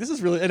 I was like, this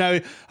is really, and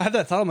I had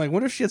that thought. I'm like,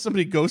 wonder if she had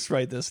somebody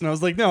ghostwrite this. And I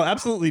was like, no,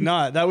 absolutely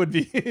not. That would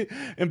be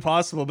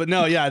impossible. But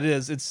no, yeah, it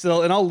is. It's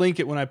still, and I'll link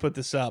it when I put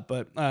this up,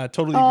 but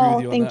totally agree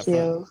with you on that. Thank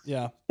you.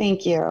 Yeah.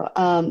 Thank you.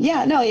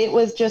 Yeah, no, it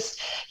was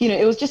just, you know,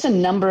 it was just a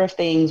number of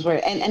things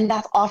where, and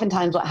that's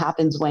oftentimes what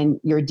happens when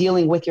you're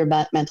dealing with your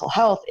mental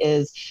health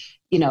is,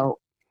 you know,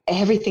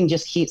 everything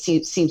just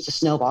seems to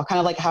snowball, kind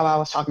of like how I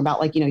was talking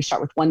about, like, you know, you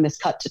start with 1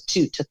 miscut to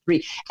 2 to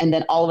 3, and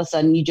then all of a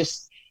sudden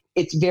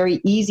it's very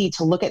easy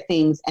to look at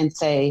things and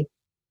say,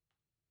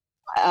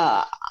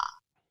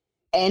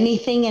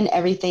 anything and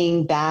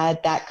everything bad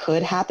that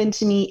could happen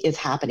to me is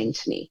happening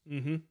to me.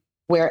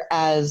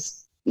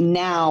 Whereas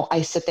now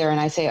I sit there and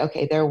I say,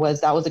 okay, that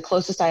was the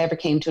closest I ever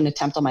came to an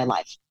attempt on my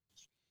life.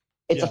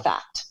 It's a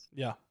fact.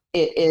 Yeah.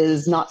 It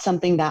is not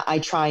something that I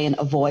try and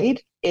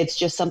avoid. It's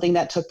just something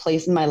that took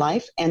place in my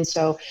life. And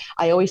so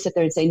I always sit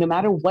there and say, no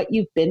matter what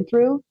you've been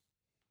through,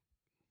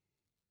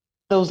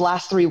 those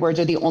last 3 words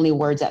are the only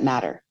words that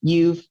matter.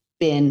 You've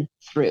been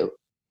through.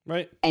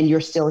 Right. And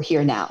you're still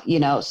here now,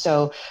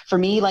 So for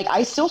me, like,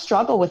 I still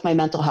struggle with my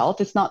mental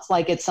health. It's not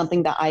like it's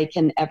something that I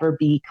can ever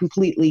be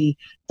completely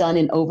done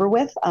and over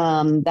with.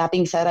 That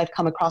being said, I've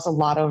come across a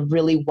lot of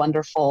really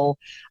wonderful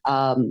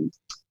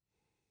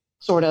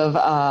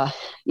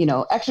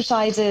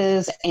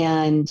exercises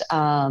and,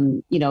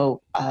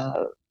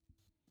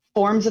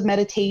 forms of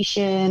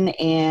meditation.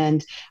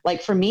 And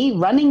like, for me,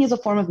 running is a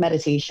form of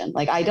meditation.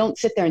 Like, I don't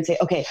sit there and say,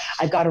 okay,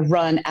 I've got to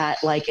run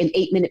at like an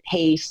 8-minute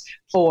pace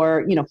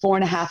for,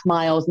 4.5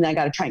 miles. And then I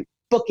got to try and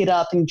book it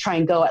up and try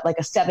and go at like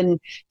a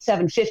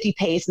 750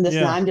 pace and this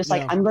and that. I'm just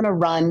like, I'm going to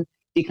run,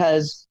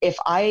 because if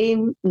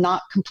I'm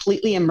not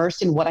completely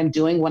immersed in what I'm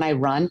doing when I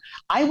run,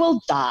 I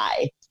will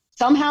die.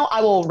 Somehow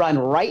I will run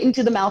right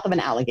into the mouth of an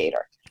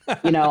alligator,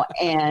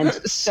 And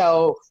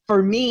so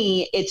for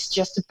me, it's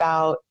just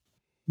about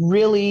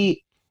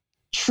really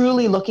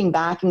truly looking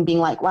back and being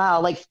like,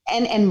 wow, like,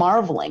 and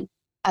marveling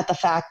at the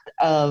fact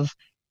of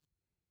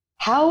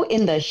how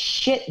in the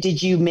shit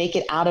did you make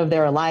it out of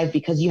there alive,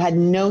 because you had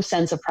no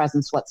sense of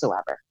presence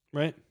whatsoever.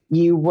 Right.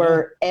 You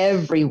were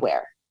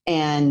everywhere.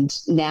 And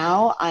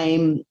now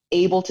I'm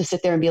able to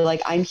sit there and be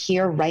like, I'm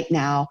here right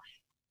now.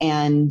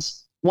 And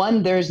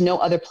one, there's no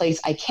other place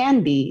I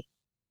can be.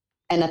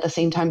 And at the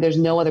same time, there's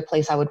no other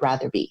place I would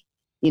rather be,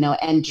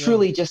 and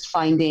truly just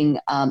finding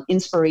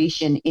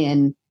inspiration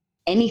in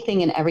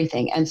anything and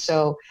everything. And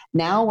so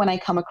now when I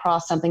come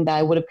across something that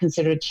I would have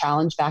considered a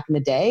challenge back in the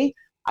day,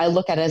 I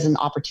look at it as an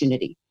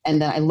opportunity.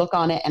 And then I look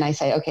on it and I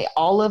say, okay,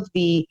 all of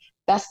the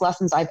best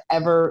lessons I've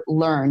ever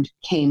learned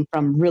came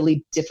from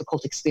really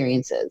difficult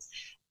experiences.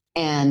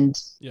 And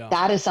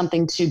that is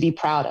something to be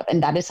proud of.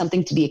 And that is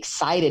something to be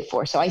excited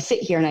for. So I sit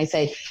here and I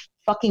say,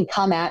 fucking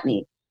come at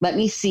me. Let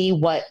me see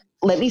what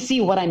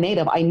I'm made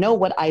of. I know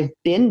what I've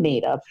been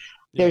made of.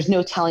 There's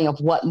no telling of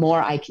what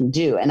more I can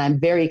do. And I'm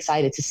very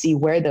excited to see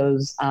where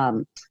those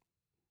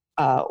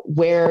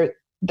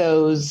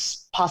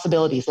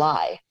possibilities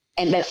lie.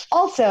 And then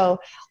also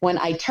when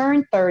I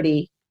turned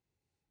 30,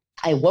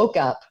 I woke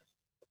up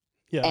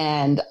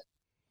and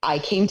I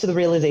came to the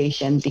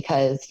realization,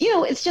 because,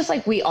 it's just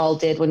like we all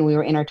did when we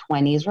were in our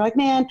 20s. We're like,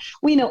 man,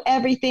 we know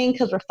everything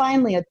because we're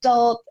finally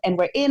adults and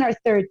we're in our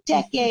 3rd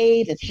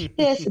decade and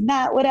this and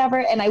that,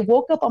 whatever. And I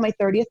woke up on my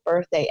 30th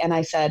birthday and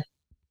I said,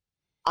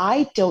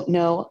 I don't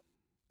know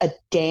a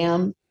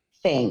damn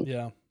thing.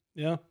 Yeah.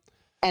 Yeah.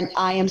 And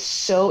I am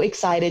so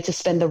excited to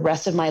spend the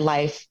rest of my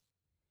life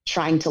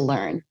trying to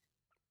learn.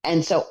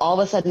 And so all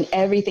of a sudden,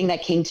 everything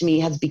that came to me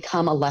has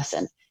become a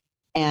lesson.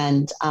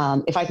 And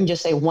if I can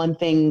just say one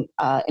thing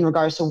in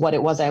regards to what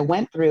it was I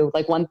went through,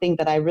 like, one thing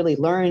that I really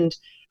learned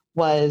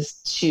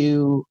was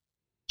to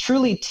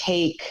truly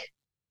take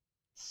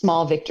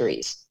small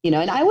victories, and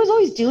I was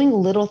always doing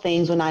little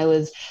things when I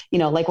was,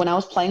 like when I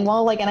was playing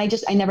well, like, and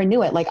I never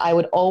knew it. Like, I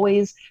would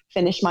always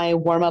finish my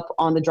warm up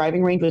on the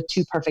driving range with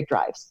 2 perfect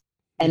drives.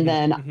 And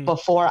then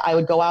before I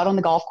would go out on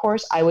the golf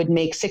course, I would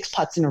make 6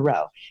 putts in a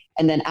row.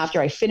 And then after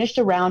I finished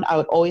a round, I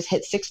would always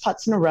hit 6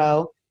 putts in a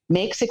row,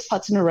 make 6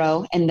 putts in a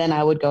row, and then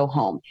I would go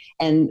home.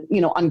 And,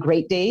 on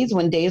great days,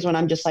 when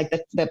I'm just like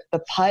the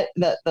putt,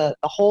 the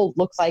hole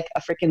looks like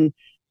a freaking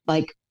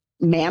like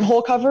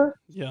manhole cover.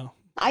 Yeah.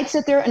 I'd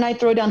sit there and I'd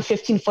throw down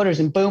 15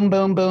 footers and boom,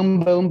 boom, boom,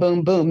 boom,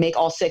 boom, boom, make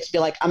all 6, be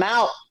like, I'm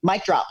out,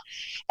 mic drop.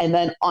 And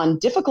then on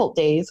difficult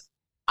days,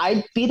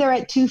 I'd be there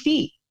at 2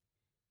 feet.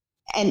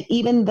 And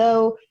even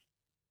though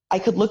I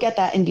could look at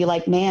that and be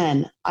like,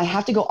 man, I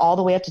have to go all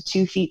the way up to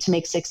 2 feet to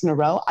make 6 in a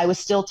row, I was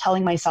still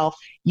telling myself,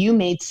 you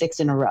made 6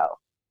 in a row.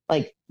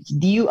 Like,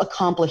 you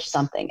accomplished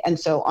something. And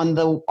so on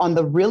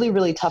the really,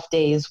 really tough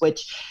days,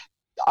 which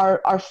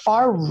are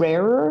far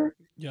rarer,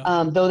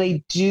 though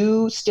they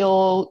do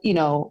still,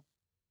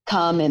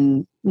 come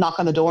and knock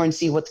on the door and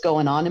see what's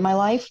going on in my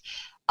life,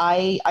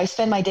 I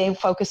spend my day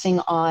focusing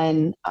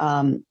on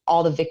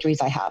all the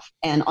victories I have.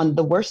 And on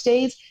the worst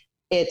days,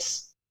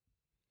 it's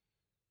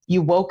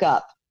you woke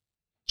up,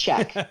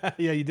 check.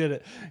 Yeah, you did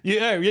it. You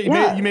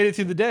made it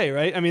through the day,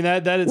 right? I mean,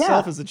 that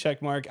itself is a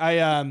check mark.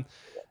 I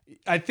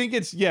think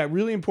it's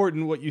really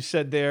important what you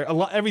said there.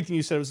 Everything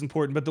you said was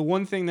important, but the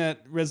one thing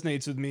that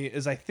resonates with me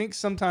is I think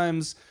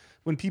sometimes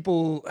when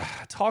people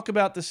talk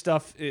about this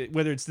stuff,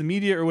 whether it's the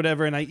media or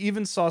whatever, and I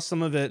even saw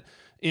some of it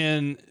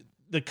in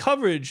the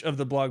coverage of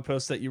the blog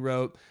post that you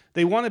wrote,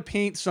 they want to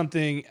paint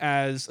something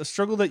as a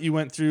struggle that you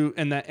went through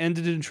and that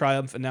ended in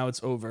triumph and now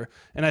it's over.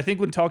 And I think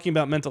when talking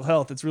about mental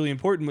health, it's really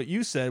important what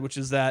you said, which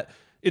is that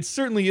it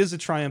certainly is a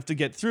triumph to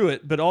get through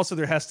it, but also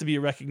there has to be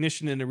a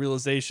recognition and a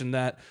realization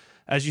that,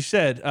 as you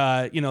said,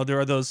 there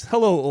are those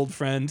hello, old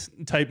friend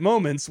type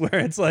moments where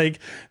it's like,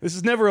 this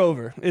is never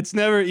over. It's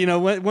never,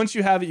 once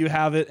you have it, you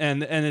have it.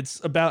 And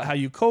it's about how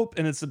you cope,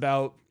 and it's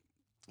about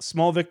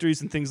small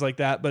victories and things like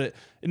that, but it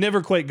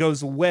never quite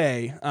goes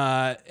away.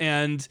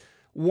 And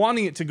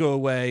wanting it to go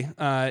away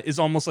is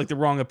almost like the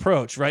wrong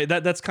approach, right?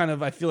 That's kind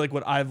of, I feel like,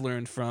 what I've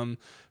learned from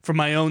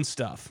my own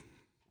stuff.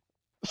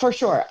 For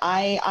sure.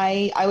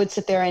 I would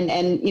sit there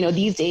and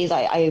these days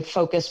I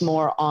focus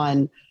more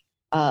on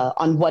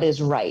what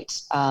is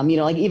right.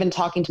 Like even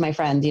talking to my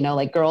friends,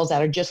 like girls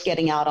that are just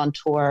getting out on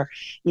tour,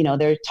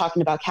 they're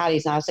talking about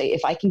caddies. And I would say,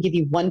 if I can give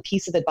you one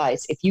piece of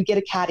advice, if you get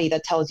a caddy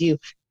that tells you,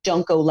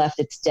 don't go left,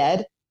 it's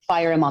dead,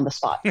 fire him on the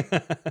spot.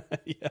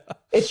 Yeah.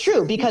 It's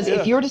true, because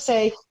if you were to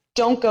say,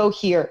 don't go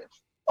here,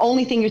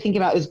 only thing you're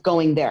thinking about is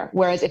going there.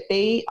 Whereas if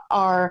they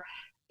are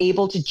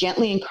able to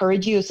gently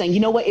encourage you, saying, you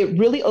know what, it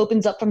really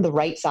opens up from the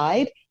right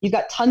side. You've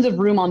got tons of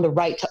room on the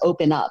right to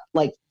open up.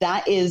 Like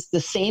that is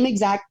the same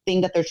exact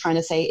thing that they're trying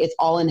to say. It's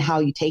all in how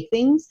you take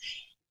things.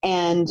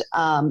 And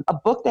a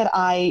book that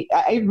I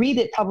read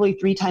it probably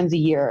 3 times a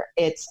year.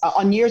 It's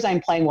on years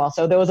I'm playing well.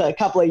 So there was a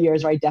couple of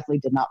years where I definitely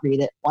did not read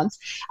it once.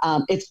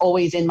 It's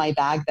always in my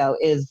bag though,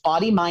 is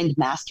Body Mind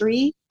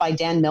Mastery by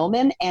Dan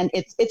Millman. And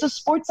it's a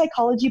sports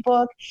psychology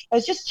book.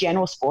 It's just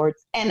general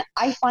sports. And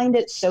I find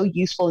it so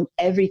useful in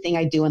everything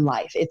I do in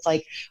life. It's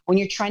like when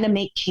you're trying to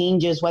make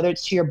changes, whether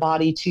it's to your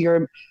body, to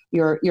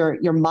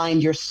your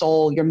mind, your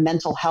soul, your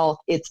mental health,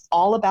 it's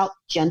all about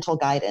gentle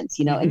guidance,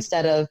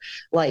 instead of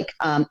like,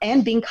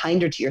 and being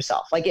kinder to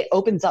yourself. Like it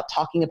opens up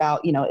talking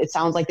about, it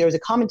sounds like there was a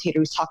commentator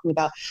who's talking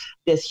about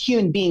this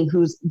human being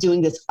who's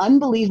doing this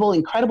unbelievable,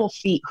 incredible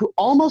feat, who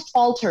almost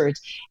faltered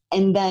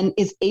and then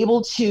is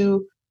able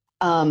to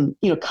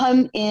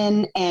come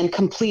in and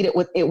complete it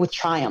with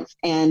triumph.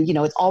 And,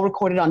 it's all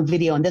recorded on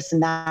video and this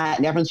and that.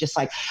 And everyone's just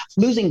like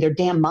losing their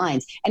damn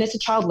minds. And it's a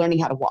child learning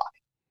how to walk.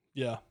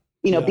 Yeah.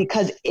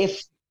 Because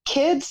if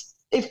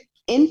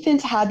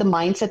infants had the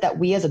mindset that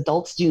we as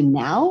adults do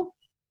now,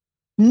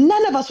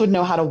 none of us would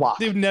know how to walk.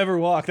 They've never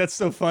walked. That's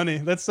so funny.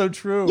 That's so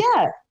true.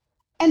 Yeah.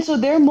 And so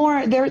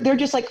they're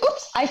just like,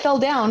 oops, I fell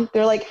down.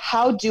 They're like,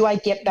 how do I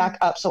get back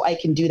up so I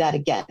can do that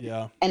again?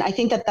 Yeah. And I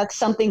think that that's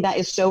something that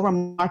is so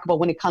remarkable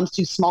when it comes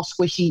to small,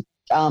 squishy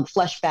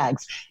flesh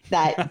bags,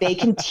 that they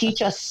can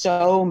teach us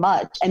so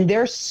much, and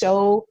they're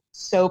so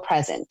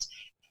present.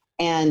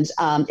 And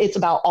it's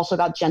also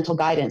about gentle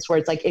guidance, where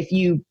it's like if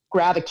you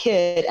grab a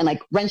kid and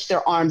like wrench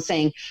their arm,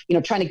 saying,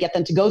 trying to get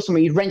them to go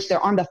somewhere, you wrench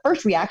their arm. The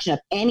first reaction of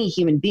any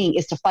human being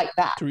is to fight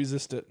back, to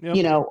resist it.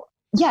 Yep.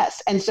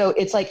 Yes. And so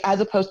it's like, as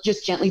opposed to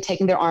just gently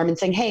taking their arm and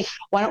saying, hey,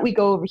 why don't we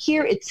go over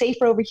here? It's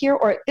safer over here.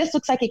 Or this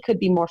looks like it could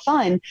be more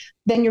fun.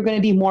 Then you're going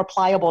to be more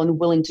pliable and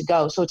willing to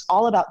go. So it's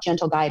all about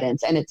gentle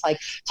guidance. And it's like,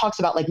 talks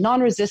about like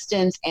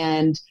non-resistance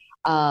and,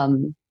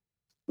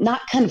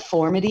 not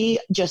conformity,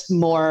 just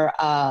more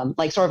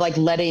like sort of like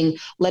letting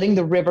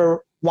the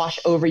river wash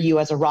over you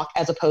as a rock,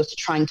 as opposed to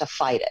trying to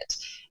fight it.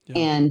 Yeah.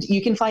 And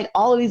you can find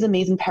all of these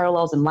amazing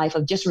parallels in life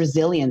of just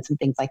resilience and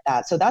things like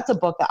that. So that's a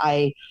book that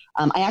I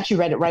actually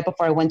read it right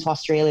before I went to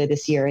Australia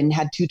this year and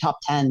had 2 top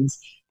 10s.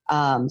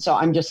 So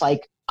I'm just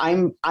like,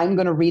 I'm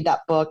going to read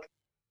that book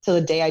till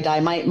the day I die.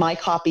 My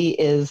copy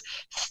is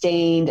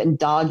stained and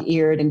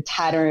dog-eared and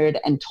tattered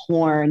and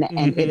torn,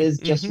 and it is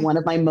just one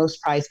of my most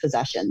prized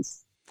possessions.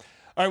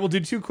 All right, we'll do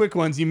 2 quick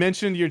ones. You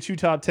mentioned your 2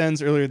 top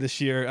 10s earlier this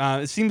year.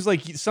 It seems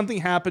like something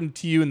happened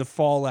to you in the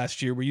fall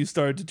last year where you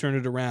started to turn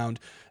it around,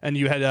 and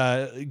you had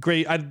a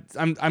great, I'm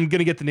going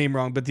to get the name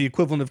wrong, but the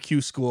equivalent of Q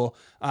School.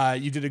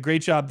 You did a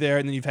great job there,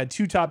 and then you've had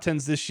 2 top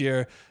 10s this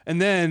year. And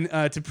then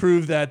to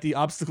prove that the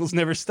obstacles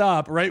never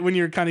stop, right when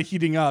you're kind of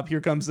heating up, here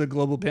comes the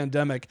global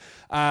pandemic.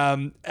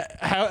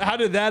 How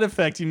did that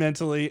affect you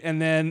mentally?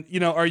 And then,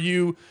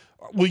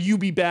 will you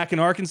be back in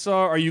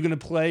Arkansas? Are you going to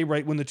play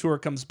right when the tour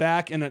comes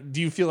back? And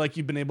do you feel like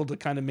you've been able to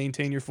kind of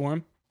maintain your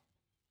form?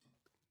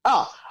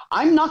 Oh,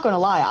 I'm not going to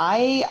lie.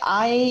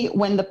 I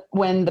when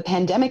the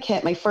pandemic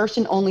hit, my first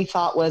and only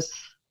thought was,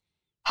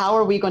 how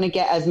are we going to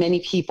get as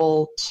many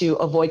people to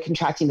avoid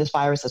contracting this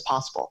virus as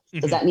possible?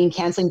 Does that mean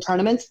canceling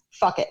tournaments?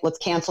 Fuck it. Let's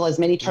cancel as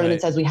many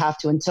tournaments as we have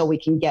to until we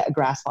can get a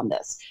grasp on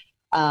this.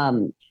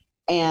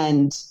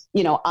 And,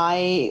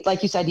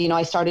 like you said,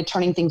 I started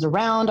turning things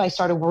around. I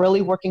started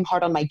really working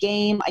hard on my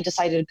game. I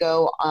decided to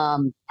go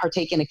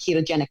partake in a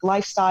ketogenic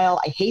lifestyle.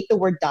 I hate the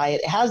word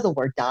diet. It has the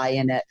word die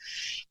in it.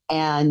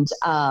 And,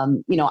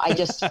 I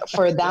just,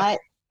 for that,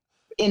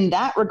 in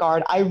that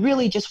regard, I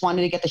really just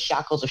wanted to get the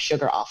shackles of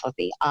sugar off of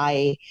me.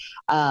 I,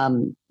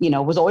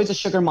 was always a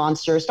sugar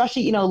monster,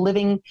 especially,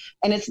 living,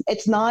 and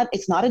it's not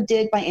a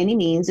dig by any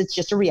means. It's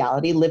just a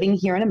reality. Living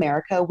here in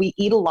America, we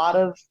eat a lot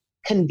of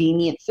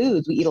convenient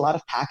foods. We eat a lot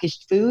of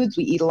packaged foods.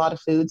 We eat a lot of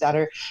foods that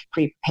are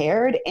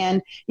prepared.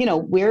 And,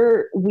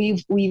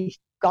 we've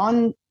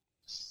gone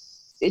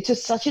to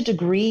such a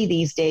degree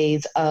these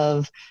days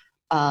of,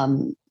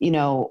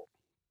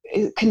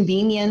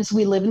 convenience.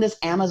 We live in this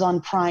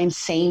Amazon Prime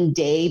same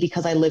day,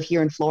 because I live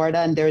here in Florida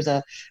and there's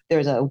a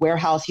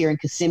warehouse here in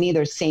Kissimmee.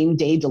 There's same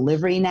day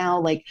delivery now.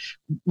 Like,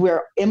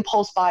 we're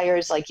impulse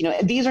buyers. Like,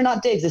 these are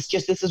not digs. It's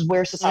just, this is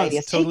where society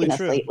has totally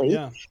taken us lately.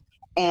 Yeah.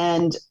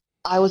 And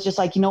I was just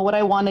like, what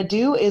I want to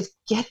do is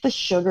get the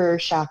sugar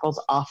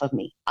shackles off of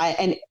me.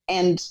 And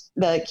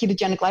the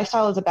ketogenic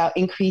lifestyle is about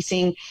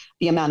increasing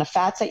the amount of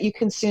fats that you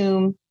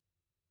consume,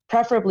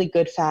 preferably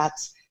good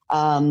fats,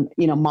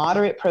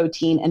 moderate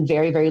protein, and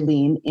very, very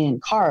lean in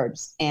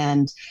carbs.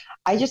 And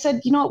I just said,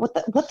 you know,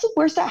 what's the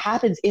worst that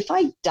happens? If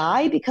I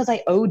die because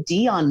I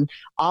OD on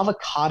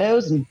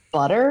avocados and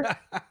butter,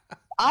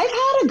 I've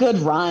had a good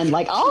run.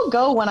 Like, I'll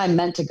go when I'm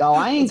meant to go.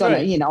 I ain't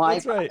going to,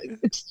 right.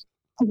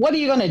 What are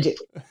you going to do?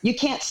 You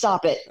can't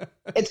stop it.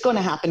 It's going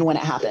to happen when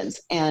it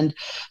happens. And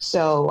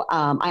so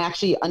I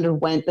actually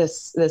underwent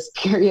this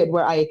period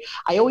where I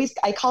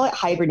call it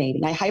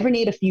hibernating. I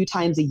hibernate a few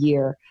times a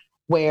year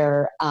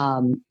where,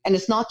 and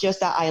it's not just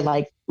that I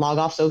like log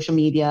off social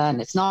media,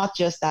 and it's not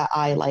just that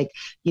I like,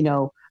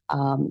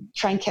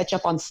 try and catch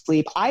up on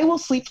sleep. I will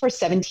sleep for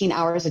 17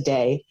 hours a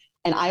day,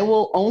 and I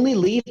will only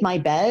leave my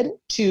bed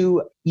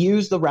to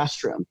use the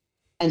restroom.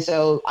 And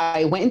so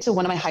I went into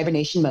one of my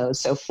hibernation modes.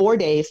 So 4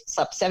 days,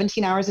 slept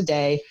 17 hours a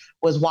day,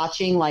 was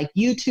watching like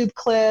YouTube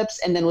clips,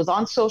 and then was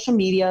on social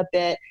media a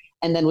bit,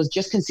 and then was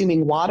just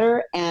consuming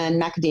water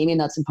and macadamia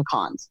nuts and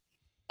pecans.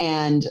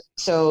 And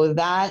so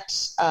that,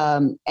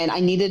 and I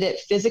needed it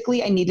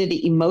physically, I needed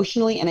it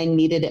emotionally, and I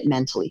needed it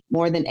mentally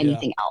more than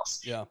anything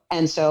else. Yeah.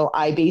 And so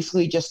I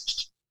basically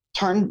just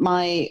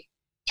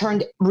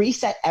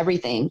reset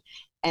everything.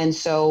 And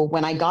so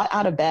when I got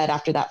out of bed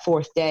after that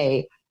 4th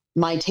day,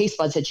 my taste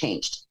buds had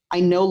changed. I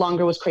no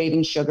longer was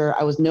craving sugar.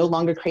 I was no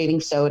longer craving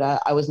soda.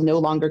 I was no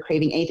longer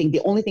craving anything.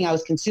 The only thing I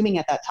was consuming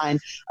at that time,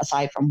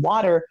 aside from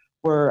water,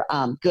 were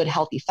good,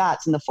 healthy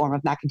fats in the form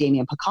of macadamia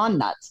and pecan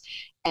nuts.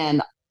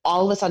 And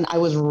all of a sudden I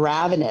was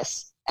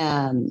ravenous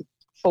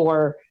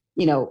for,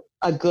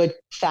 a good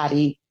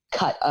fatty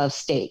cut of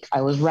steak.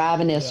 I was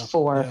ravenous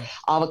for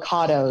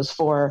avocados,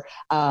 for,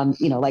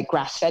 like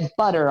grass-fed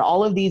butter,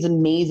 all of these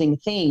amazing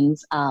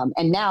things.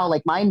 And now,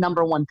 like, my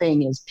number one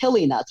thing is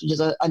pili nuts, which is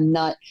a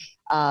nut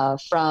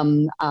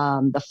from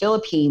the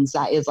Philippines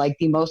that is like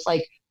the most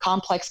like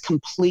complex,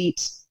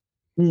 complete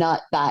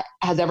nut that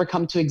has ever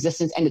come to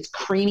existence, and it's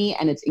creamy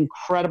and it's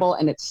incredible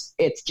and it's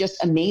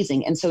just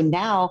amazing. And so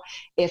now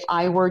if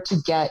I were to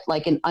get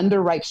like an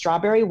underripe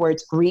strawberry where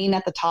it's green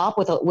at the top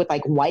with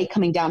like white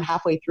coming down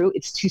halfway through,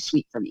 it's too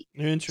sweet for me.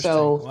 Interesting.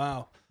 So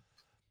wow.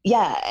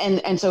 Yeah.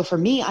 And so for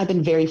me, I've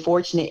been very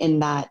fortunate in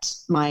that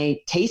my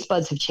taste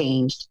buds have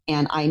changed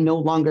and I no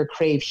longer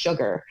crave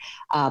sugar,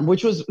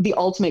 which was the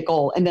ultimate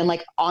goal. And then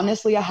like,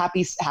 honestly, a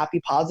happy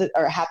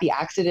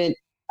accident,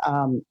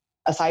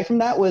 aside from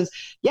that was,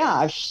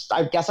 I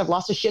guess I've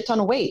lost a shit ton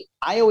of weight.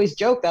 I always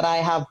joke that I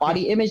have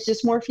body image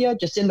dysmorphia,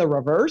 just in the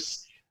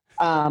reverse.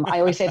 I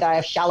always say that I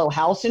have shallow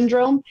hell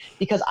syndrome,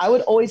 because I would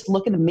always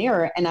look in the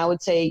mirror and I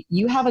would say,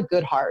 you have a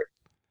good heart.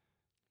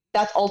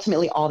 That's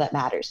ultimately all that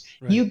matters.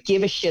 Right. You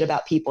give a shit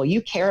about people.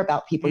 You care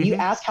about people. Mm-hmm. You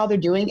ask how they're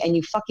doing, and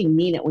you fucking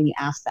mean it when you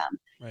ask them.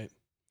 Right.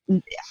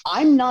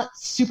 I'm not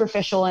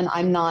superficial and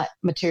I'm not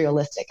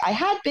materialistic. I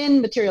had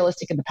been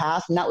materialistic in the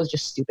past, and that was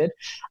just stupid.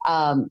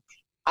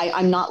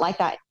 I'm not like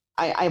that.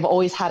 I've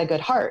always had a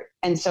good heart.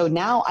 And so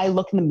now I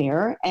look in the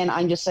mirror and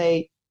I just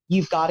say,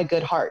 you've got a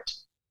good heart.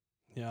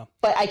 Yeah.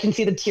 But I can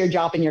see the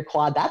teardrop in your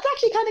quad. That's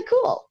actually kind of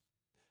cool.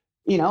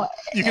 You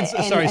can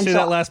say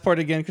that last part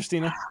again,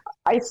 Christina.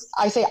 I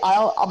say,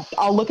 I'll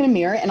look in a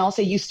mirror and I'll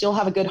say, you still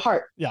have a good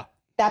heart. Yeah.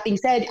 That being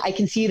said, I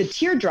can see the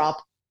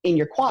teardrop in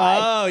your quad.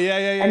 Oh, yeah.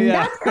 And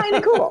that's kind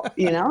of cool.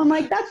 I'm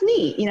like, that's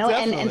neat,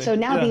 and so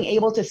now being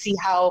able to see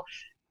how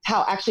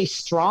actually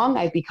strong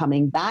I've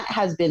becoming, that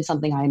has been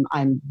something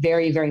I'm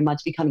very, very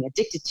much becoming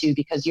addicted to,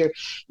 because you're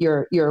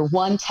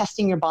one,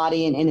 testing your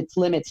body and its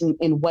limits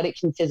and what it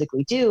can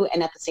physically do.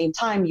 And at the same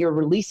time, you're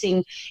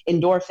releasing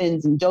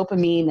endorphins and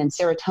dopamine and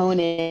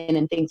serotonin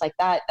and things like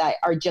that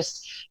are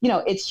just,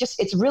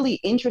 it's really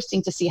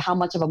interesting to see how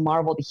much of a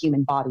marvel the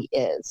human body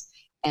is.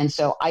 And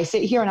so I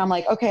sit here and I'm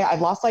like, okay,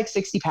 I've lost like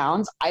 60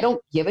 pounds. I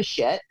don't give a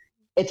shit.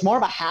 It's more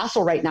of a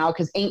hassle right now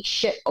because ain't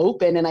shit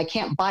open and I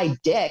can't buy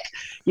dick,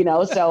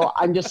 so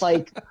I'm just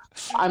like,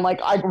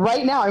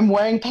 right now I'm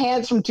wearing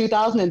pants from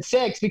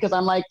 2006 because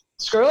I'm like,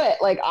 screw it.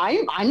 Like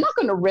I'm not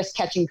going to risk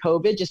catching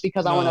COVID just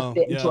because I want to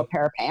fit into a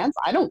pair of pants.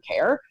 I don't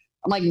care.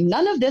 I'm like,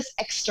 none of this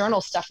external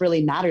stuff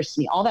really matters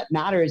to me. All that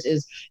matters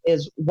is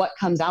what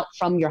comes out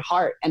from your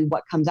heart and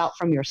what comes out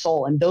from your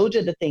soul. And those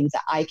are the things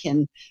that I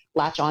can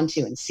latch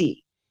onto and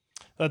see.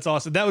 That's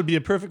awesome. That would be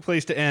a perfect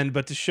place to end.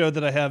 But to show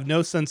that I have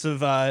no sense of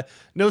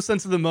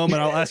the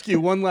moment, I'll ask you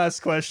one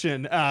last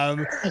question.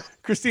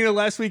 Christina,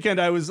 last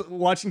weekend I was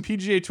watching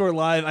PGA Tour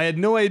Live. I had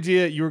no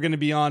idea you were going to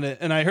be on it,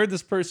 and I heard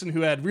this person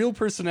who had real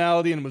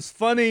personality and was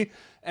funny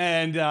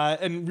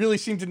and really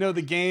seemed to know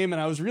the game,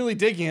 and I was really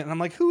digging it. And I'm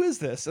like, who is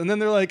this? And then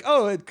they're like,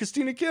 oh,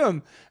 Christina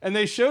Kim, and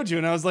they showed you,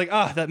 and I was like,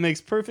 that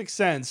makes perfect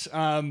sense.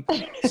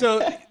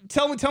 So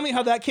tell me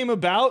how that came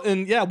about,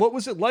 and what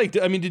was it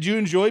like? I mean, did you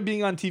enjoy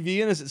being on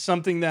TV, and is it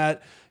something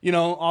that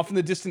off in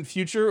the distant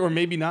future, or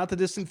maybe not the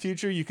distant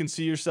future, you can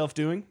see yourself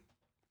doing?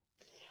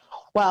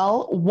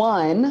 Well,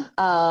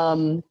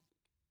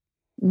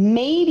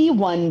 maybe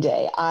one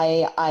day.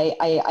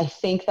 I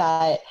think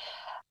that.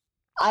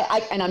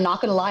 And I'm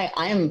not going to lie,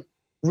 I am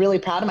really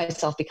proud of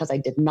myself because I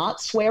did not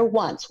swear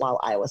once while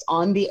I was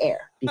on the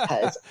air,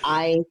 because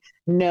I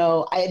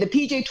No, the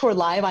PGA Tour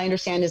Live, I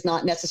understand, is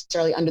not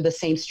necessarily under the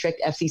same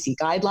strict FCC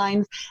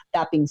guidelines.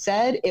 That being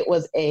said, it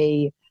was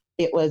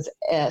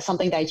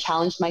something that I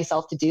challenged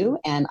myself to do,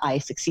 and I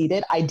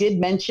succeeded. I did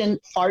mention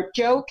fart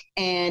joke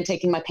and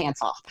taking my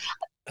pants off.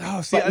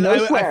 Oh, see, no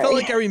I felt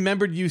like I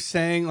remembered you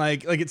saying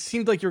like it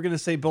seemed like you were going to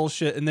say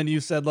bullshit, and then you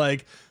said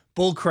like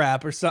bull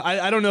crap or so.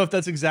 I don't know if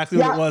that's exactly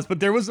what it was, but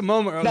there was a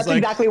moment where I was that's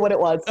exactly what it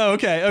was. Oh,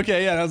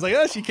 okay, yeah. And I was like,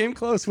 oh, she came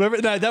close. Whoever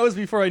that was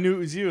before I knew it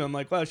was you. I'm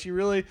like, wow, she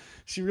really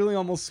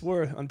almost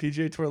swore on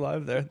PGA Tour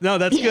Live there. No,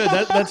 that's good.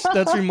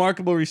 That's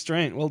remarkable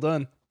restraint. Well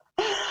done.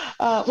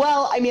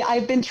 Well, I mean,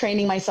 I've been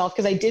training myself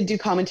because I did do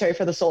commentary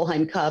for the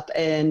Solheim Cup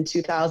in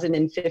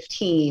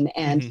 2015,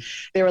 and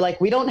they were like,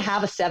 "We don't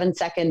have a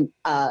 7-second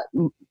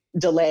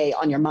delay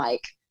on your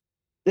mic.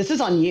 This is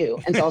on you."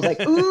 And so I was like,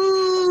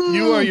 "Ooh,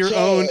 you are your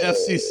own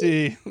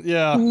FCC."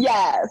 Yeah.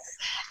 Yes.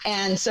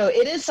 And so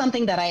it is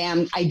something that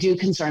I do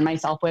concern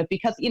myself with,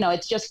 because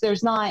it's just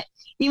there's not,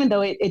 even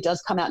though it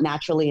does come out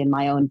naturally in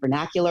my own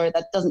vernacular,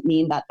 that doesn't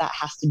mean that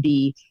has to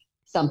be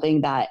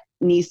something that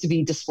needs to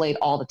be displayed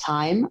all the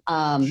time.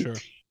 Sure.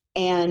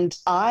 And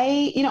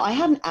I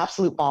had an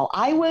absolute ball.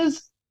 I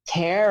was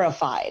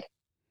terrified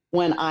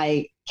when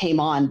I came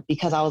on,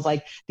 because I was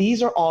like,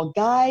 these are all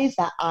guys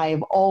that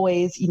I've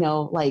always,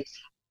 like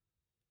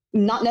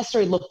not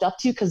necessarily looked up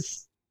to,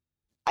 because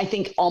I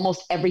think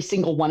almost every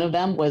single one of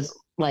them was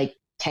like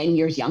 10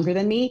 years younger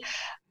than me.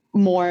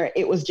 More,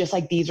 it was just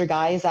like, these are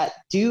guys that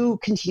do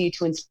continue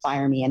to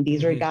inspire me. And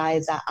these are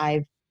guys that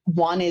I've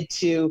wanted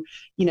to,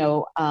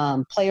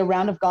 play a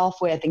round of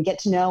golf with and get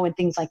to know and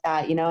things like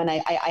that, and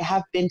I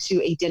have been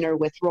to a dinner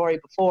with Rory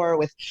before,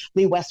 with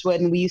Lee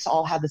Westwood, and we used to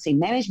all have the same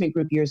management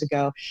group years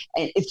ago.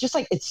 And it's just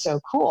like, it's so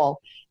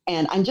cool.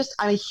 And I'm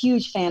a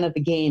huge fan of the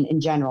game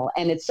in general.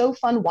 And it's so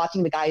fun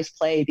watching the guys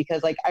play,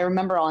 because like, I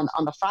remember on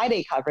the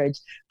Friday coverage,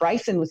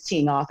 Bryson was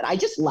teeing off and I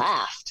just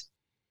laughed,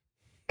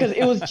 because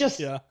it was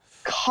just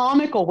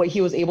comical what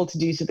he was able to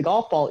do to the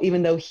golf ball,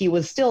 even though he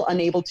was still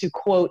unable to,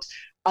 quote,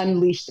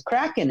 unleash the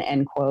Kraken,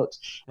 end quote.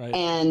 Right.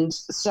 And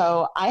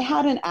so I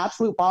had an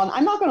absolute ball. And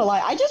I'm not going to lie,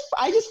 I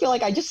just feel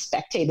like I just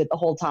spectated the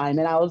whole time.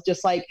 And I was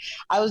just like,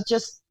 I was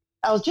just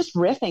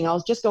riffing. I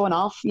was just going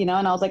off, and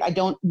I was like, I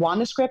don't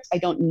want a script. I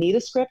don't need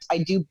a script. I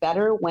do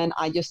better when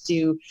I just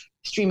do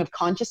stream of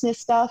consciousness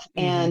stuff.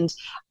 And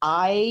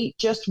I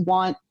just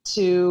want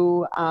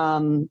to,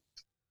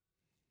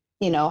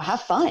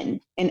 have fun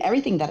in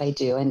everything that I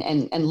do,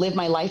 and live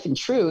my life in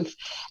truth.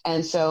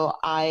 And so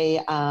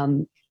I,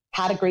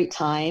 had a great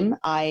time.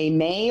 I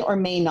may or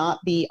may not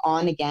be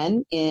on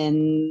again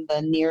in the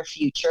near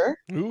future.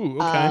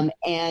 Ooh, okay.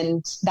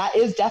 And that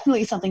is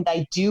definitely something that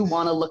I do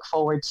want to look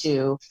forward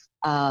to.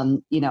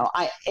 And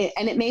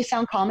it may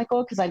sound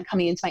comical, because I'm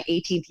coming into my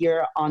 18th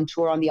year on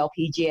tour on the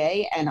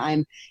LPGA, and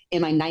I'm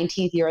in my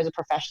 19th year as a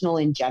professional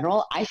in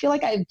general. I feel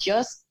like I've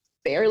just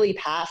barely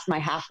passed my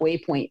halfway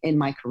point in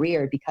my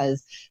career,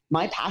 because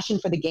my passion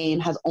for the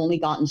game has only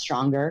gotten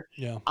stronger.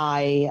 Yeah.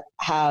 I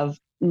have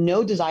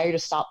no desire to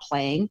stop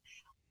playing.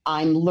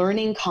 I'm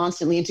learning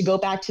constantly. And to go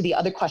back to the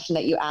other question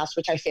that you asked,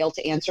 which I failed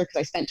to answer because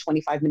I spent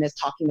 25 minutes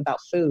talking about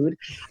food.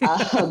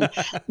 In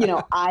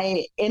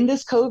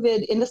this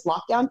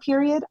lockdown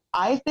period,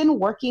 I've been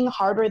working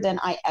harder than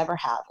I ever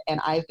have. And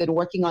I've been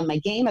working on my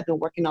game. I've been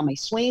working on my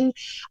swing.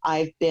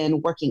 I've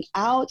been working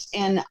out.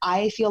 And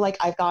I feel like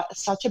I've got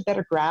such a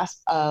better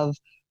grasp of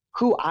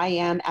who I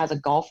am as a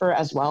golfer,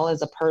 as well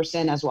as a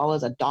person, as well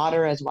as a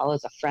daughter, as well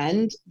as a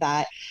friend,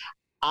 that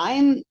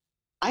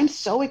I'm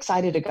so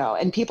excited to go.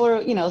 And people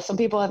are, some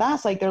people have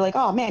asked, like, they're like,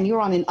 oh man, you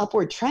were on an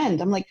upward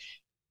trend. I'm like,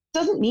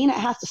 doesn't mean it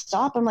has to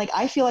stop. I'm like,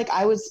 I feel like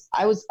I was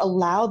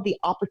allowed the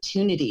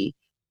opportunity,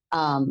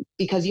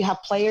 because you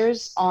have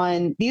players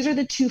these are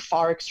the two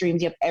far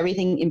extremes. You have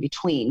everything in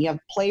between. You have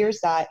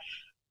players that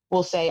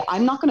will say,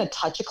 I'm not going to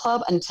touch a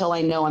club until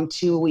I know I'm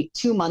 2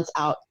 months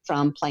out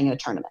from playing in a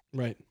tournament.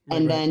 Right.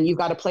 And then you've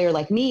got a player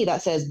like me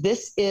that says,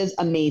 this is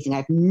amazing. I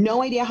have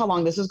no idea how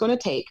long this is going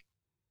to take.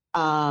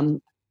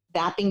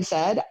 That being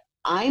said,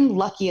 I'm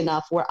lucky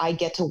enough where I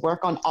get to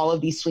work on all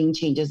of these swing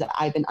changes that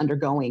I've been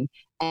undergoing,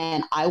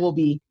 and I will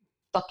be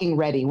fucking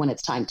ready when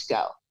it's time to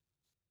go.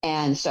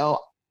 And so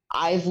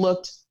I've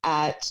looked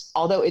at,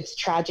 although it's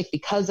tragic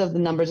because of the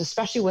numbers,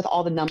 especially with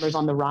all the numbers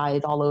on the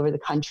rise all over the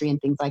country and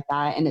things like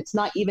that. And it's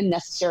not even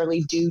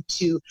necessarily due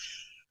to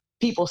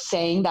people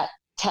saying that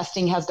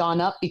testing has gone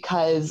up,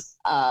 because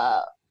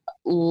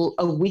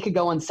a week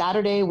ago on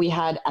Saturday, we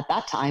had, at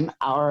that time,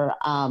 our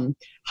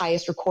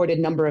highest recorded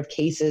number of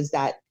cases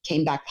that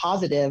came back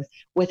positive,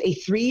 with a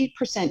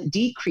 3%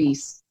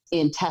 decrease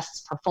in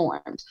tests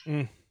performed.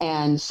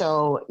 And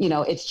so,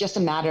 it's just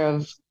a matter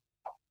of,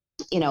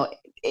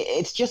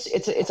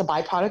 it's a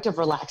byproduct of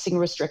relaxing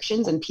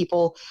restrictions, and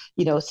people,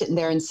 sitting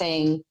there and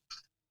saying,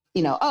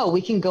 oh,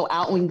 we can go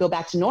out and we can go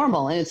back to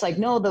normal. And it's like,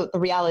 no, the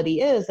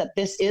reality is that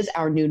this is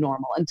our new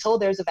normal. Until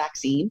there's a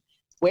vaccine,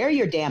 wear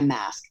your damn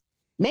mask.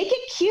 make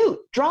it cute.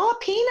 Draw a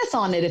penis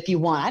on it if you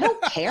want. I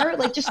don't care.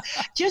 Like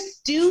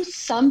just do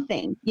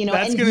something, you know.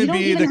 That's going to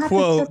be the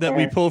quote that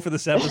we pull for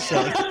this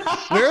episode.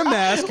 Wear a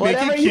mask, make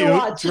it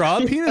cute, draw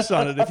a penis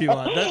on it if you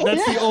want.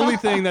 That's the only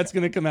thing that's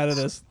going to come out of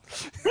this.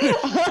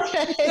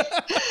 Okay.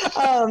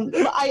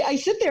 I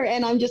sit there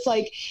and I'm just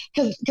like,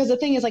 because the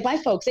thing is, like, my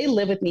folks, they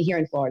live with me here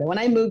in Florida. When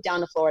I moved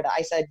down to Florida,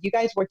 I said, you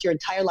guys worked your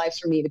entire lives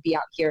for me to be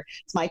out here.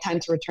 It's my time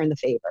to return the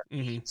favor.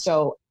 Mm-hmm.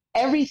 So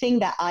everything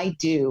that I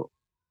do,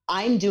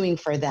 I'm doing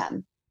for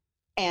them.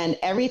 And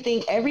every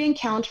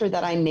encounter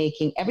that I'm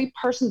making, every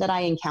person that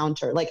I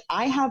encounter, like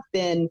I'm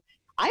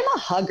a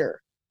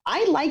hugger.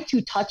 I like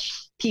to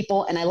touch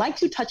people and I like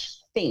to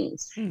touch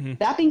things. Mm-hmm.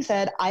 That being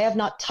said, I have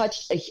not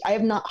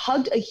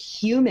hugged a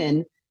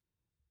human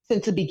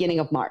since the beginning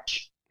of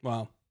March.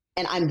 Wow.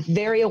 And I'm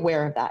very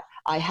aware of that.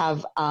 I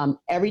have,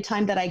 every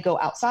time that I go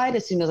outside,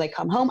 as soon as I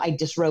come home, I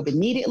disrobe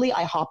immediately.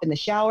 I hop in the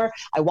shower.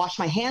 I wash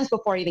my hands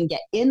before I even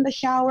get in the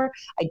shower.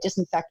 I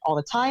disinfect all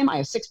the time. I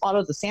have 6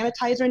 bottles of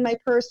sanitizer in my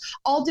purse,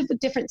 all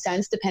different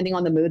scents depending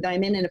on the mood that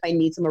I'm in. And if I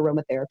need some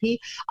aromatherapy,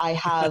 I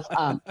have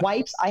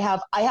wipes. I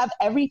have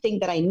everything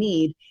that I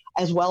need,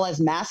 as well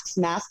as masks.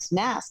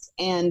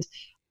 And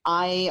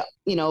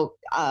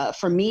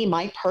for me,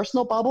 my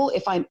personal bubble,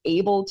 if I'm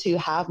able to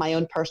have my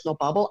own personal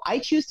bubble, I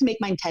choose to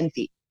make mine 10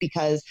 feet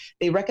because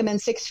they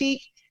recommend 6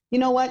 feet. You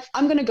know what?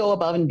 I'm going to go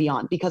above and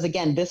beyond because,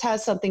 again, this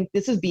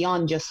is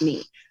beyond just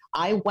me.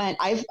 I've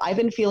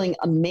been feeling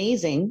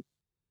amazing.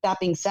 That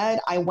being said,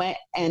 I went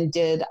and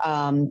did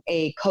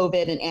a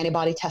COVID and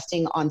antibody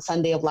testing on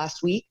Sunday of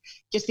last week,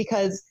 just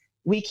because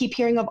we keep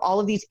hearing of all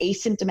of these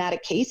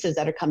asymptomatic cases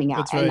that are coming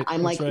out. That's right.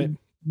 And I'm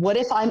what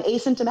if I'm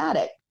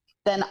asymptomatic?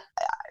 Then,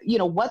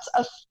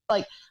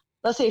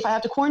 let's say if I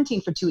have to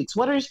quarantine for 2 weeks,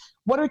 what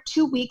are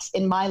 2 weeks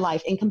in my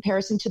life in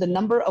comparison to the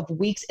number of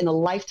weeks in a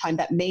lifetime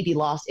that may be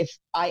lost if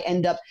I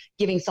end up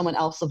giving someone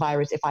else the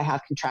virus if I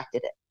have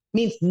contracted it?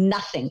 Means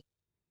nothing.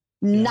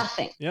 Yeah.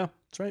 Nothing. Yeah,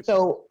 that's right.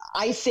 So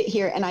I sit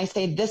here and I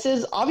say, this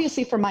is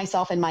obviously for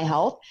myself and my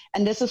health,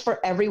 and this is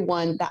for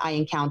everyone that I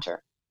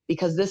encounter,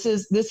 because this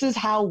is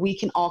how we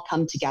can all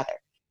come together.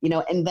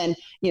 And then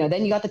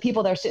you got the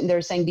people that are sitting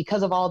there saying,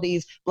 because of all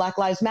these Black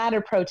Lives Matter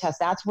protests,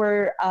 that's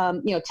where,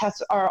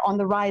 tests are on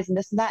the rise and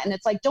this and that. And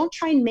it's like, don't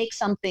try and make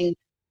something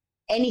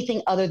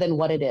anything other than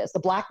what it is. The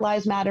Black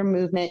Lives Matter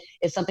movement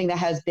is something that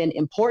has been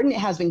important. It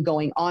has been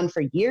going on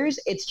for years.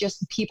 It's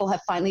just people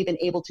have finally been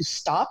able to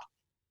stop,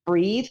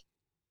 breathe,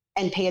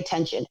 and pay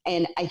attention.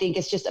 And I think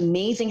it's just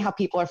amazing how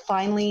people are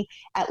finally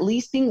at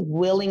least being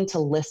willing to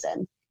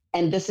listen.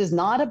 And this is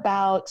not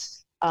about,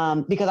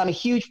 because I'm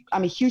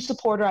a huge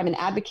supporter. I'm an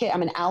advocate.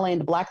 I'm an ally in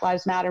the Black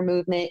Lives Matter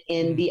movement,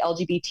 in the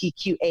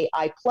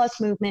LGBTQAI+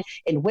 movement,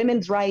 in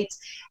women's rights.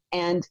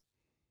 And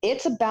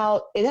it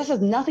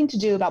has nothing to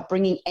do about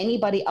bringing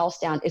anybody else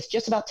down. It's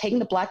just about taking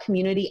the Black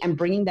community and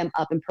bringing them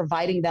up and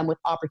providing them with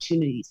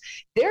opportunities.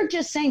 They're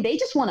just saying they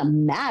just want to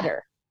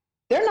matter.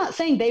 They're not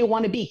saying they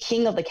want to be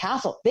king of the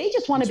castle. They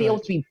just want to be able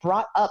to be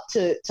brought up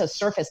to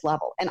surface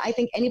level. And I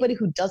think anybody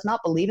who does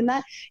not believe in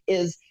that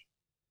is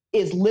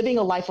living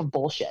a life of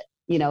bullshit.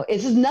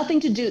 It has nothing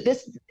to do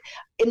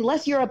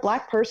unless you're a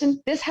Black person,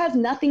 this has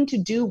nothing to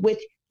do with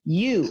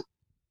you,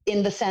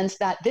 in the sense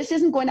that this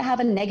isn't going to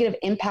have a negative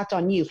impact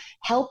on you.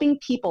 Helping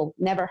people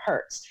never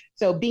hurts.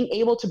 So being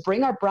able to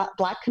bring our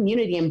Black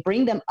community and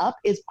bring them up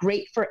is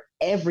great for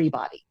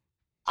everybody.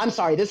 I'm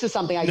sorry, this is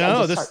something I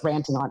just start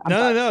ranting on.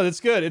 No, that's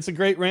good. It's a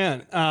great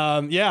rant.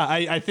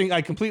 I think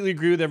I completely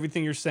agree with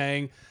everything you're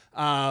saying.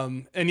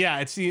 I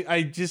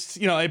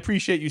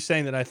appreciate you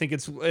saying that. I think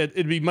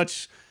it'd be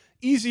much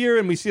easier,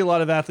 and we see a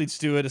lot of athletes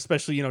do it,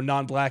 especially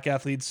non-Black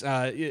athletes.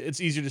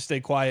 It's easier to stay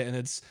quiet, and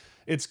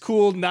it's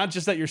cool not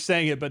just that you're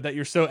saying it, but that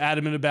you're so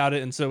adamant about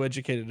it and so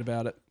educated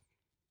about it.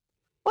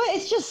 Well,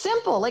 it's just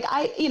simple. Like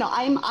I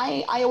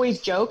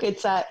always joke.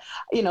 It's that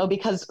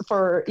because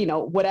for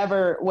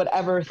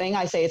whatever thing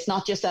I say, it's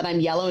not just that I'm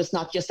yellow. It's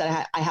not just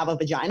that I have a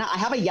vagina. I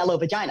have a yellow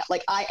vagina.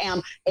 Like I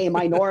am a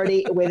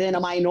minority within a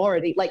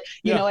minority. Like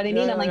you know what I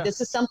mean?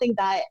 This is something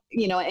that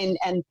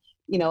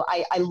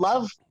I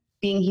love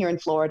being here in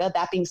Florida.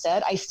 That being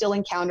said, I still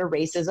encounter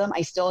racism.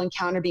 I still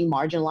encounter being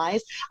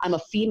marginalized. I'm a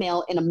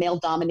female in a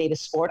male-dominated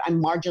sport.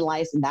 I'm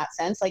marginalized in that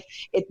sense. Like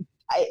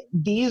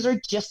these are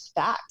just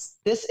facts.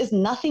 This is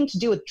nothing to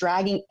do with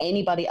dragging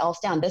anybody else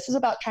down. This is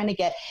about trying to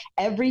get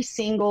every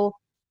single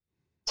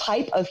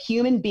type of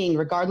human being,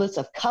 regardless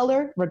of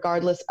color,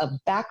 regardless of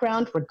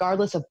background,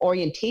 regardless of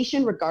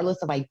orientation,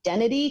 regardless of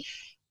identity,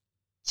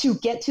 to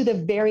get to the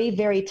very,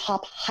 very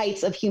top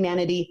heights of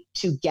humanity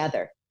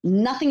together.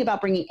 Nothing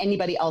about bringing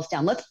anybody else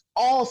down. Let's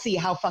all see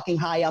how fucking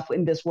high up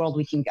in this world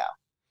we can go.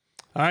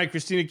 All right,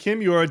 Christina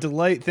Kim, you are a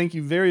delight. Thank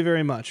you very,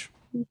 very much.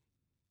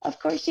 Of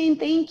course, Shane.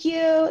 Thank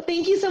you.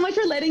 Thank you so much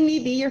for letting me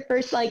be your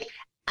first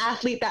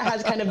athlete that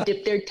has kind of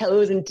dipped their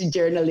toes into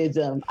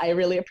journalism. I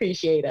really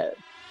appreciate it.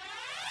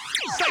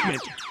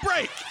 Segment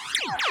break.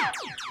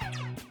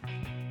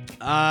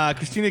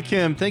 Christina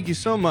Kim, thank you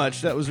so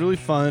much. That was really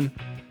fun.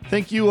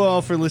 Thank you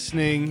all for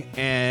listening,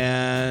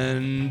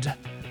 and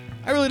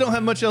I really don't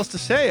have much else to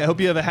say. I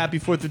hope you have a happy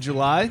 4th of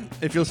July.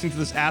 If you're listening to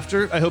this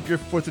after, I hope your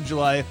 4th of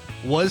July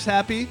was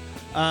happy.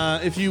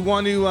 If you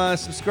want to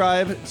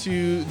subscribe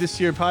to this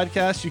year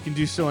podcast, you can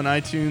do so on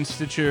iTunes,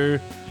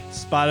 Stitcher,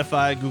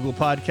 Spotify, Google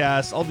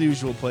Podcasts, all the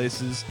usual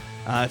places.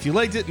 If you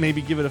liked it,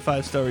 maybe give it a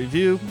 5-star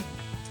review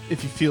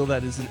if you feel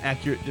that is an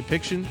accurate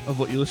depiction of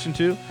what you listen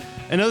to.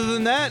 And other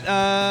than that,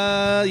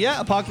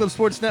 Apocalypse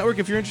Sports Network.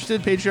 If you're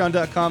interested,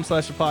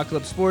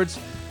 patreon.com/Apocalypse Sports.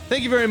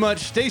 Thank you very much.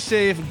 Stay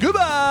safe.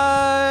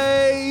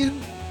 Goodbye.